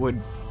where it would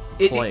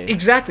play.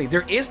 Exactly,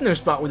 there is no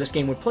spot where this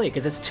game would play,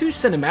 because it's too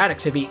cinematic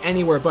to be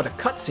anywhere but a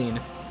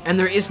cutscene, and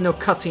there is no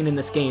cutscene in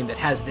this game that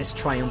has this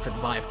triumphant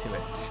vibe to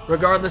it.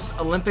 Regardless,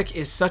 Olympic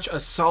is such a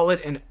solid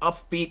and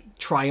upbeat,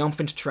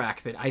 triumphant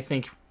track that I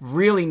think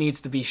really needs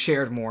to be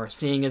shared more,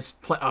 seeing as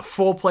a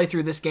full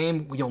playthrough of this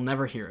game, you'll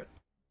never hear it.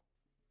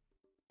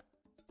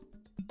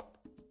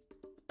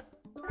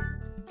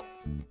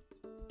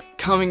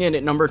 Coming in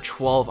at number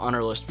 12 on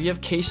our list, we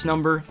have case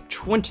number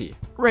 20,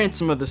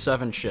 Ransom of the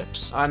Seven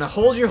Ships. Now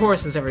hold your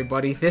horses,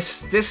 everybody.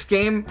 This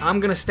game, I'm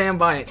gonna stand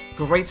by it.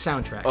 Great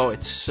soundtrack. Oh,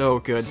 it's so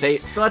good.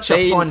 Such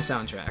a fun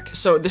soundtrack.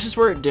 So this is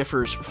where it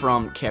differs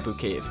from Kapu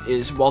Cave,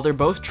 is while they're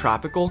both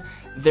tropical,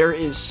 there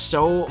is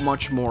so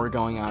much more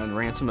going on in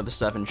Ransom of the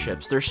Seven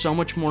Ships. There's so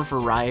much more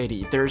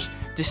variety. There's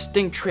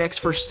distinct tracks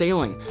for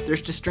sailing.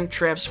 There's distinct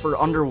tracks for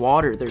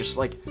underwater. There's,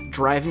 like,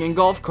 driving in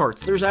golf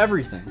carts. There's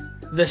everything.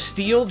 The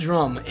steel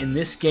drum in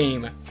this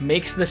game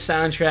makes the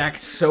soundtrack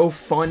so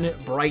fun,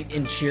 bright,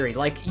 and cheery.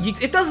 Like,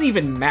 it doesn't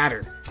even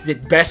matter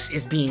that Bess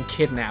is being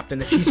kidnapped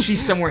and that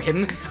she's somewhere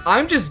hidden.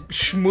 I'm just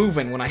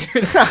schmoovin' when I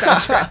hear the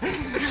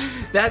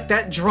soundtrack.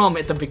 That drum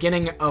at the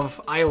beginning of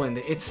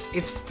Island,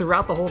 it's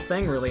throughout the whole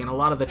thing, really, and a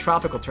lot of the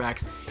tropical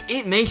tracks.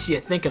 It makes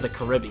you think of the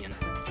Caribbean.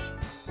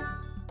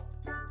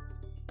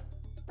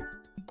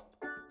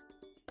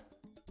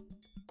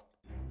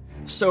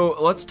 So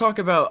let's talk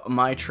about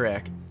my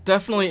track.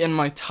 Definitely in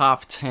my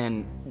top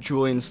 10,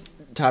 Julian's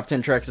top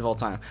 10 tracks of all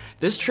time.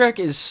 This track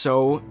is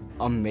so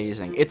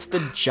amazing. It's the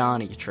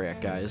Johnny track,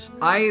 guys.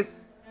 I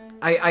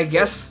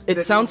guess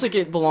it sounds like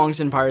it belongs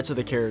in Pirates of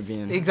the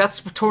Caribbean.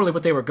 That's totally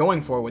what they were going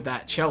for with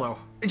that cello.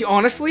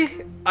 Honestly,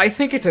 I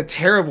think it's a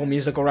terrible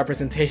musical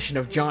representation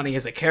of Johnny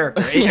as a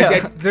character.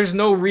 There's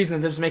no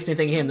reason that this makes me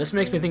think of him. This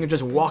makes me think of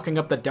just walking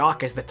up the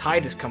dock as the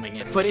tide is coming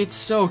in. But it's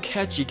so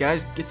catchy,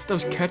 guys. It's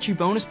those catchy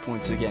bonus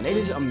points again. It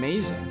is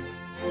amazing.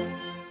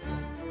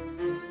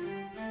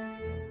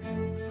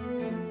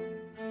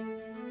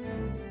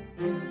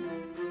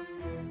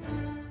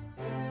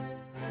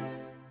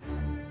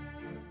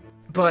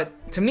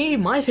 But to me,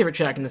 my favorite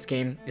track in this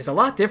game is a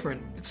lot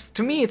different.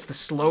 To me, it's the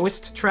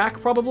slowest track,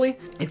 probably.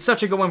 It's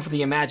such a good one for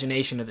the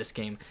imagination of this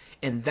game,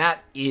 and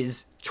that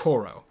is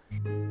Toro.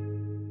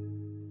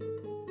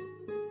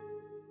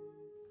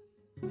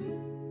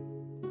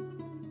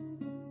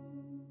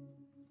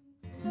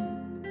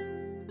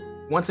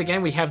 Once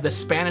again, we have the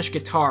Spanish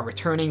guitar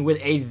returning with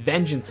a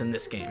vengeance in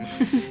this game.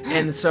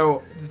 And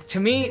so, to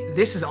me,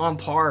 this is on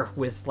par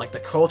with like the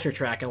Culture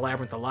track in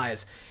Labyrinth of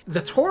Lies.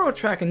 The Toro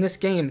track in this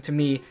game, to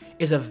me,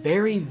 is a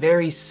very,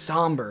 very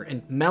somber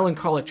and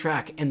melancholic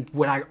track, and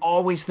what I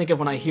always think of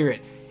when I hear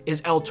it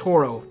is El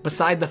Toro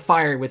beside the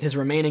fire with his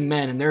remaining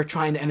men, and they're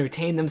trying to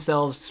entertain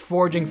themselves,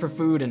 foraging for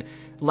food and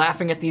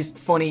laughing at these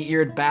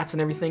funny-eared bats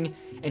and everything,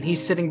 and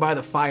he's sitting by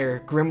the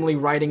fire, grimly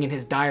writing in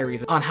his diary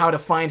on how to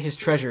find his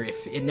treasure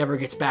if it never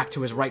gets back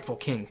to his rightful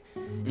king.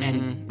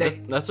 And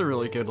that's a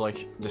really good,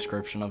 like,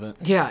 description of it.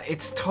 Yeah,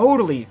 it's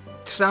totally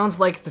sounds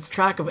like this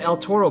track of El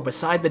Toro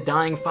beside the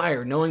dying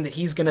fire, knowing that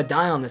he's gonna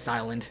die on this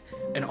island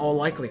in all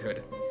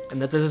likelihood,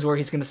 and that this is where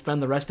he's gonna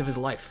spend the rest of his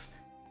life.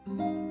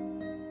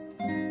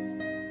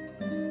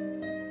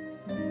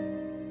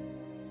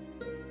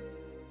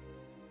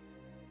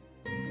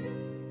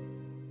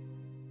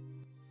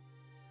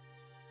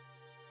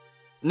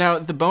 Now,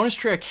 the bonus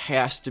track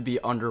has to be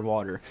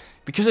underwater,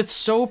 because it's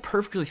so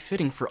perfectly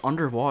fitting for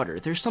underwater.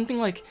 There's something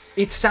like...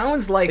 It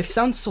sounds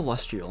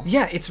celestial.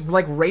 Yeah, it's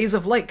like rays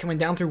of light coming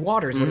down through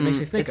water is what it makes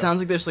me think of. It sounds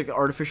like there's like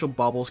artificial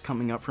bubbles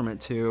coming up from it,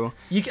 too.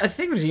 I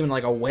think there's even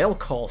like a whale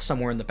call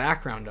somewhere in the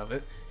background of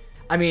it.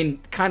 I mean,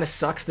 kind of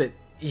sucks that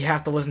you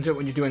have to listen to it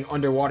when you're doing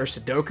underwater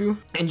Sudoku.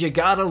 And you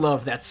gotta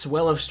love that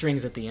swell of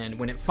strings at the end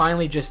when it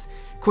finally just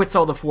quits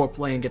all the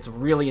foreplay and gets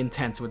really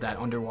intense with that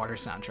underwater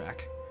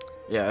soundtrack.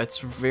 Yeah, it's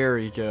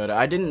very good.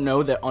 I didn't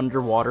know that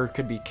underwater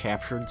could be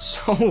captured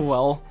so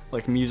well,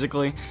 like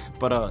musically,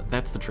 but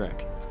that's the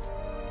track.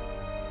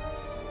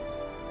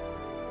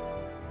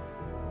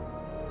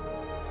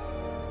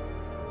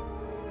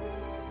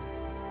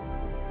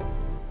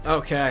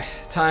 Okay,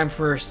 time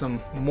for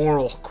some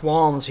moral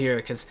qualms here,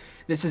 because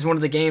this is one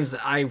of the games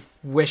that I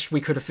wish we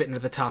could have fit into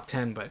the top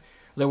 10, but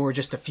there were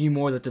just a few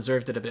more that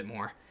deserved it a bit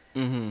more.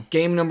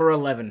 Game number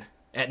 11.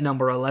 At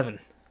number 11,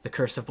 The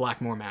Curse of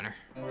Blackmore Manor.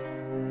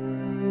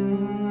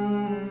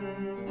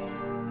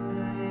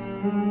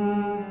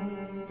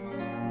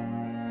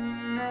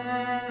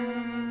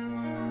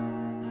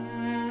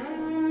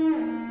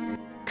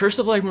 Curse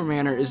of Blackmore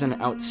Manor is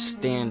an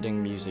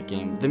outstanding music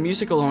game. The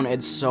music alone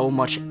adds so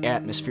much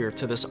atmosphere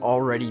to this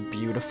already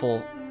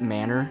beautiful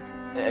manor.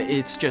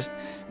 It's just,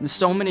 there's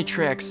so many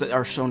tracks that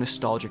are so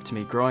nostalgic to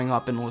me, growing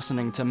up and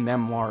listening to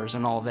memoirs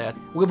and all that.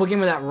 We'll begin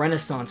with that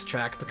Renaissance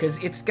track,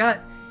 because it's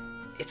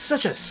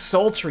such a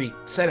sultry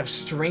set of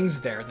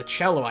strings there. The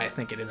cello, I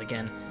think it is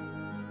again.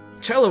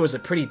 Cello is a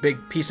pretty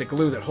big piece of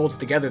glue that holds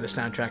together the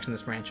soundtracks in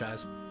this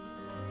franchise.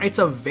 It's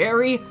a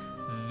very,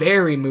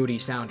 very moody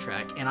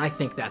soundtrack, and I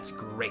think that's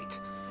great.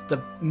 The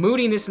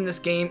moodiness in this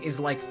game is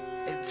like,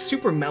 it's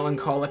super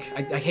melancholic.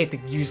 I hate to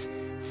use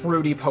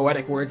fruity,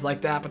 poetic words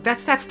like that, but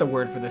that's the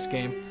word for this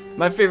game.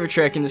 My favorite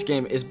track in this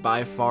game is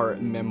by far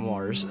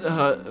Memoirs.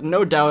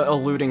 No doubt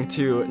alluding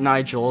to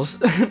Nigel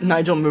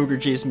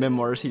Mukherjee's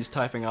memoirs he's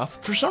typing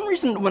up. For some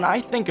reason, when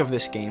I think of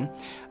this game,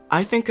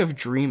 I think of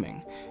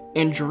dreaming.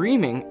 And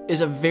dreaming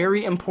is a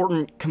very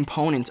important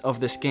component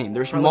of this game.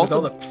 There's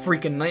multiple... all the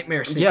freaking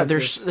nightmare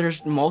sequences. Yeah,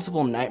 there's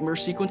multiple nightmare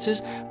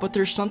sequences, but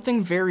there's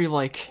something very,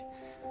 like,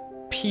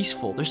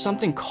 peaceful. There's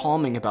something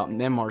calming about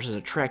Memoirs as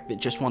a track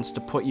that just wants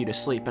to put you to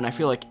sleep, and I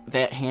feel like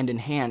that hand in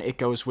hand, it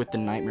goes with the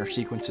nightmare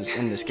sequences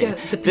in this game.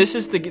 Yeah, this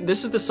is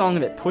the song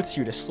that puts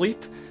you to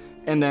sleep,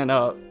 and then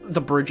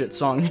the Bridget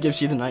song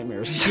gives you the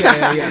nightmares.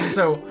 Yeah.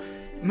 So...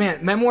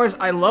 Man, Memoirs,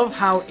 I love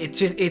how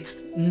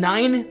it's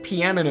 9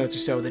 piano notes or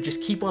so that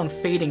just keep on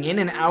fading in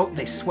and out.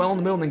 They swell in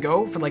the middle and then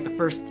go for like the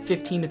first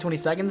 15 to 20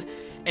 seconds,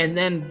 and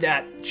then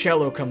that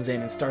cello comes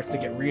in and starts to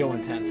get real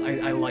intense.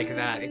 I like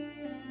that.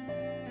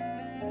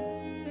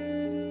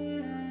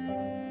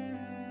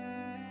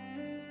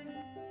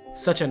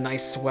 Such a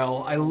nice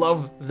swell. I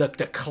love the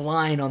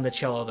decline on the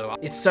cello, though.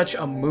 It's such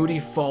a moody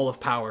fall of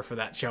power for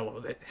that cello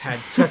that had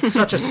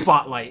such a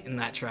spotlight in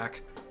that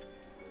track.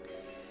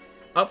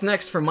 Up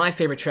next, for my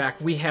favorite track,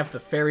 we have the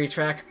Fairy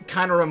track.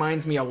 Kind of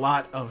reminds me a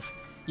lot of,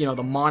 you know,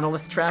 the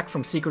Monolith track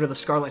from Secret of the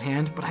Scarlet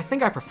Hand, but I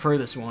think I prefer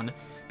this one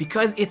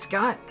because it's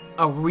got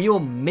a real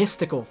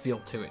mystical feel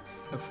to it,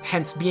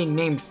 hence being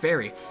named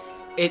Fairy.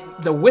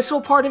 The whistle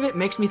part of it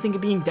makes me think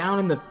of being down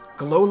in the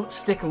glow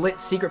stick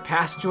lit secret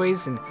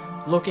passageways and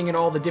looking at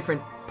all the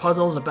different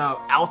puzzles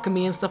about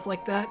alchemy and stuff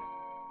like that.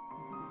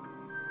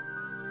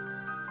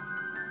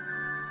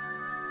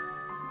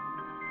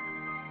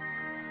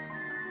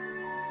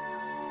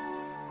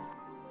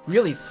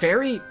 Really,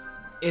 Fairy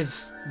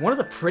is one of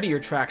the prettier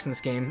tracks in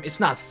this game. It's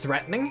not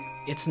threatening,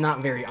 it's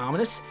not very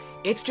ominous,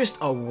 it's just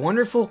a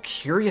wonderful,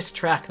 curious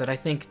track that I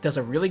think does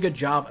a really good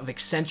job of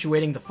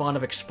accentuating the fun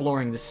of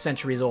exploring this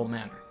centuries-old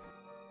manor.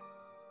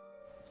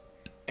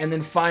 And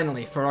then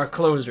finally, for our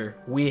closer,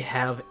 we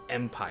have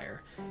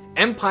Empire.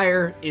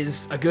 Empire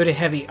is a good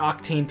heavy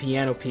octane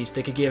piano piece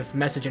that could give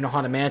Message in a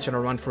Haunted Mansion a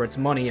run for its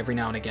money every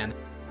now and again.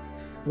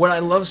 What I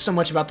love so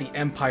much about the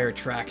Empire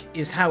track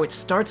is how it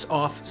starts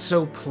off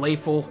so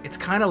playful. It's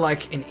kind of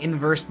like an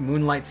inversed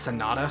Moonlight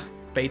Sonata.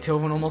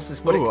 Beethoven almost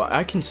is what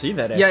I can see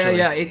that actually.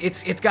 Yeah.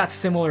 It's got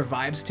similar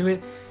vibes to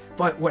it.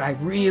 But what I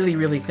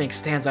really think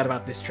stands out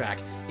about this track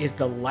is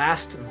the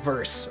last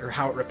verse, or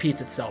how it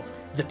repeats itself.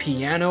 The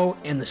piano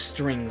and the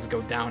strings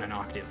go down an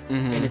octave,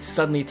 and it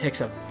suddenly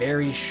takes a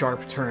very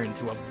sharp turn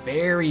to a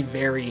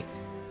very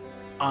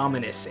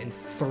ominous and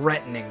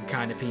threatening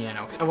kind of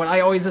piano. And what I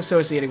always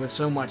associated with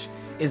so much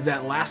is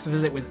that last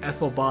visit with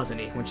Ethel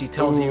Bosany, when she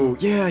tells you...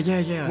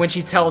 Yeah. When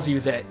she tells you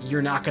that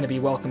you're not going to be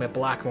welcome at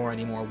Blackmore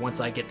anymore once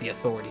I get the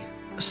authority.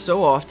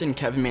 So often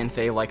Kevin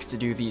Manthei likes to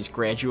do these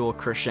gradual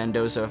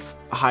crescendos of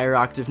higher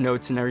octave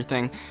notes and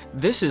everything.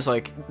 This is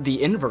like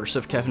the inverse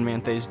of Kevin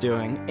Manthei's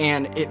doing,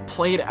 and it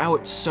played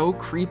out so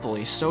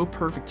creepily, so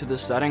perfect to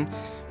this setting.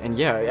 And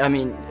yeah, I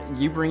mean,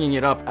 you bringing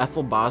it up,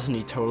 Ethel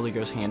Bosany totally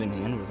goes hand in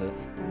hand with it.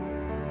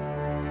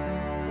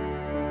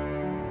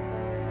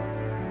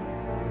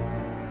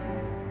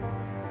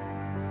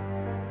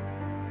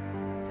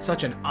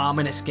 Such an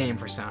ominous game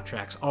for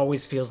soundtracks.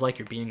 Always feels like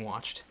you're being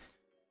watched.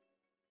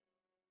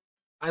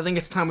 I think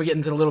it's time we get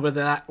into a little bit of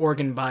that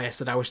organ bias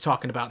that I was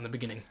talking about in the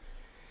beginning.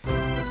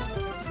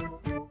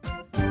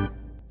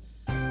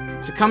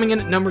 So coming in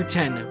at number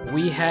 10,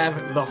 we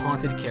have The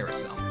Haunted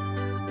Carousel.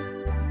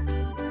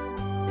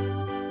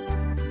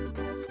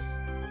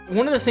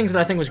 One of the things that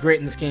I think was great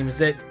in this game is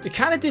that it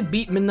kind of did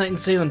beat Midnight in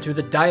Salem to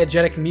the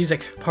diegetic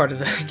music part of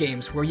the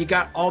games, where you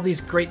got all these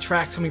great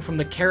tracks coming from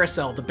the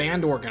carousel, the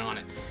band organ on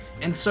it.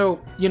 And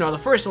so, you know, the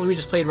first one we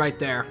just played right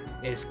there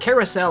is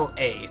Carousel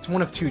A. It's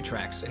one of 2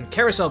 tracks, and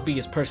Carousel B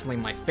is personally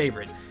my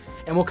favorite.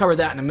 And we'll cover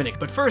that in a minute.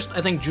 But first,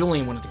 I think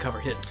Julian wanted to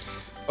cover his.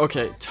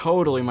 Okay,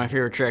 totally my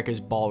favorite track is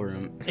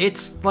Ballroom.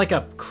 It's like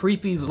a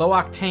creepy,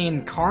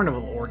 low-octane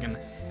carnival organ.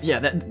 Yeah,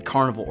 that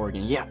carnival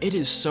organ. Yeah, it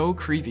is so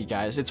creepy,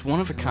 guys. It's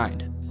one of a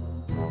kind.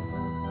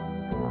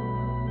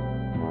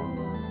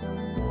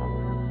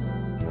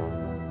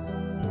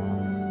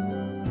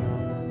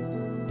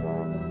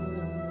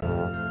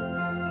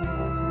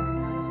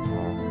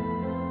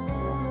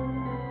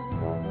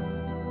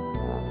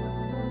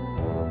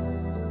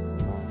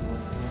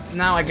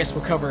 Now I guess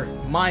we'll cover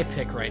my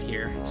pick right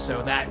here,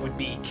 so that would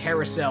be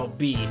Carousel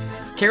B.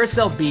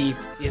 Carousel B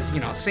is, you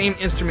know, same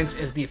instruments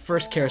as the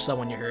first Carousel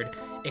one you heard,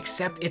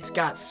 except it's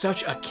got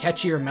such a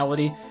catchier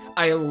melody.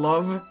 I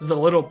love the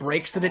little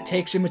breaks that it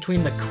takes in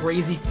between the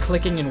crazy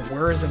clicking and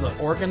whirs of the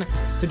organ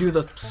to do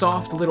the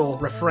soft little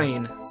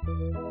refrain.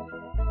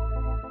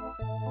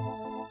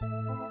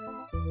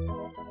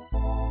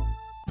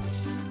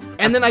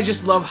 And then I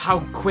just love how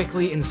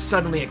quickly and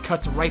suddenly it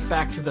cuts right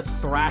back to the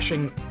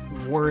thrashing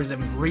whirs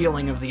and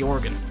reeling of the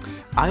organ.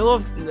 I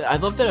love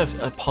that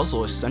a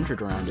puzzle is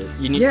centered around it.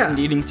 You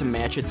needing to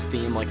match its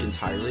theme like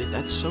entirely.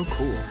 That's so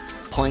cool.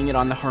 Playing it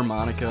on the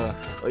harmonica,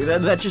 like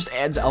that just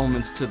adds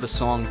elements to the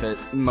song that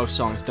most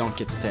songs don't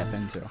get to tap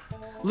into.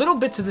 Little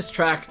bits of this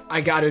track, I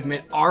gotta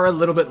admit, are a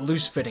little bit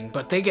loose-fitting,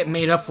 but they get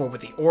made up for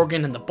with the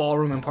organ and the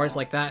ballroom and parts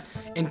like that.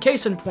 And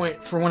case in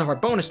point, for one of our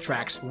bonus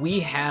tracks, we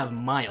have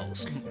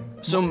Miles.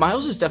 So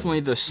Miles is definitely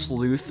the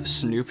sleuth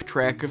Snoop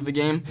track of the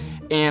game,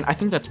 and I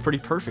think that's pretty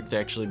perfect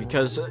actually,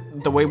 because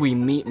the way we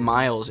meet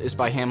Miles is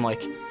by him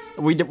like,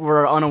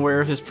 we're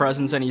unaware of his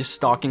presence and he's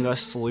stalking us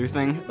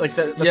sleuthing. Like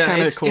that's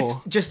kind of cool.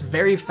 It's just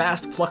very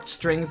fast plucked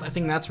strings. I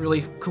think that's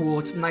really cool.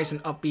 It's nice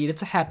and upbeat.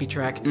 It's a happy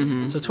track.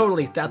 So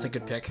totally, that's a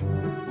good pick.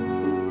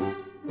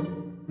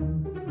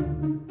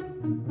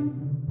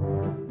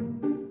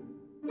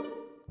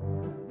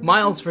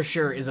 Miles for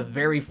sure is a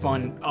very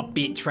fun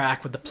upbeat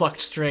track with the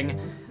plucked string.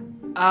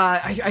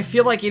 I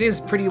feel like it is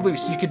pretty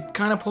loose. You could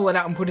kind of pull it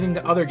out and put it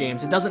into other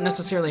games. It doesn't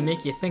necessarily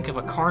make you think of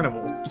a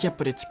carnival. Yeah,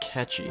 but it's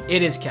catchy.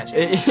 It is catchy.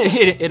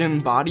 It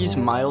embodies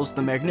Miles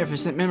the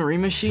Magnificent Memory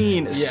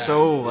Machine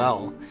so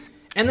well.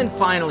 And then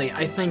finally,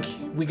 I think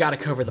we gotta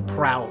cover the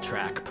Prowl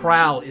track.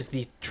 Prowl is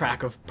the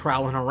track of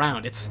prowling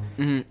around. It's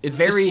very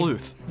the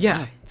sleuth.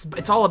 Yeah,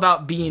 it's all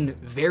about being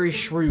very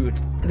shrewd.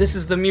 This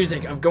is the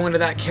music of going to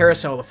that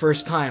carousel the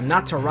first time,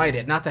 not to ride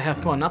it, not to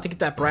have fun, not to get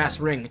that brass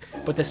ring,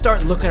 but to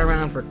start looking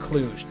around for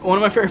clues. One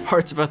of my favorite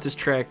parts about this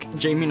track,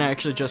 Jamie and I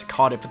actually just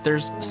caught it, but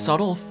there's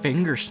subtle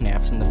finger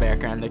snaps in the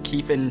background that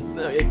keep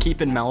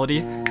in melody.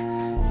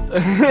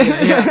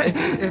 Yeah,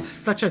 it's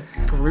such a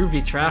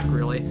groovy track,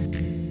 really.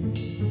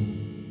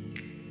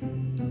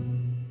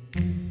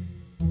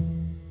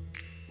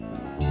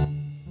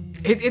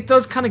 It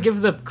does kind of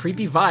give the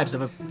creepy vibes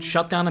of a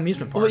shut-down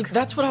amusement park. Well,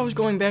 that's what I was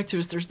going back to,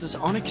 is there's this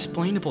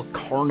unexplainable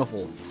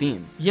carnival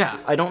theme. Yeah.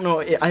 I don't know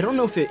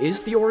if it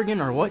is the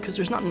organ or what, because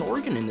there's not an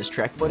organ in this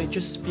track, but it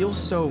just feels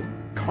so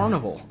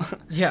carnival.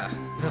 Yeah.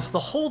 The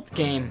whole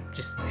game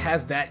just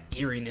has that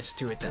eeriness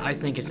to it that I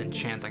think is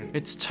enchanting.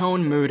 Its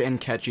tone, mood,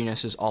 and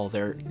catchiness is all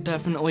there.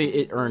 Definitely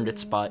it earned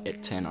its spot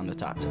at 10 on the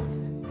top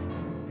 10.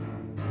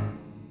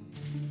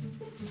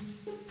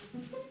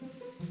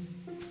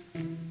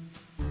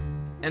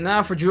 And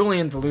now for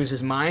Julian to lose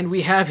his mind,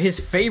 we have his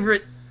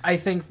favorite, I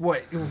think,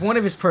 one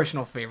of his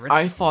personal favorites.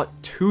 I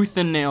fought tooth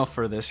and nail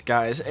for this,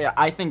 guys.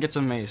 I think it's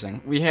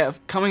amazing. We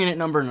have, coming in at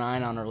number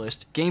 9 on our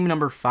list, game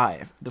number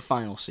 5, the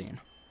final scene.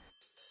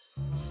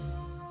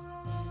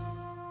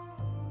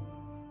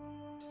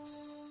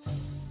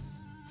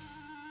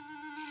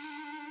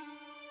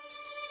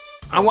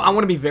 I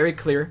want to be very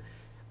clear.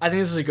 I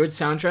think this is a good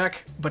soundtrack,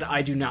 but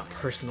I do not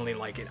personally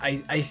like it.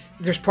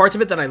 There's parts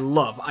of it that I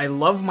love. I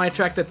love my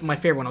track that's my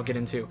favorite one I'll get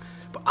into.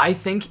 But I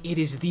think it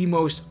is the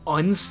most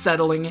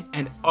unsettling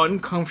and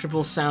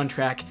uncomfortable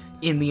soundtrack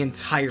in the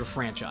entire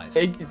franchise.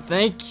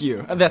 Thank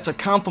you. That's a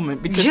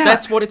compliment, because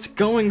that's what it's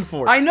going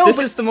for. I know, this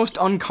is the most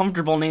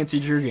uncomfortable Nancy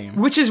Drew game.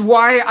 Which is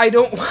why I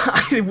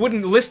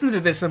wouldn't listen to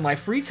this in my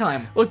free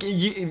time. Look,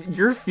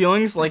 your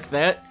feelings like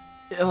that,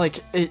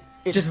 like,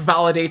 it just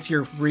validates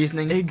your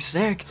reasoning.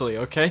 Exactly,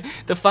 okay?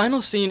 The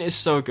final scene is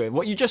so good.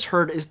 What you just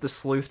heard is the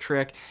sleuth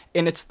track,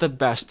 and it's the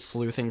best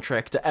sleuthing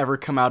track to ever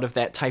come out of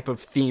that type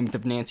of themed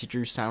of Nancy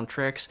Drew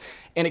soundtracks.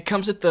 And it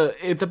comes at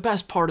the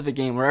best part of the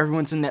game, where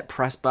everyone's in that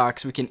press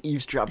box, we can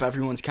eavesdrop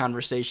everyone's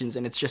conversations,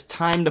 and it's just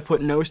time to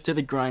put nose to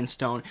the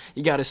grindstone.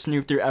 You gotta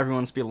snoop through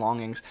everyone's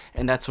belongings,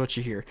 and that's what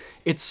you hear.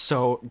 It's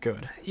so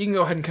good. You can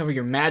go ahead and cover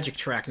your magic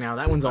track now.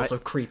 That one's also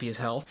creepy as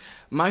hell.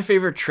 My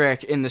favorite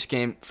track in this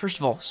game, first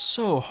of all,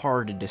 so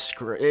hard to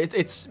describe.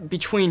 It's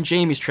between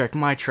Jamie's track,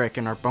 my track,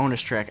 and our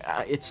bonus track.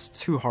 It's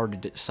too hard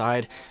to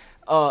decide.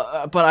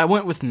 But I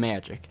went with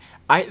magic.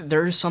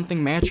 There is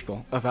something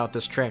magical about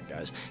this track,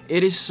 guys.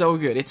 It is so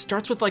good. It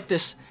starts with like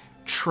this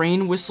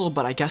train whistle,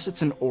 but I guess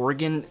it's an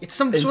organ. It's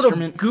some instrument.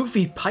 Sort of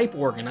goofy pipe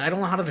organ. I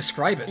don't know how to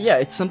describe it. Yeah,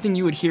 it's something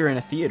you would hear in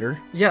a theater.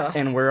 Yeah.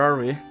 And where are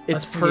we?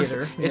 It's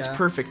theater. Perfect. It's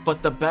perfect.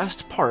 But the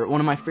best part, one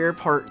of my favorite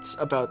parts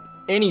about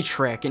any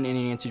track in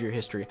any Nancy Drew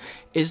history,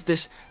 is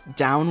this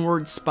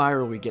downward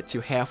spiral we get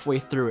to halfway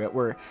through it,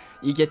 where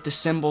you get the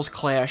cymbals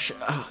clash.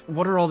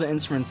 What are all the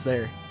instruments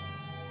there?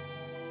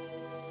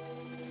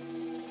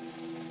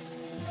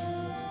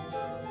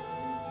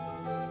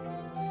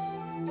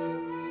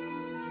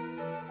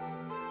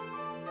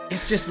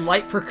 It's just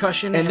light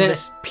percussion and then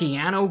this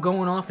piano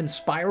going off in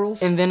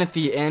spirals. And then at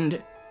the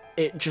end,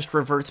 it just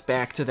reverts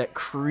back to that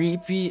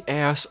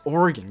creepy-ass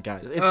organ,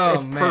 guys.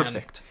 It's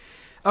perfect.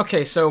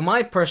 Okay, so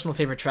my personal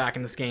favorite track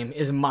in this game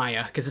is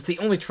Maya, because it's the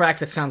only track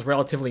that sounds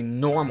relatively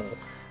normal.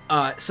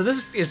 So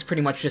this is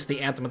pretty much just the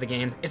anthem of the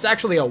game. It's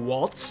actually a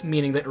waltz,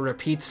 meaning that it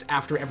repeats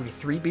after every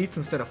 3 beats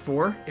instead of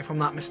 4, if I'm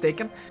not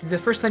mistaken. The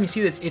first time you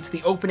see this, it's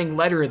the opening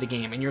letter of the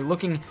game, and you're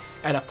looking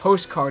at a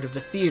postcard of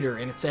the theater,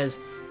 and it says,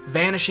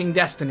 "Vanishing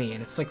Destiny,"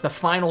 and it's like the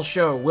final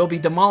show will be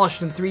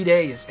demolished in 3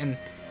 days, and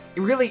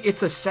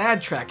it's a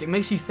sad track. It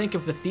makes you think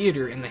of the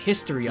theater and the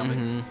history of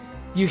it.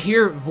 You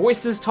hear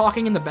voices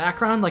talking in the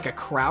background like a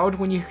crowd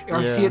when you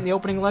see it in the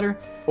opening letter.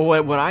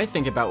 Well, what I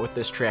think about with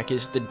this track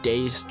is the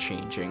days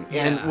changing.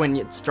 Yeah. And when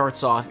it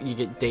starts off, you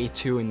get day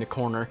 2 in the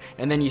corner,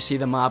 and then you see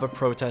the mob of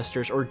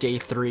protesters, or day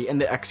 3,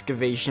 and the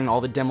excavation, all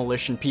the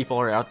demolition people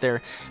are out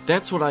there.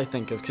 That's what I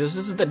think of, because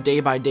this is the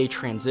day-by-day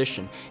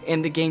transition,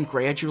 and the game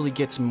gradually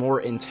gets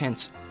more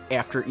intense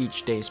after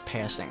each day's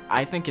passing.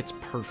 I think it's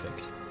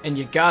perfect. And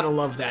you gotta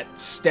love that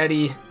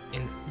steady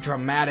and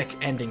dramatic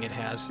ending it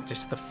has,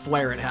 just the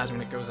flair it has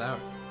when it goes out.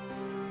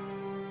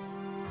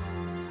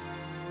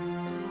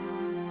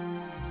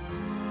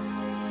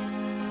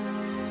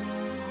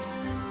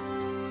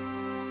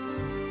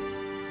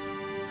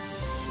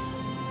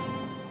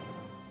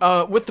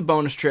 With the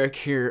bonus track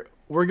here,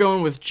 we're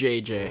going with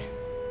JJ.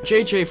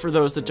 JJ, for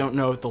those that don't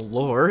know the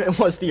lore,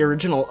 was the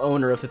original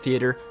owner of the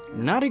theater.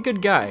 Not a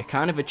good guy,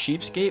 kind of a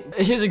cheapskate.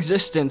 His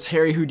existence,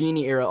 Harry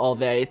Houdini era, all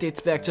that, it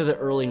dates back to the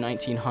early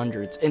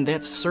 1900s, and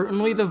that's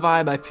certainly the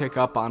vibe I pick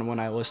up on when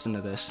I listen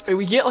to this.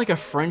 We get like a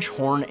French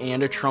horn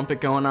and a trumpet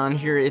going on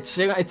here. It's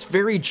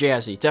very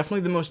jazzy,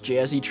 definitely the most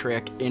jazzy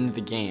track in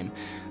the game.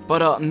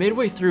 But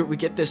midway through, we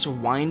get this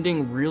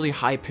winding, really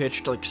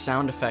high-pitched like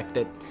sound effect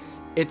that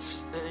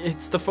it's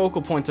the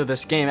focal point of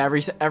this game.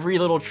 Every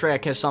little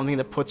track has something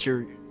that puts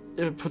your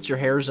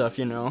hairs up,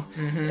 you know?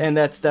 And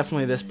that's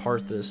definitely this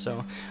part of this.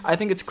 So I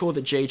think it's cool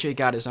that JJ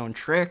got his own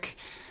track,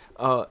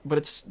 but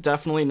it's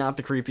definitely not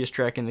the creepiest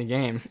track in the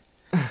game.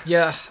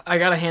 Yeah, I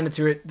gotta hand it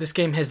to it. This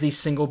game has the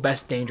single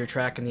best danger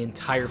track in the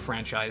entire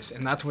franchise,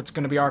 and that's what's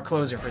gonna be our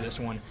closer for this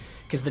one.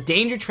 Because the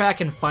danger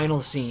track and final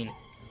scene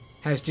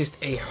has just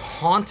a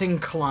haunting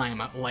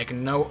climb like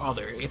no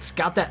other. It's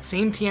got that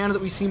same piano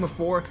that we've seen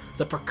before.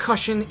 The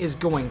percussion is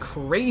going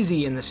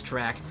crazy in this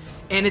track,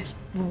 and it's,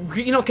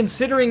 you know,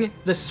 considering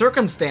the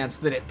circumstance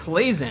that it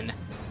plays in,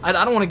 I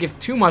don't want to give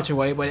too much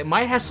away, but it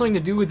might have something to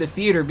do with the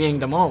theater being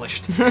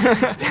demolished.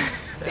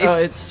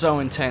 It's so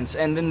intense,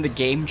 and then the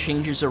game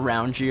changes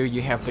around you.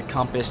 You have the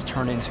compass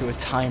turn into a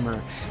timer,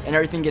 and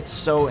everything gets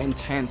so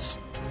intense.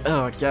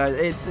 Oh god,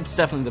 it's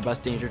definitely the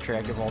best danger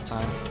track of all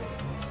time.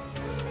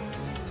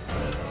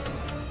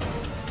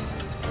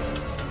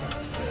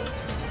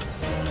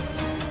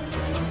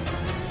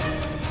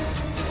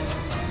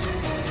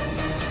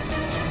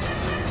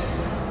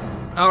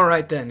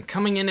 Alright then,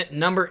 coming in at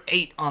number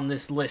 8 on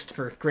this list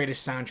for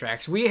greatest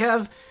soundtracks, we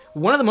have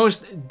one of the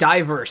most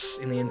diverse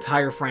in the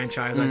entire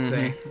franchise, I'd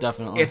say.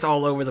 Definitely. It's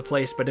all over the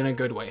place, but in a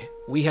good way.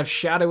 We have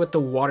Shadow at the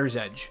Water's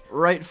Edge.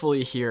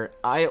 Rightfully here,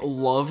 I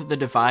love the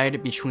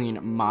divide between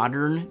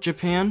modern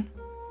Japan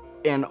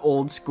and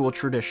old school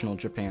traditional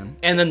Japan.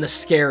 And then the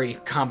scary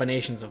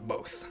combinations of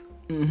both.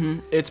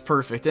 It's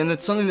perfect, and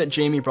it's something that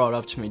Jamie brought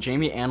up to me.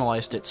 Jamie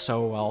analyzed it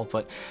so well,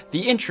 but the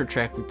intro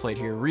track we played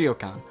here,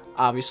 Ryokan,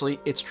 obviously,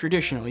 it's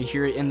traditional. You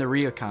hear it in the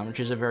Ryokan, which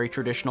is a very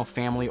traditional,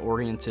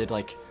 family-oriented,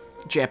 like,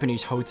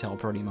 Japanese hotel,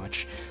 pretty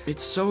much.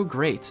 It's so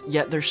great,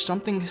 yet there's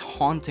something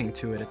haunting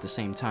to it at the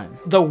same time.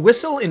 The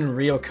whistle in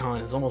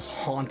Ryokan is almost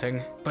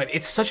haunting, but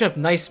it's such a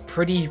nice,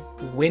 pretty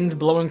wind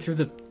blowing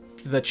through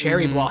the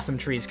cherry blossom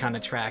trees kind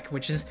of track,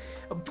 which is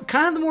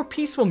kind of the more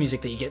peaceful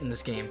music that you get in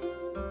this game.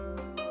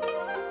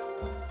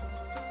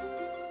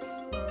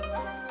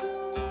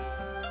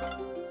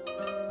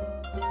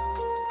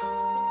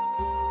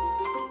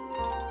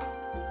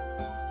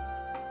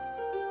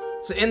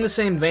 So in the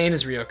same vein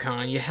as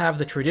Ryokan, you have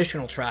the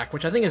traditional track,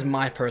 which I think is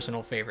my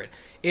personal favorite.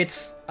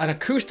 It's an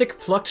acoustic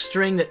plucked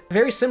string that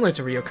very similar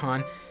to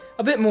Ryokan,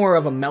 a bit more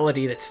of a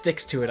melody that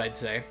sticks to it, I'd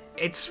say.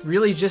 It's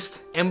really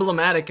just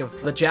emblematic of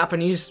the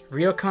Japanese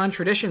Ryokan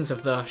traditions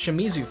of the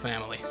Shimizu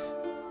family.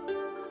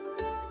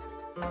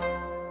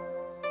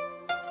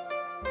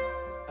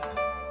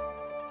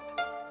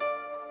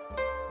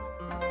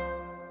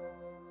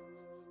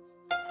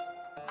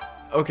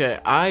 Okay,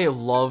 I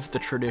love the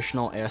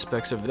traditional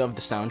aspects of the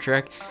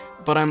soundtrack,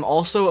 but I'm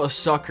also a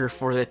sucker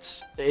for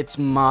its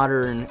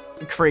modern,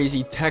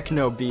 crazy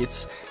techno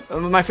beats.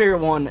 My favorite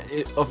one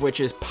of which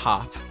is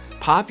Pop.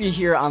 Pop you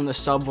hear on the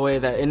subway,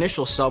 that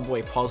initial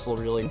subway puzzle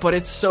really, but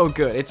it's so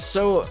good. It's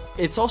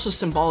also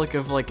symbolic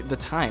of like the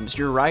times.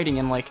 You're riding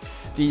in like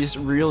these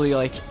really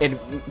like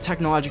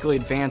technologically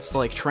advanced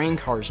like train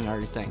cars and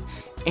everything,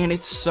 and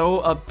it's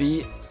so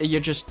upbeat.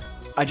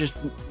 I just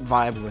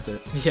vibe with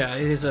it. Yeah,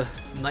 it is a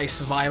nice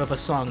vibe of a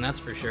song, that's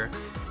for sure.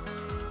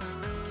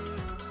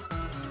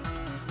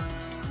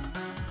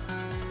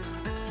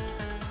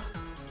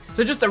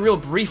 So just a real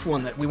brief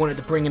one that we wanted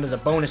to bring in as a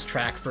bonus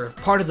track for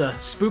part of the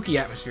spooky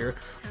atmosphere.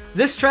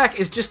 This track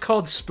is just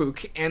called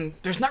Spook, and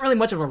there's not really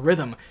much of a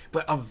rhythm,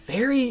 but a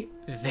very,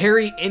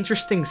 very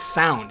interesting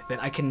sound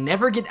that I can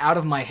never get out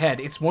of my head.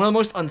 It's one of the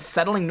most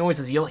unsettling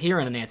noises you'll hear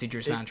in a Nancy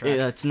Drew soundtrack.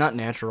 It's not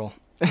natural.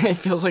 It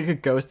feels like a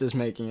ghost is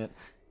making it.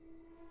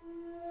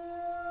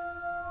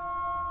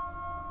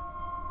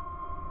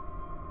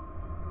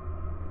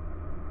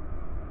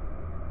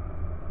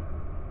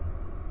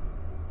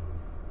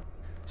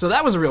 So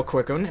that was a real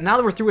quick one, and now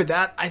that we're through with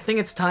that, I think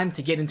it's time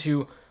to get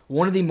into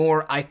one of the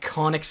more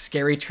iconic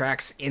scary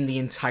tracks in the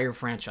entire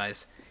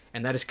franchise,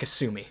 and that is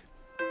Kasumi.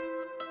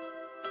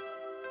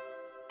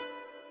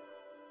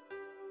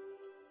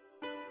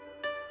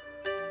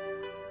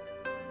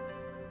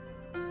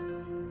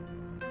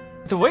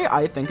 The way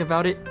I think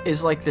about it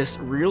is like this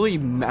really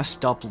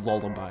messed up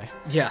lullaby.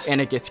 Yeah.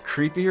 And it gets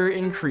creepier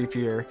and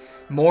creepier.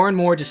 More and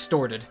more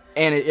distorted.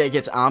 And it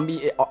gets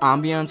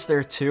ambiance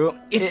there too.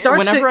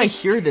 Whenever I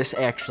hear this,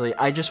 actually,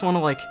 I just want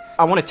to like,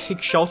 I want to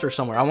take shelter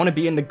somewhere. I want to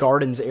be in the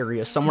gardens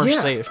area, somewhere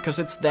safe, because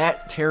it's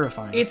that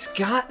terrifying. It's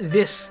got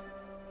this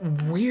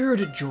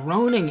weird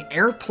droning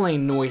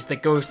airplane noise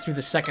that goes through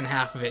the second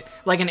half of it.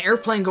 Like an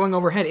airplane going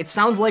overhead. It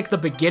sounds like the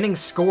beginning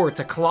score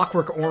to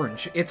Clockwork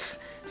Orange. It's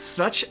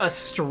such a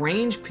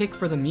strange pick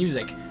for the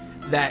music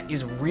that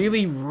is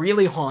really,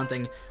 really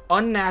haunting,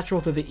 unnatural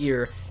to the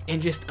ear,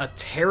 and just a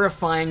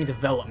terrifying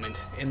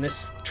development in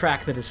this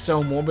track that is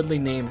so morbidly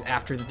named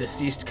after the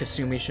deceased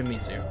Kasumi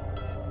Shimizu.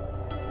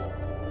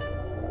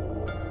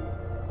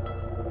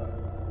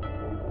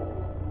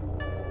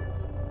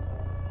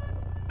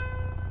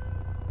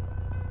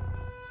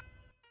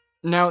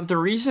 Now, the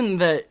reason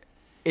that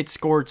it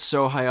scored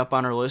so high up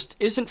on our list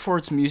isn't for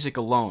its music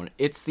alone.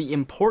 It's the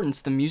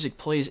importance the music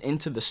plays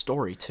into the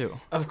story,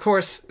 too. Of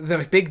course, the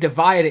big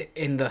divide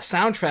in the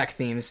soundtrack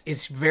themes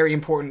is very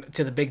important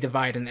to the big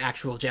divide in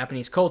actual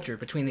Japanese culture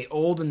between the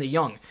old and the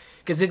young,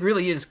 because it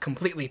really is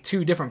completely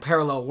two different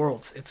parallel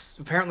worlds. It's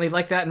apparently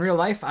like that in real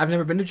life. I've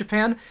never been to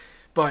Japan,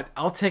 but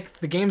I'll take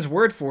the game's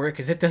word for it,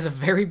 because it does a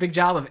very big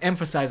job of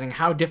emphasizing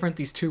how different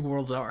these two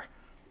worlds are.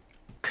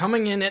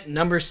 Coming in at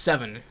number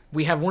 7,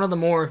 we have one of the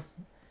more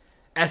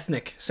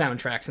ethnic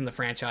soundtracks in the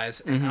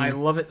franchise, and I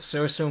love it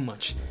so, so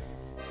much.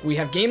 We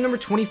have game number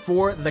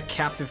 24, The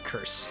Captive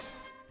Curse.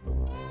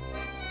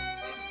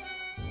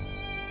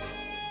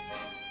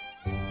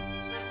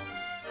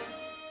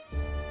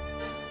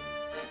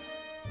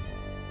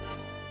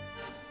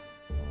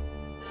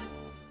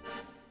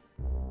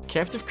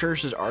 Captive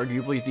Curse is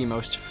arguably the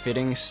most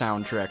fitting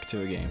soundtrack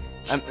to a game.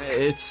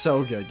 It's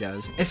so good,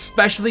 guys.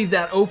 Especially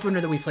that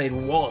opener that we played,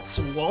 Waltz.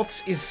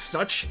 Waltz is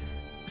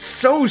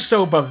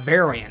so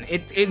Bavarian.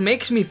 It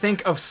makes me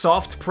think of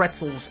soft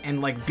pretzels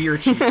and like beer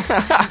cheese.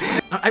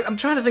 I'm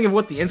trying to think of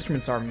what the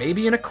instruments are.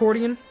 Maybe an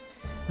accordion?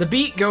 The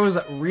beat goes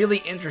really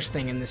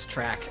interesting in this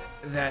track.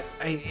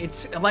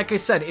 It's like I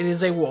said, it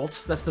is a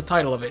waltz. That's the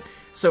title of it.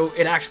 so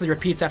it actually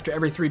repeats after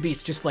every 3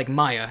 beats, just like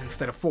Maya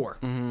instead of 4.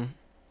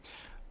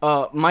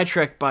 My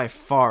track by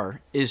far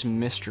is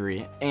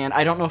Mystery, and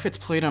I don't know if it's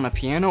played on a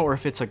piano or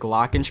if it's a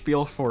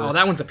glockenspiel for... Oh,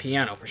 that one's a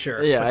piano for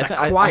sure. Yeah, but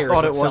I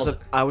thought it was.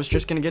 I was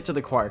just gonna get to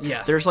the choir.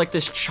 Yeah. There's like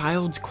this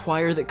child's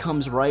choir that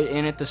comes right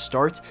in at the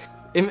start.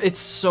 It's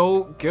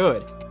so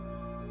good.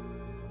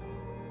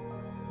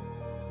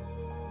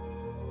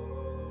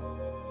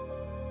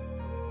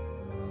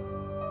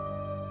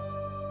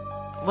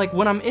 Like,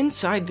 when I'm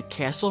inside the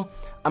castle,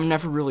 I'm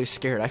never really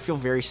scared. I feel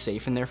very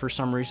safe in there for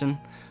some reason.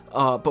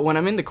 But when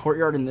I'm in the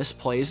courtyard and this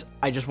plays,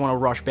 I just want to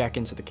rush back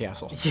into the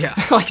castle. Yeah.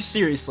 Like,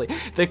 seriously.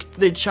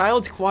 The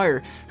child's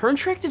choir,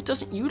 Herinteractive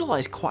doesn't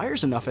utilize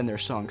choirs enough in their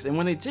songs, and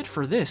when they did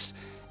for this,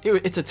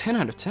 it's a 10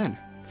 out of 10.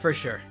 For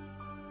sure.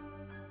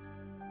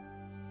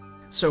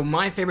 So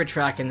my favorite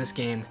track in this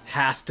game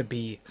has to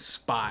be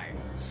Spy.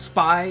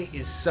 Spy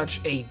is such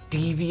a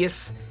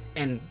devious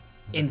and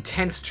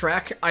intense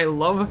track. I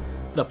love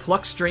the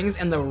pluck strings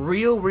and the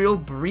real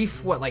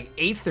brief, like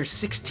 8th or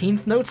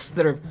 16th notes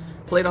that are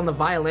played on the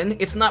violin.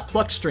 It's not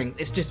plucked strings,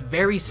 it's just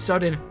very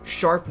sudden,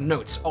 sharp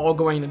notes, all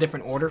going in a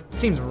different order. It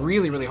seems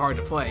really hard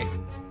to play.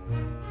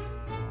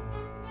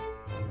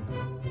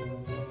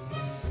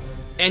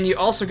 And you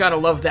also gotta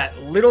love that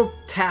little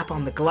tap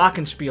on the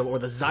glockenspiel or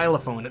the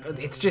xylophone.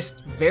 It's just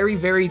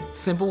very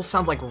simple,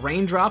 sounds like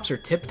raindrops or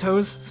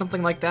tiptoes,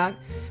 something like that.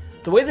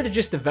 The way that it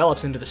just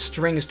develops into the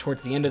strings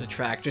towards the end of the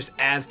track just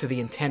adds to the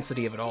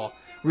intensity of it all.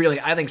 Really,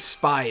 I think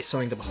Spy is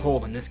something to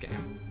behold in this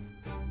game.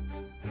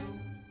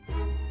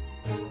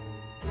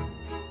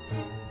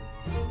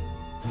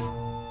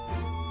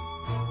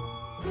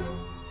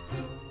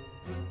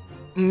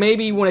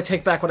 Maybe you want to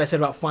take back what I said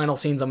about Final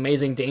Scene's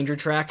amazing danger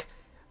track.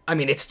 I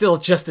mean, it's still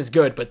just as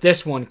good, but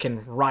this one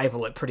can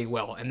rival it pretty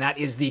well, and that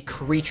is the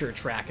Creature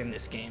track in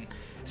this game.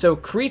 So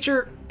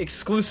Creature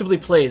exclusively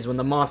plays when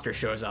the monster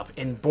shows up,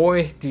 and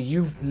boy, do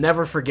you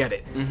never forget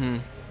it.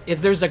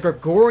 There's a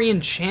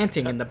Gregorian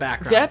chanting in the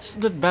background. That's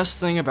the best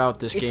thing about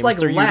this game. It's like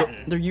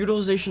Latin. Their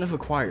utilization of a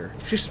choir.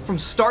 Just from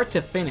start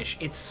to finish,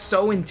 it's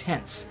so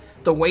intense.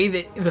 The way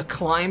that the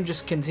climb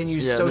just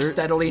continues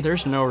steadily.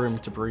 There's no room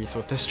to breathe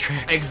with this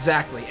track.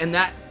 Exactly, and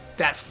that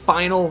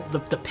final,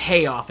 the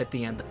payoff at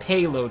the end, the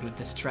payload with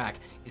this track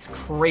is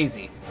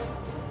crazy.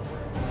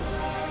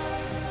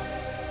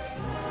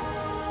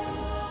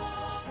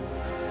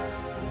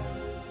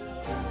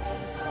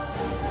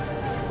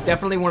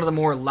 Definitely one of the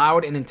more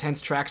loud and intense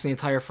tracks in the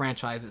entire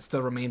franchise that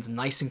still remains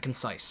nice and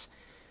concise.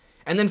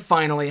 And then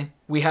finally,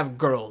 we have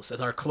Girls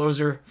as our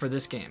closer for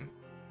this game.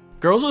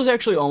 Girls was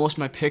actually almost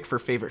my pick for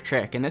favorite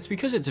track, and that's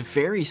because it's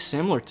very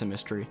similar to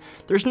Mystery.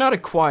 There's not a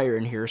choir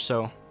in here,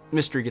 so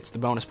Mystery gets the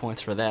bonus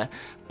points for that,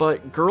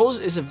 but Girls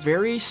is a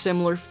very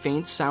similar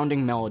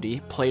faint-sounding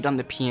melody played on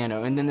the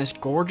piano, and then this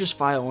gorgeous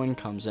violin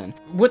comes in.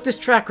 What this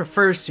track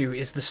refers to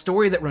is the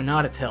story that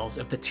Renata tells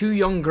of the 2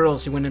 young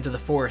girls who went into the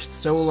forest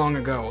so long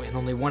ago, and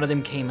only one of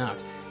them came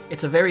out.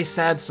 It's a very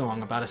sad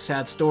song about a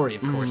sad story,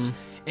 of course,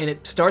 and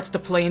it starts to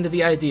play into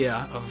the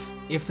idea of,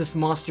 if this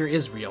monster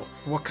is real,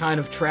 what kind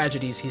of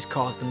tragedies he's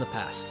caused in the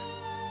past.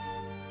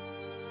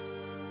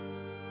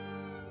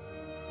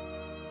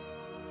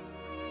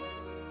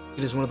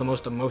 It is one of the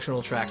most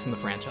emotional tracks in the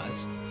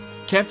franchise.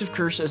 Captive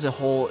Curse as a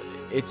whole,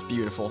 it's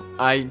beautiful.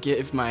 I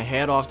give my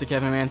hat off to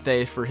Kevin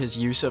Manthei for his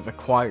use of a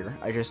choir.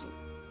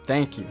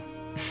 Thank you.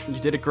 You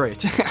did it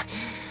great.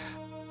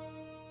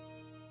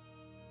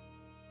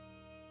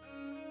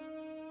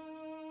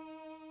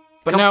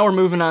 But now we're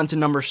moving on to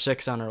number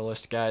 6 on our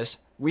list, guys.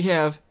 We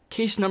have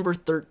case number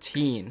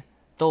 13,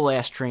 The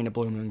Last Train to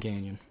Blue Moon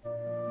Canyon.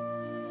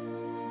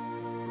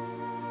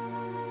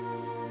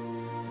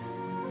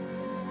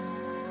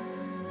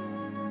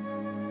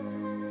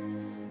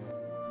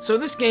 So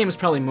this game is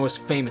probably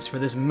most famous for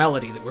this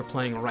melody that we're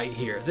playing right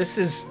here. This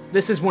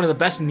is one of the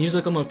best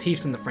musical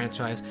motifs in the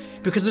franchise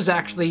because there's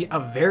actually a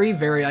very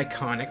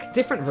iconic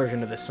different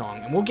version of this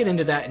song, and we'll get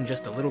into that in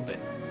just a little bit.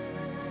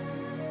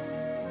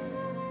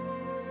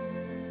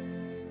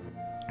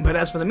 But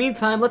as for the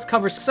meantime, let's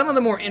cover some of the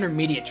more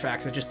intermediate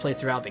tracks that just play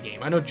throughout the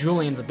game. I know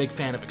Julian's a big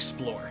fan of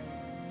Explore.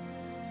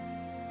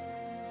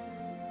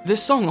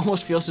 This song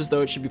almost feels as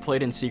though it should be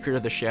played in Secret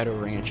of the Shadow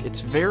Ranch.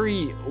 It's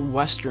very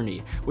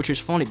westerny, which is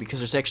funny because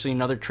there's actually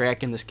another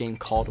track in this game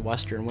called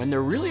Western, when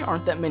there really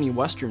aren't that many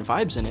western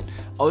vibes in it,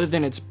 other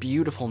than its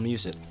beautiful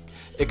music.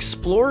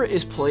 Explore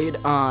is played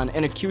on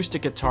an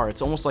acoustic guitar.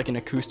 It's almost like an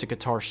acoustic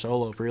guitar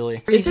solo,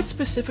 really. Is it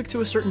specific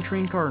to a certain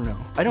train car? No.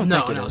 I don't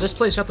think it is. No, this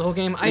plays throughout the whole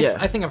game.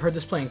 I think I've heard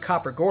this play in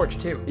Copper Gorge,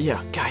 too.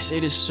 Yeah, guys,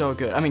 it is so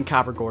good. I mean,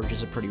 Copper Gorge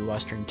is a pretty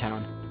western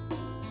town.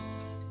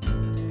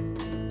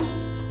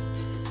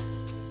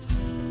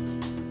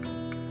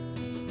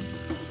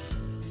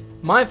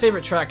 My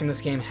favorite track in this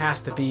game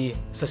has to be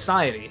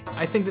Society.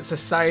 I think that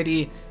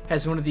Society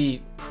has one of the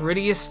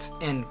prettiest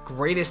and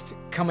greatest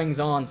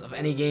comings-ons of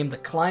any game. The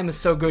climb is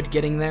so good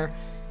getting there,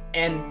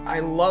 and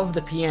I love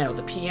the piano.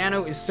 The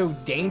piano is so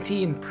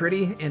dainty and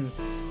pretty, and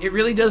it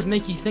really does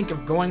make you think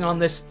of going on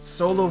this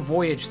solo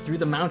voyage through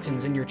the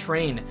mountains in your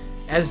train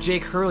as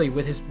Jake Hurley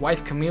with his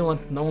wife Camille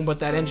and no one but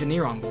that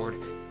engineer on board.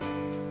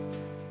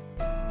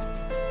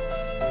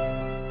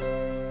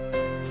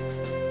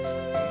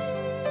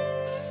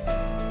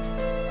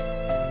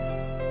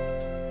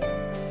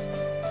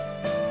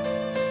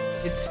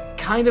 It's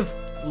kind of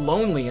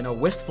lonely in a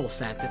wistful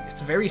sense.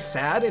 It's very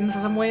sad in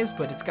some ways,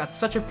 but it's got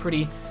such a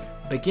pretty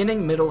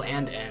beginning, middle,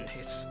 and end.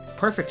 It's a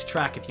perfect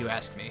track if you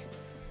ask me.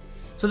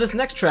 So this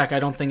next track I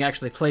don't think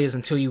actually plays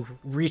until you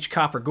reach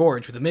Copper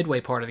Gorge, the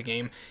midway part of the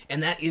game,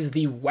 and that is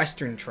the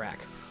Western track.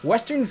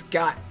 Western's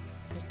got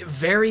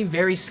very,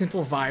 very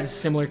simple vibes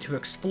similar to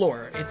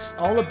Explorer. It's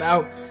all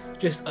about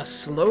just a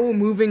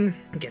slow-moving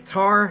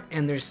guitar,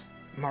 and there's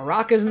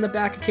maracas in the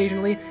back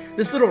occasionally.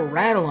 This little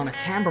rattle on a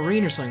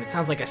tambourine or something that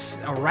sounds like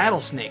a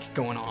rattlesnake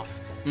going off.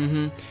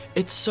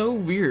 It's so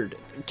weird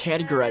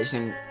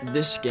categorizing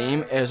this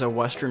game as a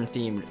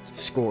Western-themed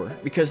score,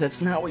 because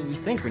that's not what you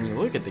think when you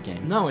look at the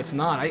game. No, it's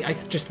not. I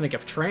just think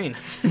of Train.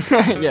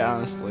 Yeah,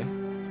 honestly.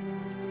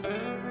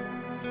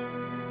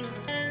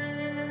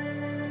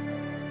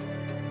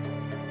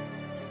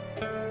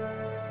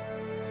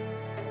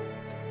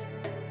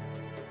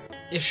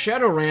 If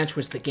Shadow Ranch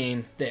was the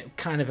game that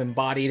kind of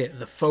embodied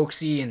the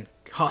folksy and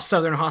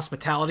southern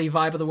hospitality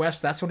vibe of the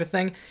West, that sort of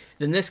thing,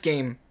 then this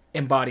game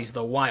embodies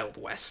the Wild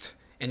West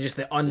and just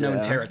the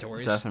unknown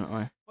territories.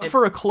 Definitely. But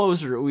for a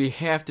closer, we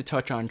have to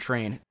touch on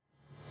Train.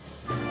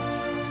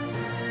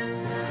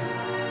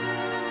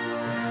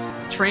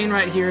 Train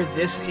right here,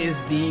 this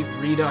is the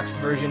reduxed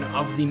version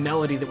of the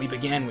melody that we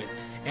began with,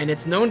 and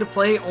it's known to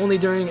play only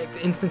during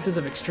instances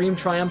of extreme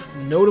triumph,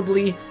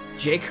 notably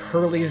Jake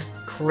Hurley's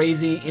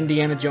crazy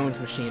Indiana Jones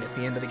machine at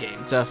the end of the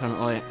game.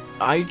 Definitely.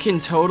 I can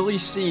totally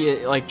see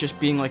it like just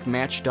being like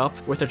matched up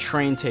with a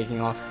train taking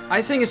off.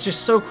 I think it's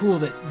just so cool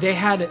that they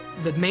had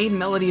the main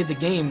melody of the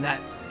game, that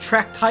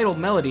track titled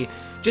melody,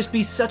 just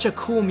be such a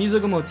cool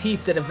musical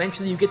motif that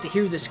eventually you get to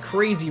hear this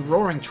crazy,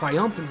 roaring,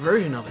 triumphant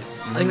version of it.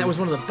 I think that was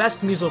one of the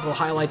best musical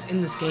highlights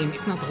in this game,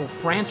 if not the whole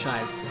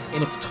franchise,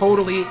 and it's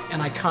totally an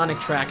iconic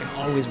track and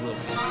always will be.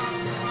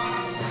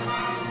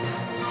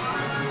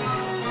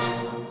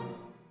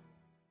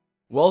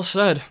 Well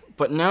said.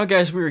 But now,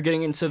 guys, we are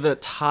getting into the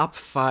top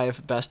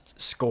 5 best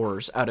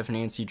scores out of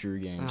Nancy Drew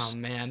games. Oh,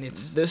 man,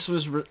 This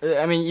was...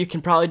 I mean, you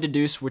can probably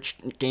deduce which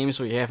games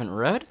we haven't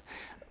read,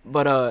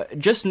 but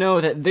just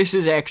know that this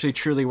is actually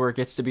truly where it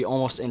gets to be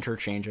almost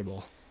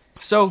interchangeable.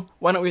 So,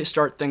 why don't we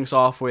start things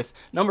off with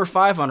number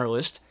 5 on our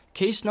list,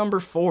 case number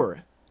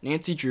 4,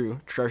 Nancy Drew,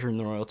 Treasure in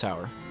the Royal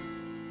Tower.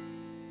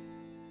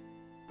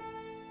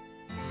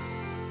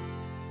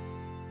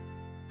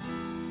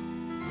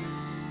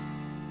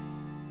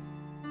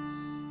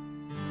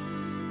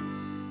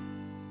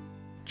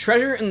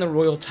 Treasure in the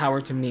Royal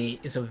Tower, to me,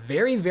 is a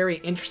very, very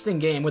interesting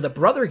game, with a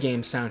brother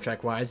game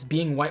soundtrack-wise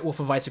being White Wolf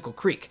of Icicle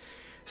Creek.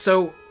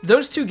 So,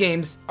 those two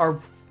games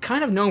are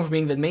kind of known for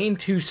being the main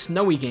two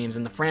snowy games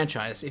in the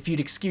franchise, if you'd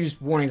excuse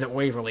Warnings at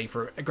Waverly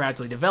for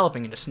gradually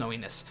developing into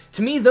snowiness.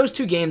 To me, those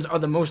two games are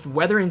the most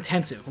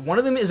weather-intensive. One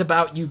of them is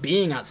about you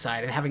being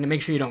outside and having to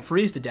make sure you don't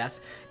freeze to death,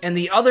 and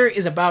the other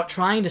is about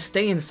trying to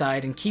stay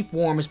inside and keep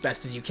warm as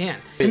best as you can.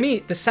 To me,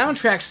 the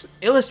soundtracks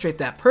illustrate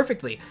that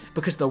perfectly,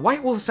 because the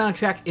White Wolf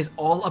soundtrack is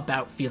all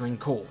about feeling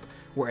cold,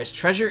 whereas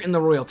Treasure in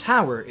the Royal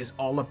Tower is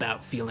all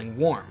about feeling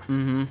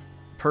warm.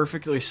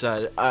 Perfectly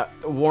said.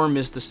 Warm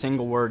is the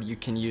single word you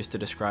can use to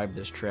describe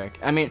this track.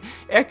 I mean,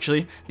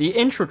 actually, the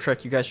intro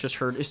track you guys just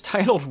heard is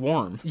titled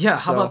Warm. Yeah,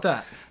 how about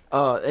that?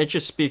 It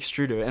just speaks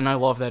true to it, and I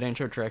love that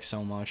intro track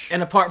so much.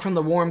 And apart from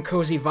the warm,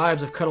 cozy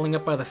vibes of cuddling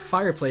up by the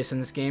fireplace in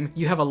this game,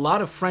 you have a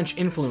lot of French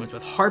influence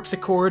with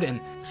harpsichord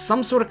and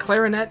some sort of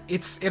clarinet.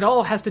 It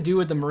all has to do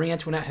with the Marie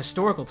Antoinette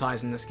historical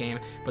ties in this game,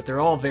 but they're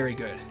all very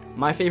good.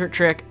 My favorite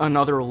track,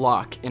 another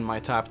lock in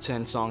my top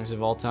 10 songs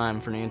of all time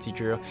for Nancy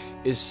Drew,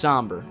 is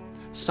Somber.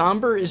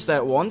 Somber is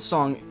that one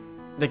song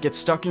that gets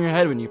stuck in your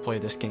head when you play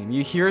this game.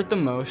 You hear it the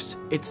most,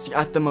 it's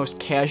got the most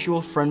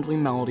casual, friendly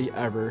melody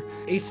ever.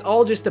 It's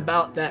all just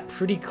about that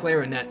pretty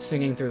clarinet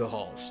singing through the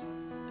halls.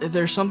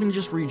 There's something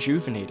just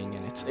rejuvenating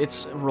in it.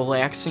 It's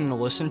relaxing to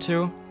listen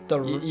to.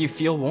 You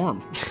feel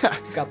warm.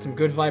 It's got some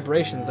good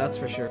vibrations, that's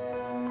for sure.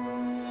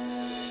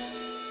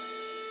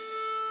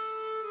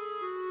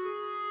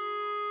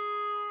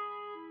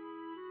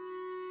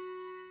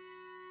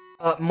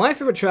 My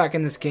favorite track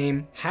in this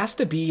game has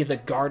to be the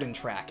Garden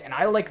track, and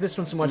I like this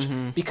one so much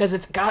because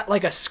it's got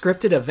like a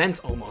scripted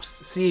event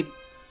almost. See,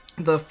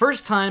 the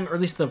first time, or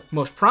at least the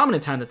most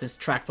prominent time that this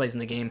track plays in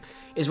the game,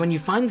 is when you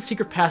find the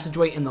secret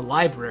passageway in the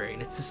library,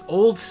 and it's this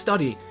old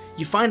study.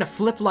 You find a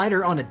flip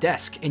lighter on a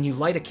desk, and you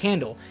light a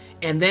candle,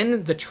 and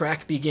then the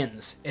track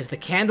begins, as the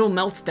candle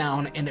melts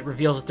down and it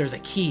reveals that there's a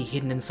key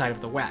hidden inside of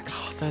the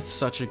wax. Oh, that's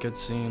such a good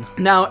scene.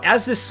 Now,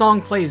 as this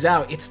song plays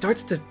out, it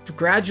starts to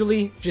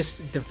gradually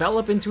just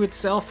develop into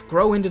itself,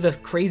 grow into the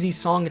crazy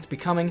song it's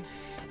becoming,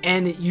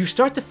 and you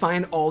start to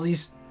find all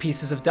these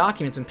pieces of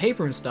documents and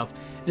paper and stuff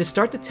that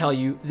start to tell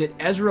you that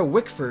Ezra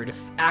Wickford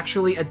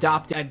actually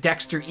adopted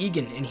Dexter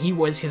Egan, and he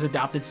was his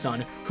adopted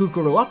son who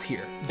grew up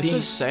here. It's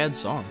a sad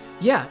song.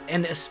 Yeah,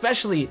 and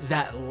especially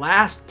that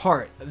last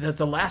part,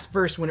 the last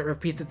verse when it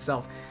repeats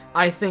itself,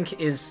 I think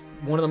is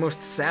one of the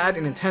most sad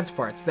and intense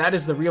parts. That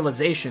is the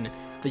realization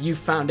that you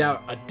found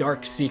out a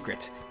dark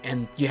secret,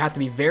 and you have to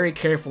be very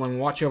careful and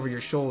watch over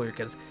your shoulder,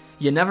 because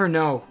you never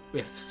know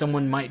if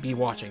someone might be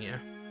watching you.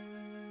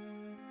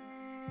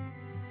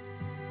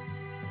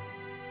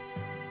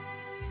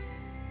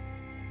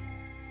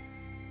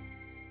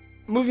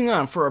 Moving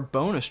on, for our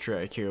bonus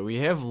track here, we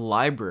have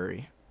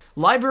Library.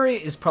 Library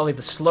is probably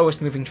the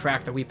slowest moving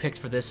track that we picked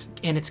for this,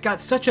 and it's got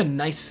such a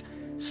nice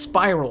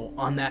spiral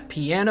on that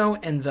piano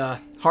and the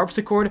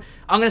harpsichord.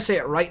 I'm gonna say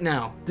it right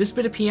now. This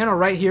bit of piano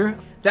right here,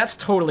 that's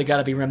totally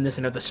gotta be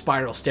reminiscent of the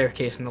spiral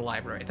staircase in the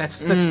library. That's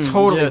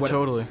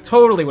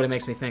totally what it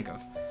makes me think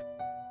of.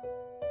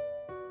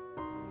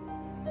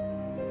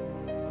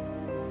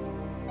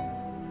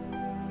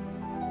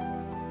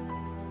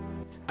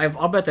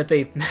 I'll bet that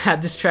they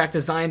had this track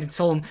designed and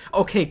told him,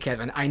 okay,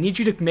 Kevin, I need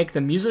you to make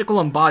the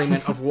musical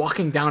embodiment of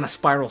walking down a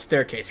spiral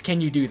staircase.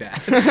 Can you do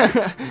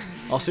that?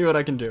 I'll see what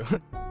I can do.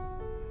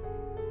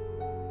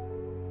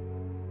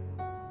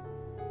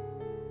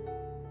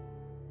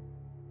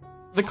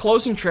 The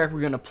closing track we're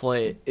going to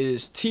play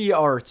is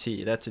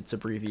TRT, that's its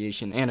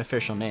abbreviation and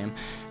official name.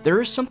 There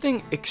is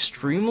something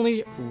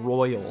extremely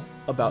royal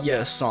about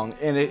this song,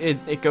 and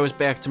it goes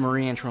back to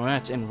Marie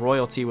Antoinette and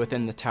royalty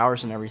within the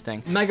towers and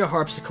everything. Mega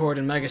harpsichord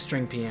and mega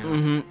string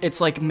piano. It's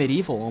like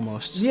medieval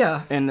almost.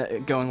 Yeah.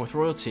 And going with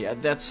royalty.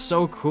 That's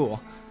so cool.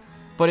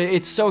 But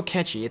it's so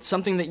catchy. It's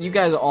something that you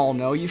guys all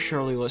know, you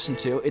surely listen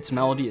to. Its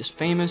melody is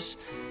famous.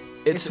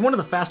 It's one of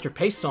the faster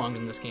paced songs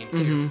in this game,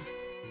 too.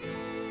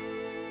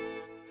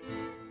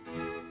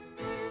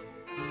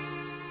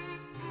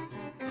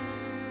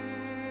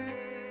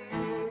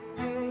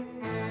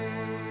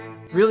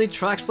 Really,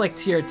 tracks like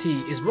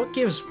TRT is what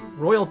gives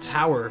Royal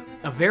Tower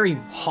a very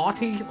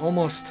haughty,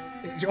 almost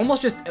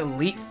just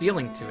elite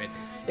feeling to it.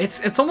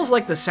 It's almost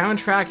like the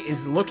soundtrack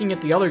is looking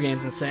at the other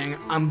games and saying,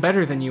 I'm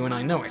better than you and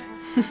I know it.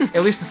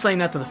 At least it's saying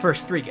that to the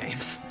first 3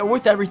 games.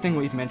 With everything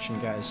we've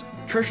mentioned, guys,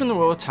 Treasure in the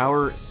Royal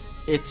Tower,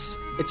 it's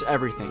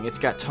everything. It's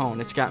got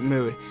tone, it's got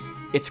mood,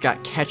 it's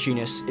got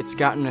catchiness, it's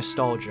got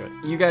nostalgia.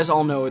 You guys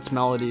all know its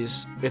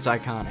melodies, it's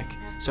iconic.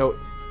 So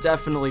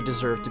definitely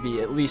deserve to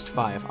be at least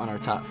 5 on our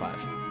top 5.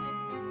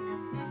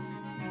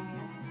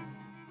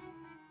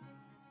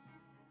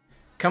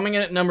 Coming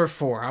in at number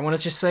 4, I want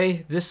to just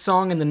say this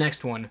song and the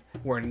next one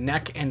were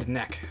neck and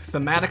neck.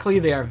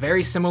 Thematically, they are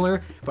very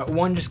similar, but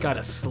one just got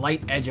a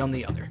slight edge on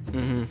the other.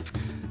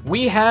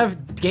 We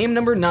have game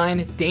number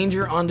 9,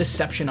 Danger on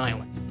Deception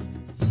Island.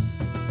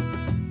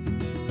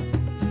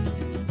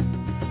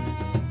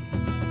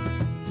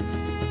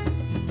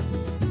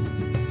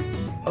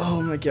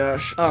 Oh my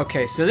gosh.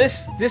 Okay, so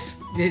does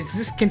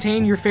this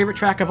contain your favorite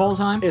track of all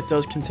time? It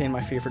does contain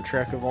my favorite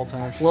track of all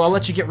time. Well, I'll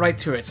let you get right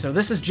to it. So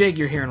this is Jig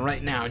you're hearing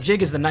right now.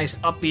 Jig is the nice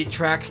upbeat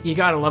track. You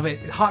gotta love it.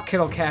 Hot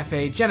Kettle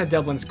Cafe, Jenna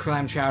Devlin's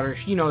clam chowder.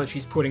 You know that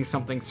she's putting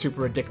something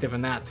super addictive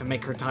in that to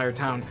make her entire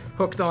town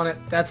hooked on it.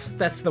 That's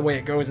the way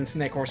it goes in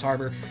Snake Horse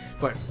Harbor.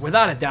 But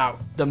without a doubt,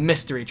 the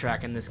mystery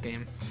track in this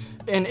game.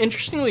 And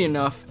interestingly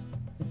enough,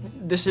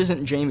 this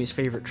isn't Jamie's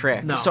favorite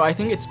track. No. So I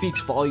think it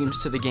speaks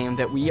volumes to the game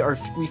that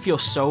we feel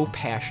so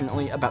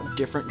passionately about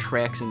different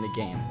tracks in the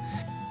game.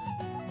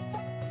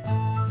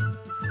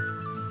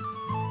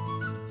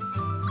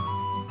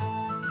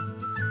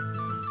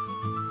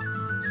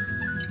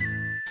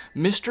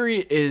 Mystery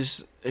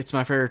it's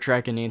my favorite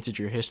track in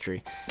Integer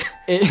history.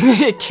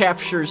 It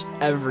captures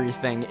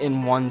everything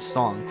in one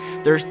song.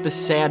 There's the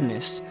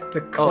sadness. The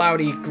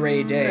cloudy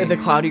gray day. The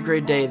cloudy gray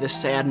day, the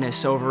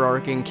sadness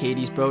overarching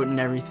Katie's boat and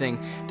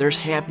everything. There's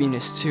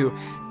happiness too.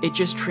 It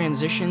just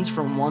transitions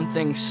from one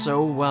thing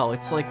so well.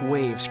 It's like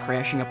waves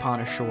crashing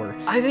upon a shore.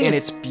 And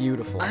it's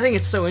beautiful. I think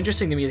it's so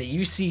interesting to me that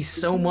you see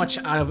so much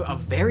out of a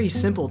very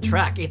simple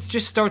track. It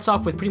just starts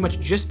off with pretty much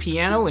just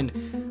piano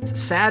and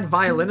sad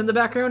violin in the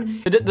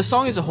background. The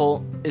song as a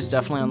whole is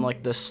definitely on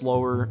like the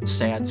slower,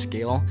 sad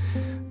scale,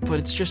 but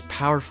it's just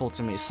powerful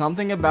to me.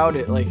 Something about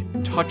it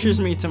like touches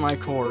me to my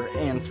core,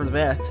 and for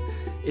that,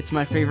 it's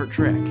my favorite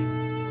track.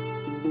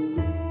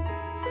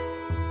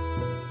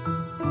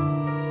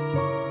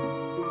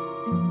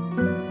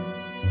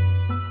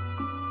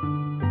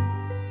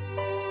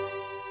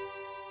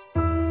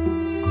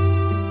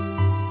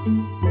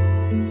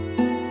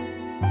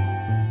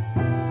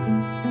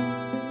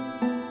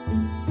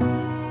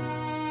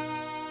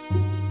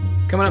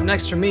 Coming up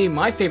next for me,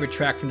 my favorite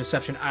track from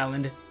Deception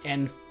Island,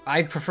 and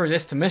I prefer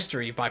this to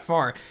Mystery by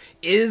far,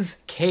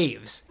 is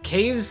Caves.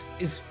 Caves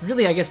is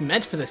really, I guess,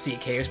 meant for the sea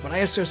caves, but I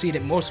associate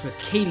it most with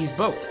Katie's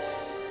boat.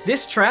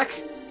 This track,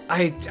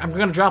 I'm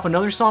going to drop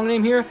another song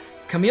name here,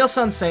 Camille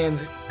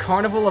Saint-Saëns'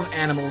 Carnival of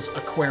Animals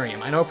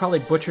Aquarium. I know I probably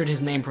butchered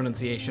his name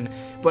pronunciation,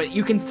 but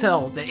you can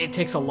tell that it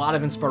takes a lot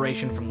of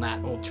inspiration from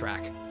that old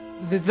track.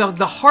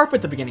 The harp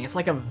at the beginning, it's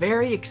like a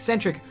very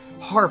eccentric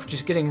harp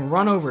just getting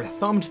run over,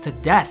 thumbed to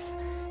death.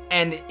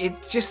 and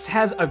it just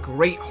has a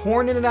great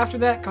horn in it after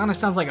that. Kind of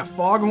sounds like a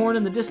foghorn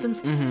in the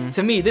distance.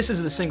 To me, this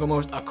is the single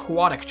most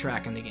aquatic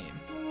track in the game.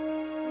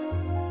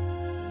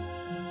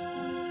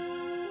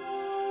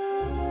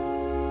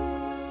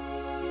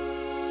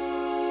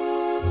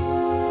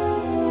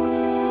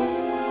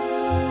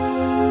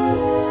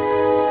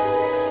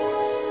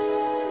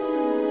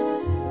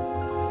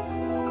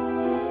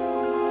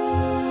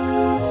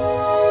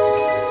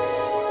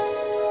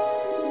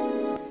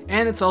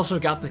 And it's also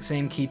got the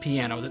same key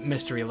piano that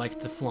Mystery liked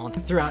to flaunt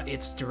throughout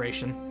its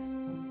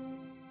duration.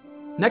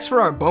 Next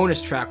for our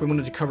bonus track, we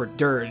wanted to cover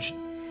Dirge.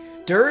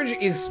 Dirge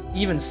is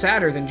even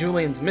sadder than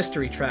Julian's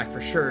Mystery track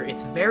for sure.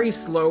 It's very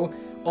slow,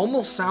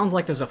 almost sounds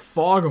like there's a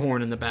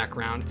foghorn in the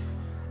background,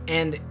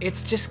 and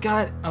it's just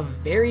got a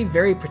very,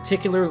 very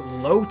particular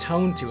low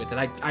tone to it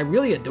that I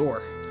really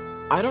adore.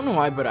 I don't know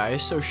why, but I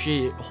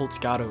associate Holt's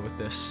Gato with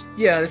this.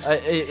 Yeah, it's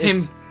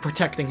him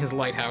protecting his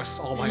lighthouse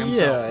all by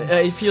himself. Yeah,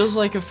 it feels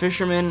like a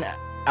fisherman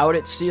out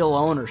at sea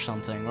alone or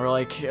something, or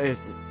like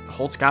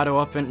Holt's Gato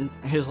up in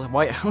his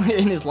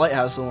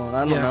lighthouse alone.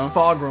 I don't know.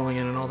 Fog rolling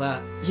in and all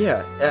that.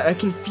 Yeah, I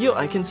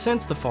can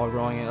sense the fog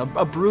rolling in,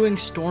 a brewing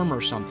storm or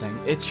something.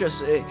 It's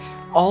just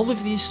all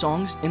of these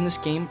songs in this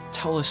game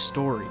tell a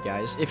story,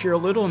 guys. If you're a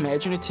little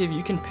imaginative,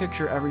 you can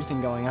picture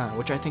everything going on,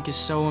 which I think is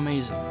so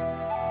amazing.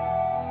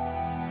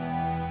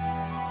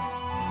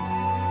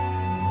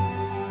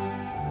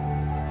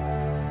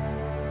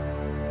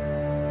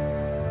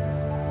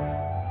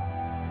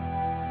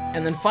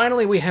 And then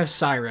finally we have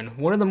Siren,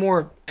 one of the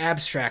more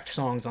abstract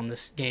songs on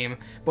this game,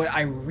 but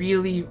I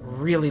really,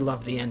 really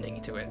love the ending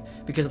to it.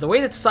 Because the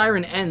way that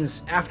Siren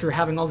ends after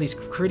having all these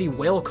pretty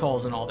whale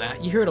calls and all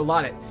that, you hear it a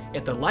lot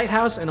at the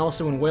lighthouse and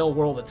also in Whale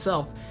World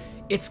itself,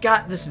 it's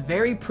got this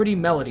very pretty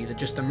melody that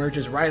just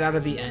emerges right out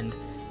of the end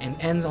and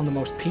ends on the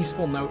most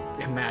peaceful note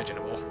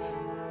imaginable.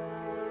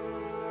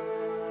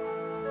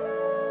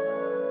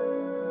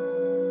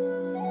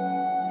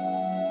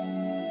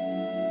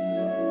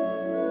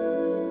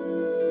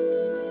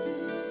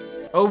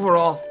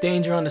 Overall,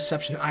 Danger on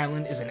Deception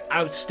Island is an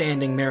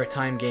outstanding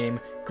maritime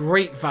game,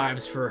 great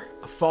vibes for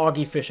a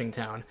foggy fishing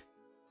town.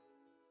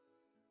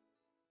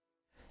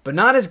 But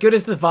not as good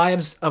as the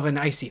vibes of an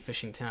icy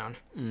fishing town.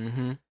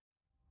 And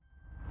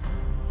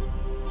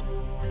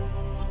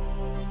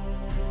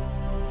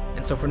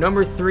so for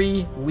number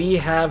 3, we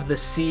have the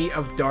Sea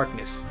of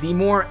Darkness, the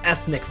more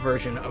ethnic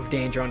version of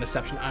Danger on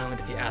Deception Island,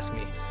 if you ask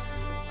me.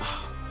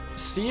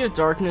 Sea of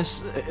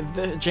Darkness,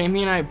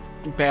 Jamie and I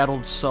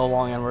battled so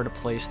long on where to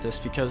place this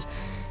because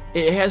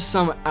it has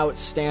some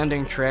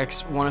outstanding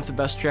tracks, one of the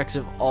best tracks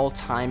of all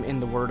time in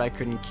The Word I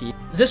Couldn't Keep.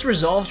 This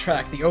Resolve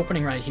track, the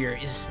opening right here,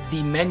 is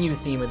the menu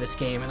theme of this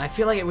game, and I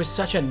feel like it was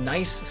such a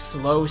nice,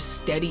 slow,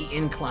 steady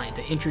incline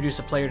to introduce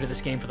a player to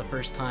this game for the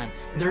first time.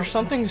 There's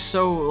something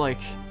so, like,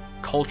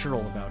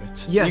 cultural about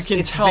it. Yes, you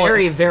can tell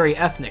very, very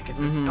ethnic. It's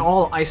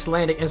all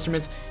Icelandic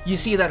instruments. You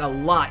see that a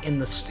lot in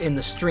the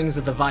strings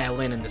of the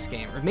violin in this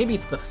game. Or maybe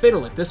it's the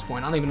fiddle at this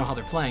point. I don't even know how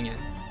they're playing it.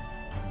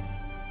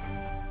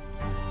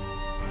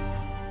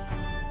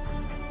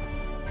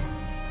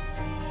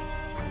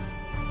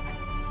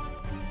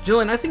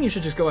 Julian, I think you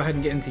should just go ahead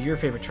and get into your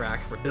favorite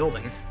track,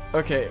 Rebuilding.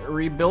 Okay,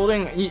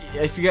 Rebuilding,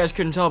 if you guys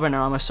couldn't tell by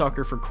now, I'm a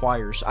sucker for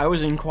choirs. I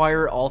was in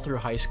choir all through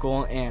high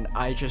school, and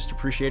I just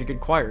appreciate a good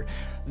choir.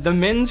 The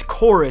men's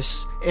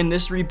chorus in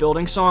this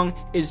Rebuilding song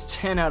is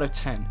 10 out of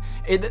 10.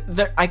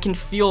 I can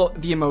feel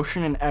the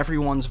emotion in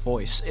everyone's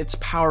voice. It's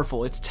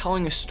powerful. It's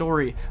telling a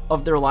story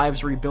of their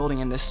lives rebuilding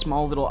in this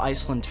small little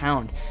Iceland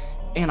town.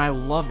 And I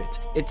love it.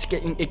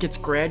 It gets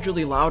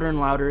gradually louder and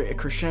louder. It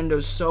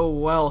crescendos so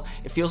well.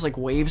 It feels like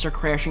waves are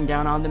crashing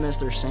down on them as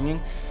they're singing.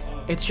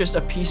 It's just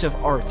a piece of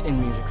art in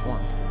music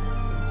form.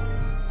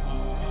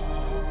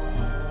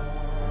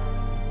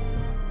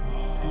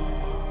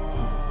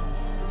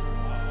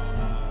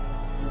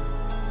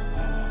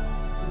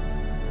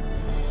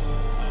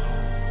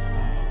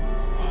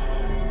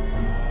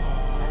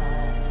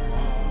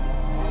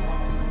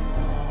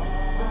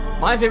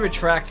 My favorite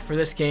track for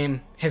this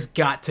game has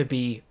got to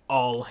be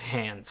All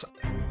Hands.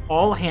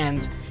 All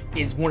Hands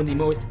is one of the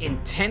most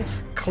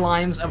intense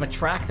climbs of a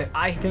track that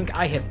I think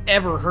I have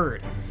ever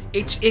heard.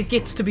 It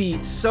gets to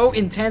be so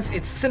intense,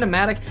 it's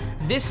cinematic.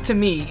 This to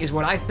me is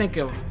what I think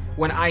of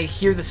when I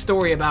hear the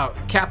story about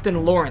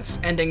Captain Lawrence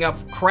ending up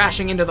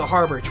crashing into the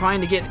harbor,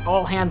 trying to get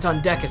all hands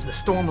on deck as the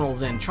storm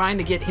rolls in, trying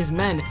to get his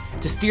men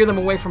to steer them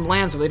away from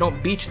land so they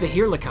don't beach the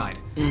Heerlijkheid.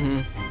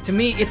 To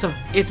me,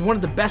 it's one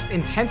of the best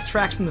intense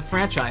tracks in the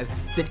franchise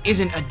that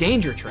isn't a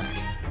danger track.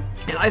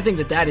 And I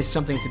think that is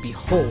something to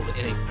behold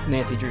in a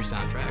Nancy Drew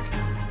soundtrack.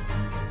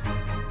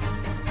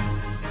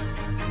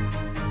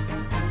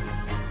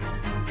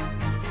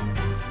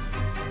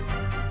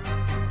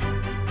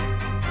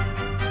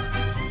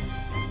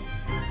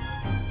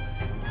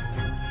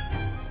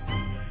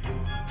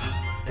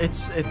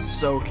 It's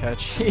so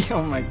catchy.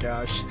 Oh my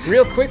gosh.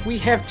 Real quick, we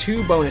have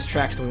 2 bonus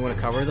tracks that we want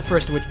to cover. The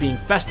first of which being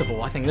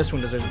Festival. I think this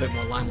one deserves a bit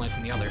more limelight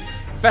than the other.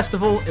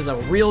 Festival is a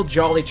real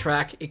jolly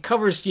track. It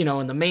covers, you know,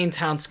 in the main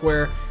town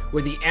square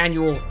where the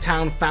annual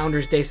Town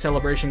Founders Day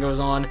celebration goes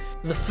on.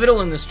 The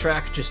fiddle in this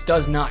track just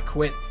does not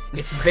quit.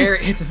 It's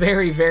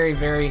very,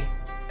 very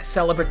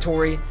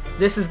celebratory.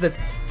 This is the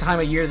time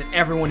of year that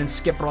everyone in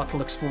Skiproth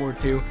looks forward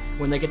to,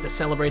 when they get to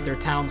celebrate their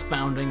town's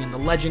founding and the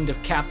legend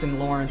of Captain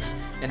Lawrence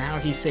and how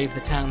he saved the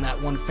town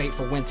that one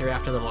fateful winter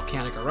after the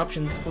volcanic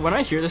eruptions. When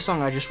I hear this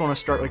song, I just want to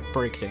start like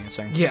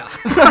breakdancing. Yeah.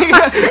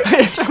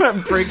 I just want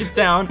to break it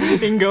down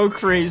and go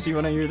crazy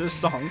when I hear this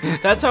song.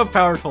 That's how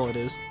powerful it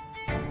is.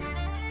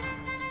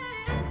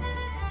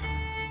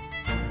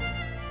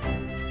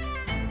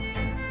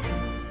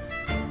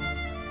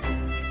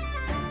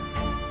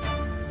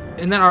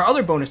 And then our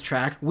other bonus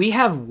track, we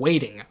have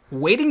Waiting.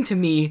 Waiting to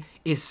me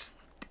is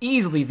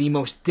easily the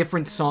most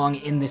different song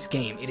in this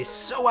game. It is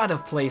so out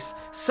of place,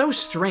 so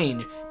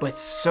strange, but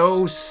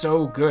so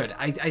good.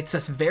 It's a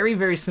very,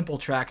 very simple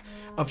track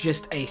of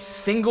just a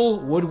single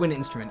woodwind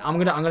instrument. I'm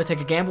gonna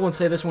take a gamble and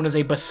say this one is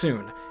a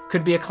bassoon.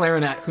 Could be a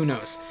clarinet, who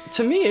knows?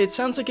 To me, it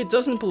sounds like it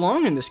doesn't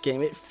belong in this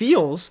game. It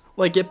feels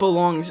like it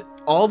belongs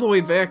all the way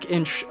back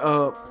in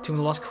Tune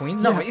the Lost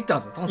Queen? No, it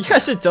doesn't.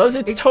 Yes, it does.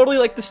 It's totally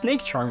like the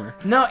Snake Charmer.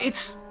 No,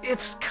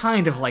 it's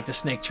kind of like the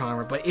Snake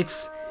Charmer, but it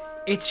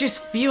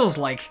just feels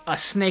like a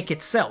snake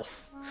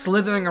itself.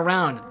 Slithering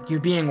around, you're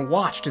being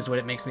watched is what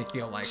it makes me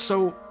feel like.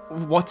 So,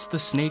 what's the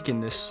snake in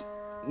this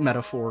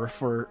metaphor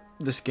for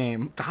this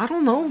game? I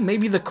don't know,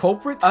 maybe the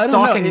culprit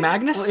stalking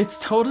Magnus? It's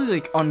totally,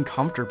 like,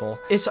 uncomfortable.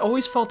 It's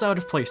always felt out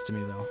of place to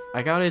me, though.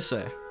 I gotta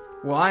say.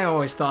 Well, I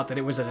always thought that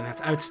it was an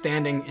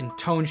outstanding and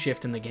tone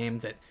shift in the game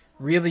that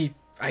really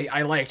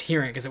I liked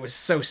hearing because it was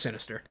so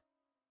sinister.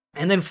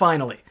 And then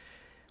finally,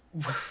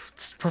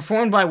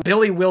 performed by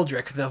Billie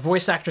Wildrick, the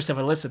voice actress of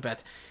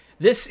Elizabeth,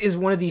 this is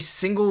one of the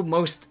single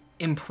most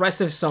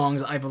impressive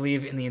songs, I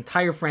believe, in the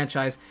entire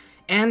franchise,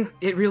 and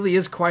it really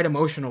is quite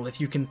emotional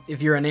if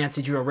you're a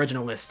Nancy Drew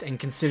originalist and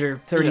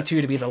consider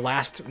 32 to be the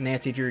last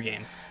Nancy Drew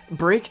game.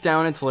 Break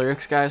down its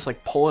lyrics, guys,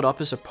 like pull it up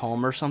as a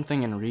poem or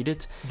something and read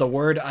it. The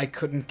word I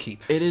couldn't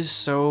keep. It is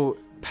so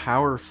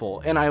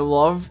powerful, and I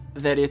love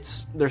that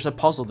there's a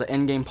puzzle. The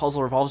endgame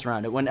puzzle revolves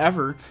around it.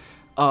 Whenever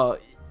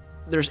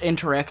there's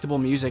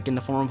interactable music in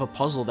the form of a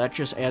puzzle, that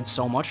just adds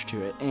so much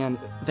to it. And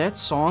that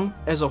song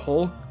as a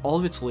whole, all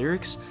of its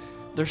lyrics,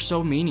 they're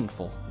so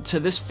meaningful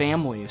to this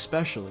family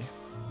especially.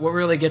 What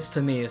really gets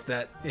to me is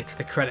that it's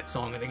the credit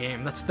song of the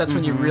game. That's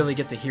when you really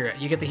get to hear it.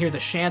 You get to hear the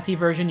shanty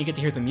version, you get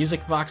to hear the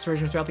music box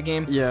version throughout the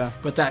game. Yeah.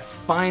 But that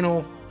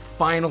final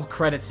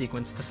credit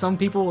sequence, to some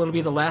people it'll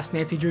be the last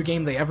Nancy Drew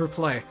game they ever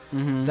play.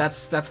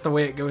 That's the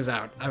way it goes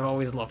out. I've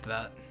always loved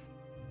that.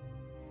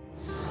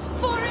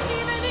 For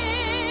even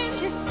in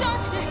this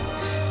darkness,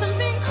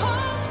 something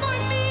calls for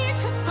me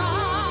to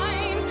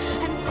find,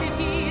 and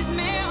cities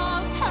may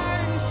all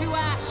turn to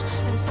ash,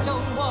 and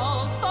stone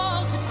walls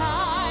fall to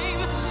time.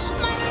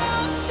 My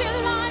love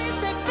still lies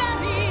there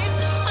buried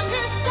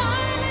under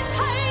silent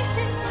ice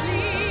in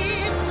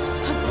sleep,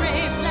 a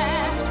grave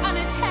left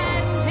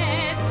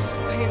unattended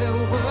by the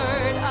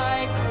word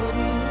I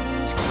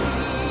couldn't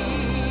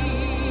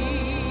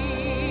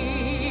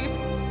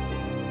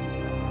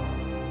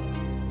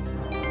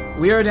keep.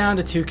 We are down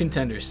to 2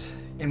 contenders.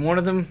 In one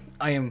of them,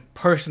 I am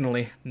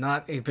personally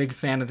not a big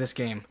fan of this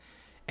game.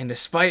 And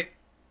despite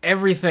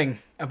everything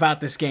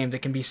about this game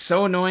that can be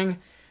so annoying,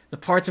 the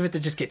parts of it that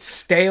just get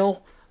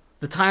stale,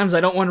 the times I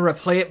don't want to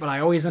replay it but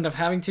I always end up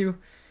having to,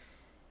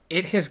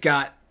 it has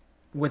got,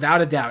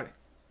 without a doubt,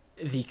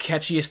 the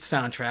catchiest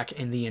soundtrack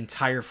in the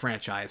entire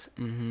franchise.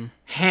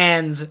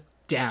 Hands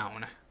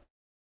down.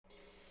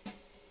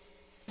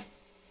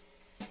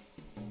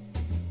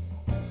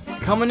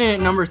 Coming in at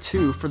number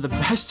 2 for the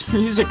best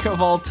music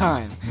of all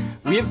time,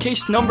 we have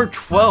case number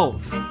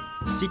 12,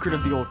 Secret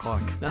of the Old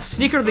Clock. Now,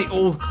 Secret of the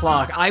Old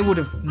Clock, I would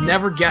have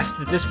never guessed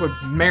that this would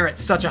merit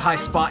such a high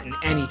spot in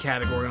any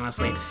category,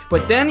 honestly.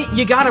 But then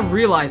you gotta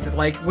realize that,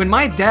 like, when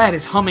my dad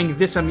is humming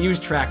this Amuse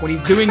track when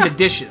he's doing the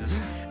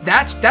dishes,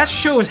 that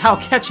shows how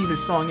catchy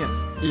this song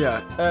is.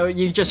 Yeah,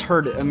 you just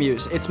heard it,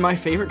 Amuse. It's my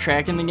favorite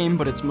track in the game,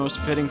 but it's most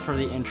fitting for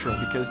the intro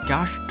because,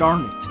 gosh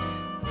darn it.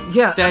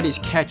 Yeah, that is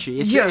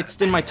catchy.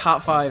 It's in my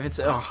top 5. It's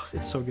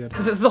so good.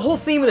 The whole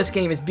theme of this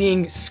game is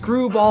being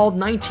screwball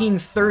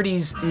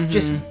 1930s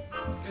just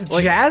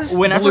jazz,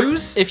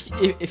 blues.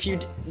 If you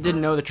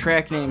didn't know the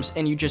track names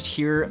and you just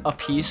hear a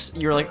piece,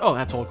 you're like, oh,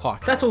 that's Old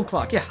Clock. That's Old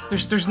Clock. Yeah,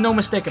 there's no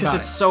mistake about it. Because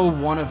it's so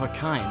one of a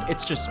kind.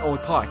 It's just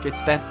Old Clock.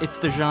 It's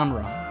the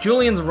genre.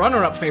 Julian's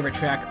runner-up favorite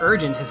track,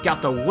 Urgent, has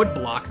got the wood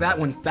block.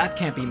 That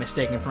can't be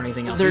mistaken for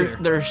anything else either.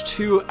 There's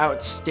 2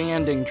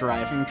 outstanding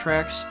driving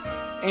tracks.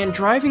 And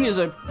driving is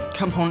a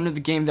component of the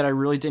game that I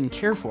really didn't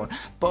care for.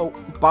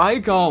 But by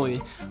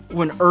golly,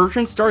 when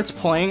Urgent starts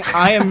playing,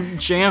 I am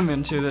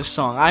jamming to this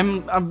song.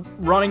 I'm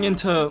running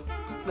into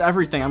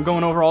everything. I'm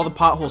going over all the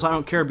potholes. I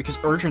don't care because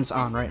Urgent's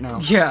on right now.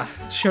 Yeah,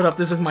 shut up.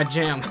 This is my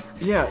jam.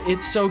 Yeah,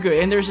 it's so good.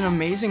 And there's an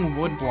amazing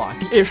wood block.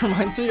 It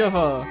reminds me of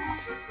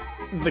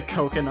the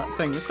coconut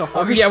thing with the Oh,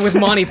 horse. yeah, with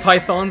Monty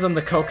Pythons on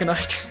the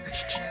coconuts.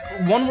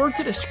 One word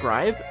to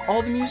describe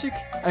all the music?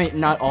 I mean,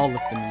 not all of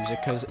the music,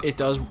 because it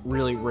does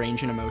really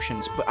range in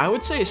emotions, but I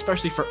would say,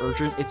 especially for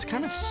Urgent, it's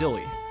kind of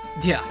silly.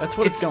 Yeah, That's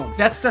what it's going for.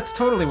 That's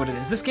totally what it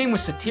is. This game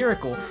was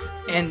satirical,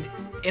 and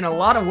in a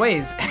lot of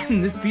ways,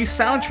 and these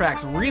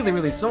soundtracks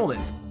really sold it.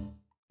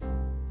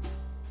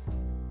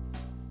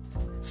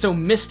 So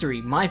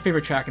Mystery, my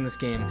favorite track in this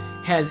game,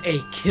 has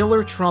a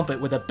killer trumpet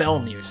with a bell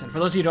mute. And for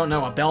those of you who don't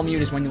know, a bell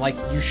mute is when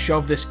you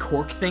shove this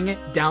cork thing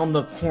down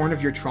the horn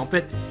of your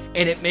trumpet,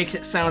 and it makes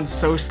it sound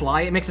so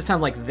sly. It makes it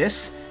sound like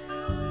this.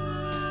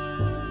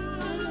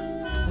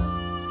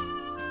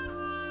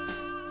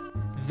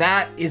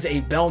 That is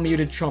a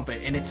bell-muted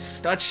trumpet, and it's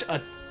such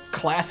a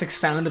classic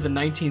sound of the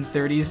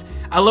 1930s.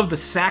 I love the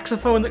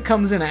saxophone that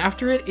comes in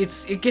after it.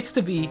 It gets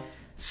to be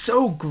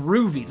so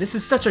groovy. This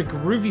is such a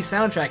groovy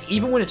soundtrack,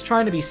 even when it's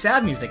trying to be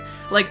sad music.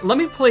 Like, let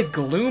me play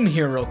Gloom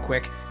here real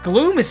quick.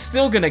 Gloom is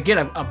still gonna get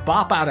a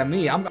bop out of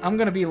me. I'm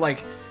gonna be,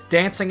 like,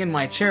 dancing in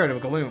my chair to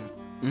Gloom.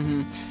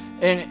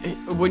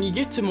 And when you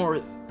get to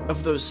more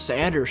of those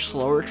sadder,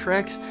 slower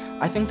tracks,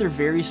 I think they're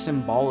very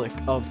symbolic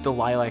of the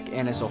Lilac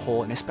Inn as a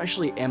whole, and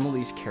especially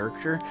Emily's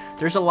character.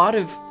 There's a lot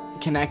of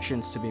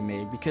connections to be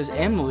made, because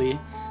Emily,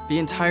 the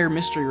entire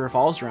mystery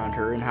revolves around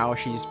her and how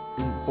she's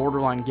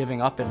borderline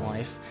giving up in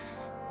life.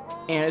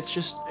 And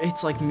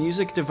it's like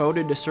music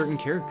devoted to certain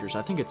characters.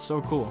 I think it's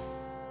so cool.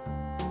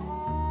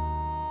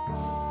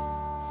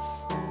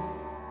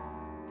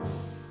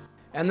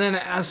 And then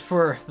as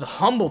for the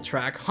Humble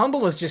track,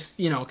 Humble is just,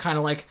 kind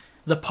of like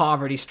the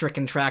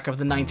poverty-stricken track of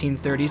the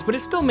 1930s, but it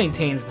still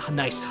maintains the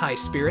nice high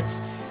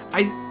spirits.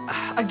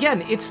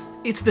 Again, it's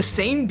the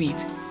same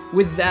beat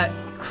with that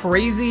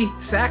crazy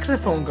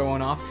saxophone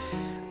going off.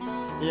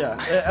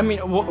 Yeah, I mean,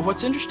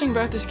 what's interesting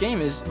about this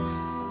game is,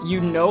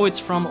 it's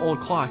from Old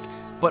Clock,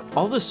 but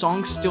all the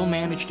songs still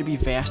manage to be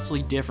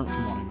vastly different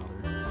from one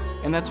another.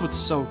 And that's what's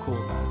so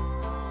cool about it.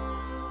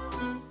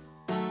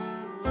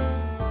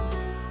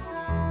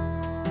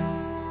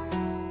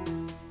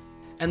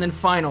 And then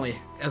finally,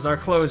 as our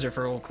closer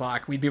for Old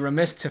Clock, we'd be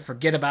remiss to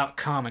forget about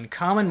Common.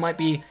 Common might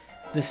be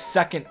the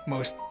second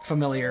most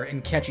familiar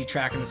and catchy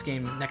track in this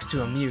game next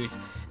to Amuse.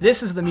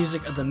 This is the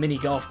music of the mini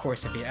golf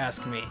course, if you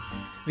ask me.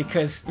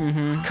 Because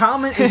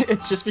Common is...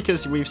 It's just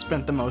because we've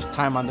spent the most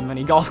time on the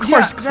mini golf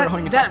course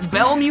growing up. That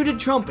bell-muted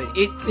trumpet,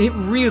 it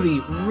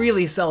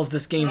really sells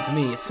this game to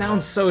me. It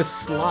sounds so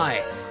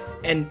sly.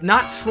 And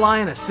not sly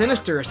in a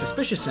sinister or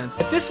suspicious sense.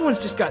 But this one's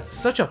just got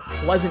such a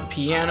pleasant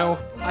piano.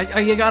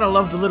 You gotta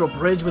love the little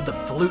bridge with the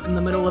flute in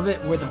the middle of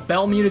it, where the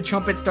bell-muted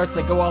trumpet starts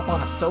to go off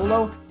on a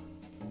solo.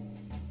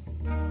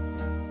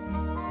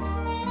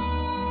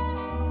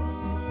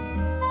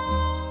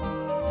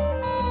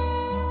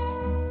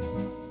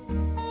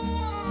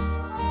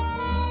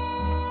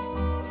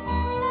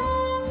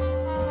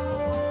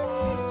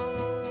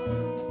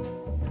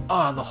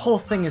 Oh, the whole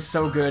thing is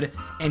so good,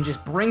 and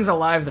just brings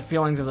alive the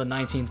feelings of the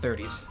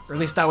 1930s. Or at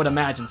least I would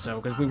imagine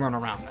so, because we weren't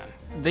around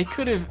then. They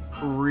could have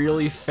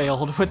really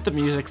failed with the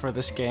music for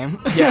this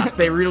game. Yeah,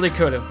 they really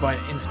could have, but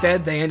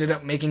instead they ended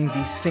up making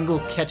the single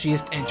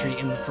catchiest entry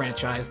in the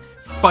franchise.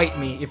 Fight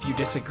me if you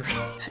disagree.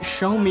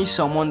 Show me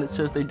someone that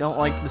says they don't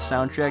like the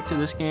soundtrack to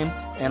this game,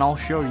 and I'll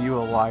show you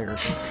a liar.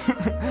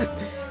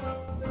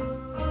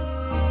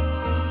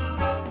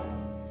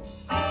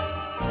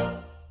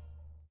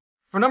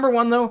 For number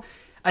one, though,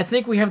 I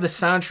think we have the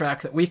soundtrack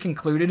that we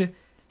concluded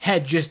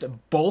had just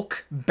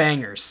bulk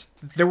bangers.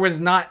 There was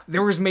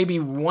maybe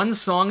one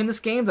song in this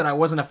game that I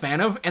wasn't a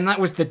fan of, and that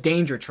was the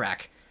Danger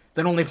track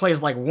that only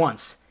plays like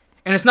once.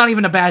 And it's not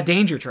even a bad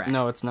Danger track.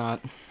 No, it's not.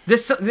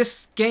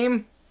 This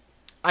game,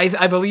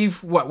 I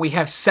believe, we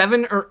have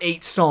 7 or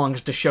 8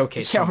 songs to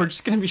showcase. Yeah, we're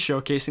just gonna be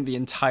showcasing the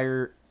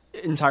entire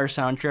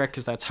soundtrack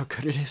because that's how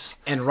good it is.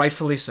 And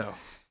rightfully so.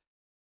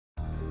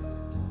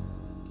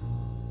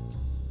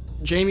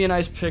 Jamie and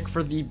I's pick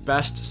for the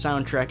best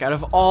soundtrack out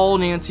of all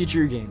Nancy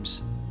Drew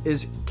games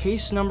is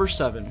case number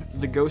 7,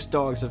 The Ghost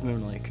Dogs of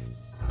Moon Lake.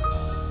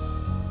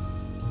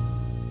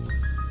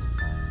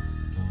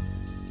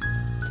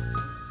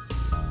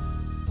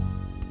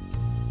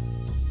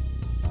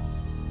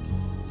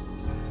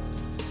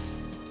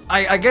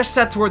 I guess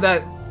that's where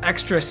that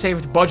extra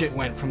saved budget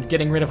went from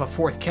getting rid of a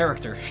 4th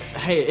character.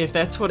 Hey, if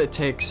that's what it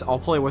takes, I'll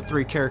play with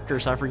 3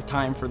 characters every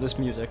time for this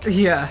music.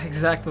 Yeah,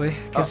 exactly.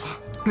 Because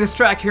this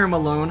track here,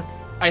 Malone,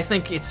 I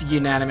think it's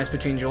unanimous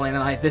between Julian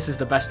and I. This is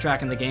the best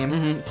track in the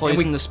game.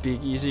 Plays in the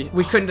speakeasy.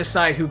 We couldn't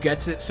decide who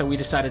gets it, so we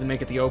decided to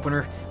make it the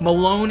opener.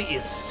 Malone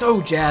is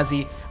so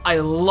jazzy. I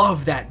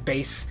love that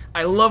bass.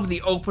 I love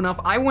the open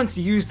up. I once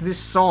used this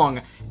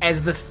song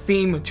as the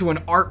theme to an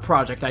art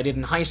project I did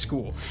in high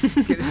school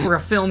for a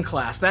film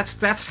class.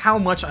 That's how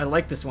much I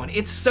like this one.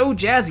 It's so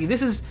jazzy.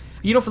 This is,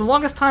 for the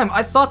longest time,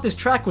 I thought this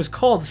track was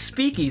called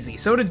Speakeasy.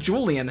 So did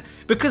Julian,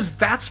 because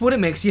that's what it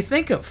makes you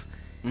think of.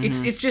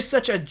 It's just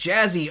such a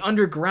jazzy,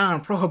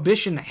 underground,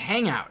 prohibition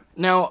hangout.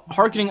 Now,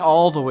 harkening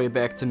all the way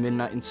back to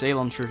Midnight in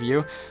Salem's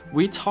review,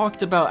 we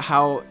talked about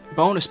how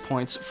bonus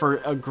points for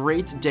a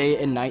great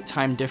day and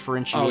nighttime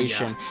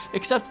differentiation,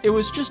 except it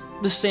was just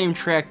the same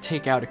track,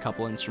 take out a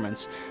couple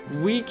instruments.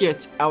 We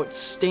get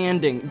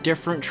outstanding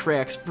different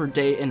tracks for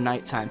day and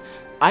nighttime.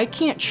 I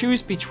can't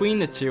choose between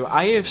the two.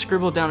 I have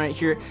scribbled down right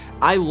here,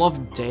 I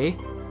love day.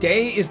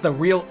 Day is the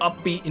real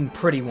upbeat and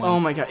pretty one. Oh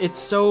my god, it's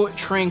so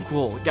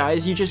tranquil,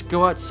 guys. You just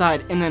go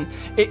outside, and then,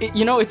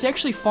 you know, it's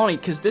actually funny,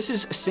 because this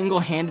is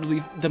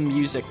single-handedly the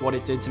music, what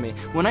it did to me.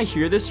 When I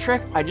hear this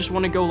track, I just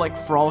want to go, like,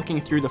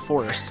 frolicking through the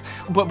forests.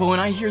 But when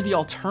I hear the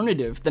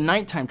alternative, the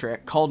nighttime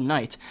track, called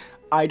Night,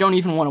 I don't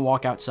even want to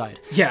walk outside.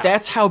 Yeah.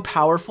 That's how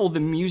powerful the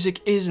music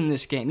is in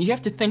this game. You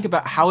have to think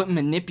about how it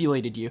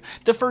manipulated you.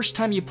 The first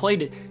time you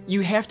played it,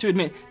 you have to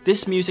admit,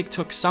 this music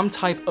took some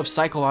type of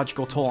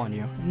psychological toll on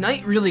you.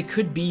 Night really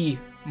could be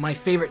my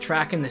favorite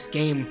track in this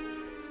game.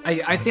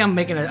 I think I'm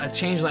making a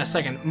change last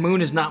second. Moon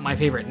is not my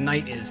favorite,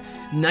 Night is.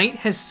 Night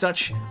has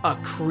such a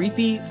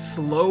creepy,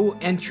 slow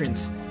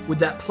entrance with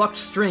that plucked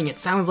string. It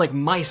sounds like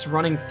mice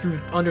running through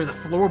under the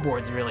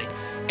floorboards, really.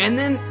 And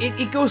then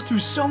it goes through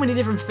so many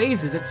different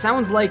phases. It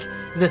sounds like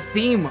the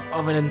theme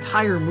of an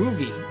entire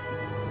movie.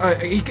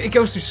 It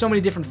goes through so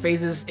many different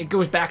phases. It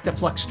goes back to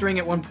plucked string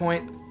at one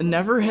point.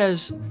 Never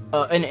has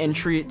an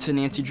entry to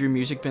Nancy Drew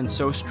music been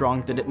so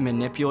strong that it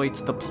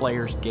manipulates the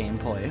player's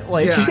gameplay.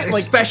 Like,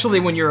 especially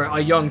when you're a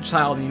young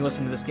child and you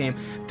listen to this game.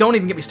 Don't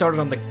even get me started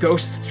on the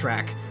Ghosts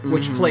track,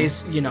 which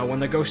plays, you know,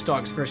 when the ghost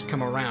dogs first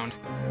come around.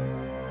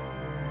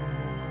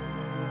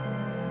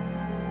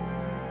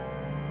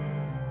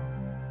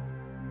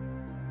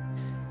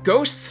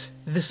 Ghosts,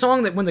 the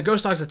song that when the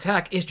ghost dogs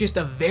attack is just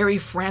a very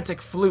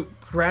frantic flute,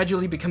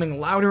 gradually becoming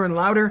louder and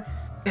louder,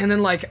 and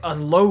then like a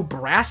low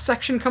brass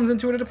section comes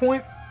into it at a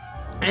point,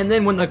 and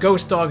then when the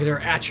ghost dogs are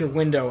at your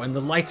window and the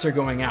lights are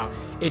going out,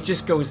 it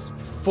just goes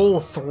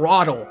full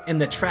throttle,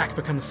 and the track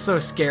becomes so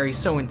scary,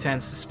 so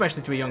intense,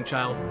 especially to a young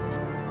child.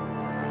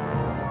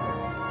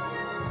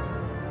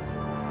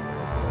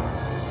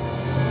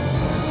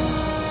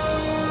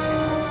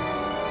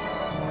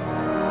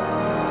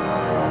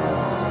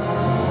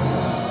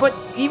 But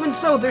even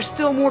so, there's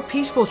still more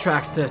peaceful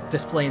tracks to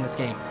display in this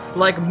game.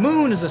 Like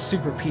Moon is a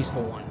super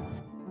peaceful one.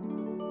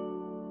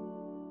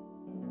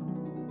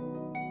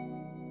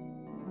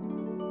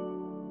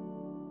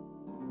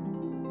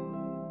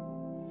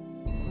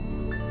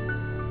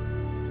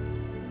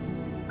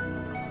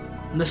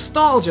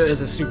 Nostalgia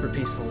is a super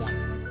peaceful one.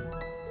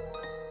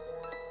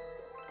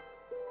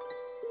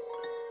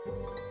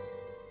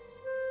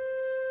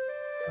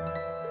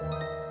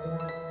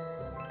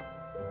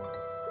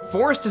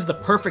 Forest is the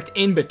perfect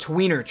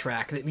in-betweener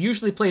track that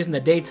usually plays in the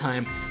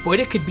daytime, but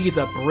it could be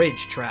the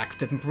bridge track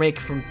to break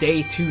from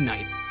day to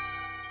night.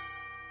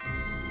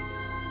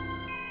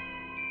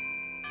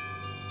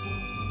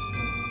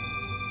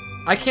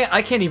 I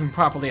can't even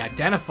properly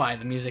identify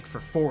the music for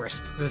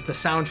Forest. There's the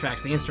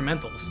soundtracks, the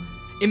instrumentals.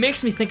 It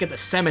makes me think of the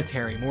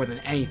cemetery more than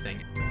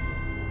anything.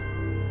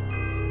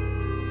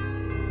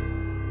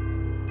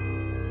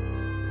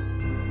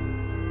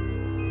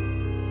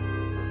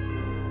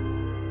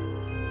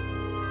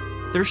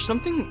 There's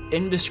something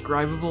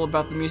indescribable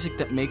about the music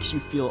that makes you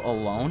feel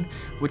alone,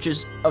 which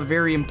is a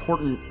very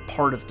important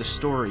part of the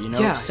story, you know?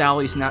 Yeah.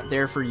 Sally's not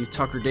there for you,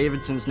 Tucker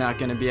Davidson's not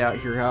gonna be out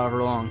here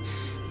however long,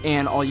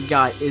 and all you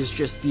got is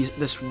just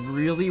this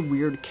really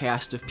weird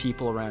cast of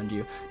people around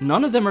you.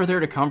 None of them are there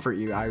to comfort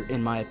you,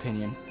 in my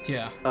opinion.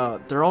 Yeah.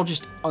 They're all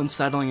just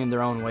unsettling in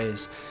their own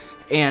ways.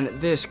 And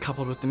this,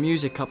 coupled with the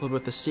music, coupled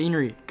with the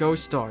scenery,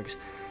 ghost dogs,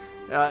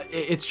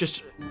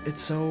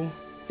 it's so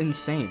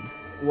insane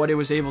what it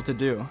was able to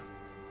do.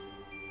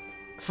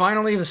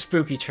 Finally, the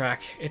spooky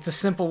track. It's a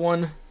simple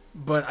one,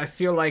 but I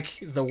feel like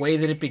the way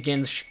that it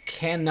begins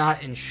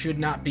cannot and should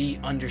not be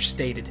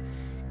understated.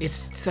 It's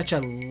such a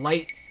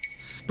light,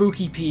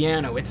 spooky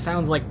piano. It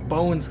sounds like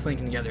bones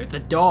clinking together. The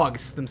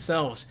dogs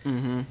themselves.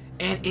 And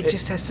it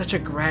just has such a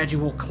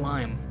gradual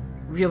climb.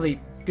 Really,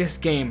 this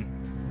game,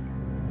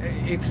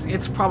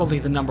 it's probably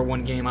the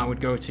 #1 game I would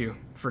go to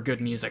for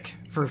good music,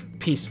 for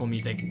peaceful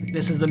music.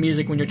 This is the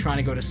music when you're trying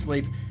to go to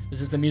sleep. This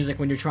is the music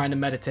when you're trying to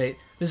meditate.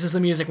 This is the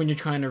music when you're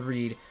trying to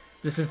read.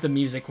 This is the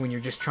music when you're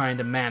just trying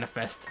to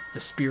manifest the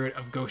spirit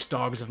of Ghost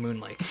Dogs of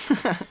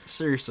Moonlake.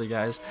 Seriously,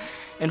 guys.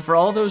 And for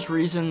all those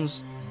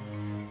reasons,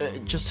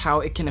 just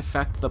how it can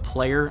affect the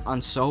player on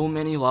so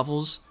many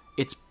levels,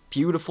 its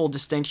beautiful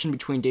distinction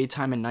between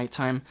daytime and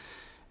nighttime,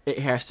 it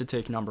has to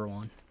take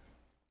 #1.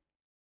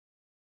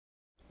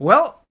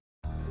 Well,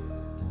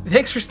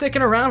 thanks for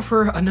sticking around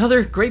for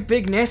another great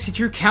big Nancy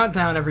Drew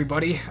countdown,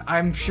 everybody.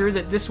 I'm sure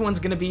that this one's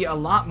going to be a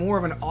lot more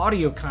of an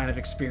audio kind of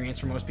experience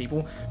for most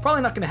people.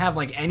 Probably not going to have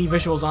like any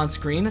visuals on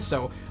screen,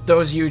 so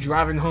those of you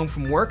driving home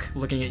from work,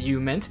 looking at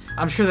you, Mint,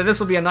 I'm sure that this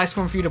will be a nice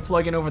one for you to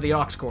plug in over the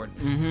aux cord.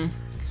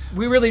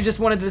 We really just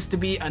wanted this to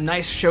be a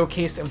nice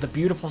showcase of the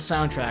beautiful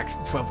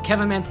soundtrack of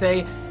Kevin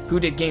Manthei, who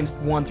did games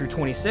 1 through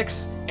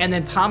 26, and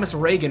then Thomas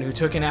Regin, who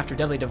took in After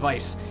Deadly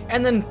Device,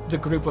 and then the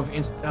group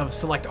of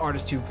select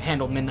artists who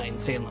handled Midnight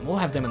and Salem. We'll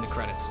have them in the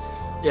credits.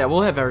 Yeah,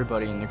 we'll have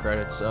everybody in the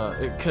credits,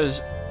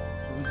 because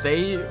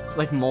they,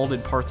 like,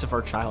 molded parts of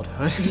our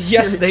childhood.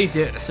 Yes, they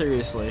did.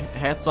 Seriously,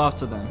 hats off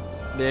to them.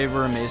 They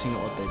were amazing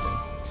at what they did.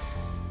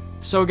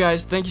 So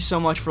guys, thank you so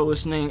much for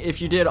listening.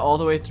 If you did all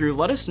the way through,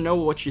 let us know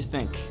what you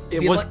think.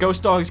 Was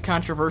Ghost Dogs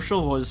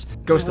controversial? Was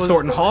Ghost of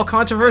Thornton Hall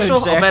controversial?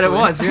 Exactly. I bet it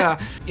was, yeah.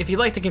 If you'd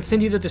like to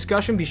continue the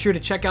discussion, be sure to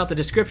check out the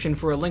description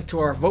for a link to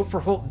our Vote for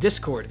Holt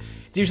Discord.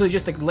 It's usually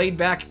just a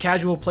laid-back,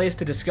 casual place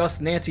to discuss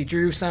Nancy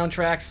Drew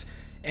soundtracks,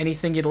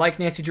 anything you'd like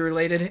Nancy Drew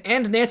related,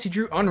 and Nancy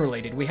Drew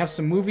unrelated. We have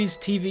some movies,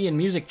 TV, and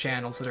music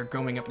channels that are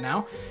going up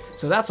now,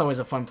 so that's always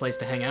a fun place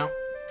to hang out.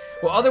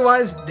 Well,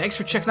 otherwise, thanks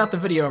for checking out the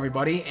video,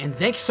 everybody, and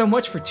thanks so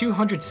much for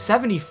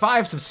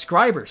 275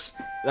 subscribers.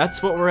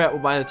 That's what we're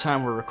at by the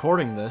time we're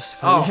recording this.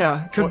 Oh,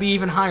 yeah. Could be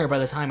even higher by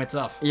the time it's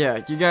up.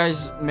 Yeah, you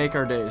guys make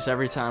our days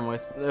every time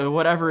with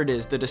whatever it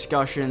is, the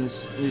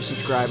discussions, new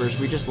subscribers.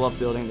 We just love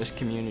building this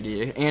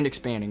community and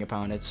expanding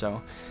upon it,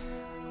 so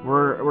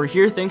we're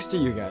here thanks to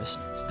you guys.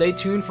 Stay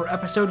tuned for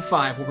episode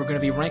 5, where we're going to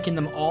be ranking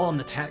them all in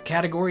the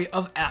category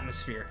of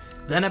atmosphere.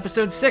 Then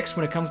episode 6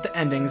 when it comes to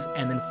endings,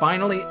 and then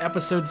finally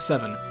episode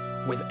 7.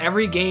 With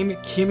every game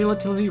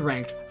cumulatively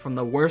ranked from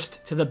the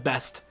worst to the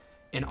best,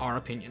 in our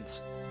opinions.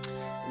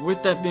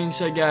 With that being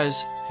said,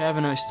 guys, have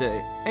a nice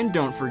day, and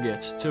don't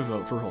forget to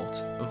vote for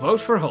Holt. Vote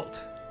for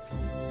Holt.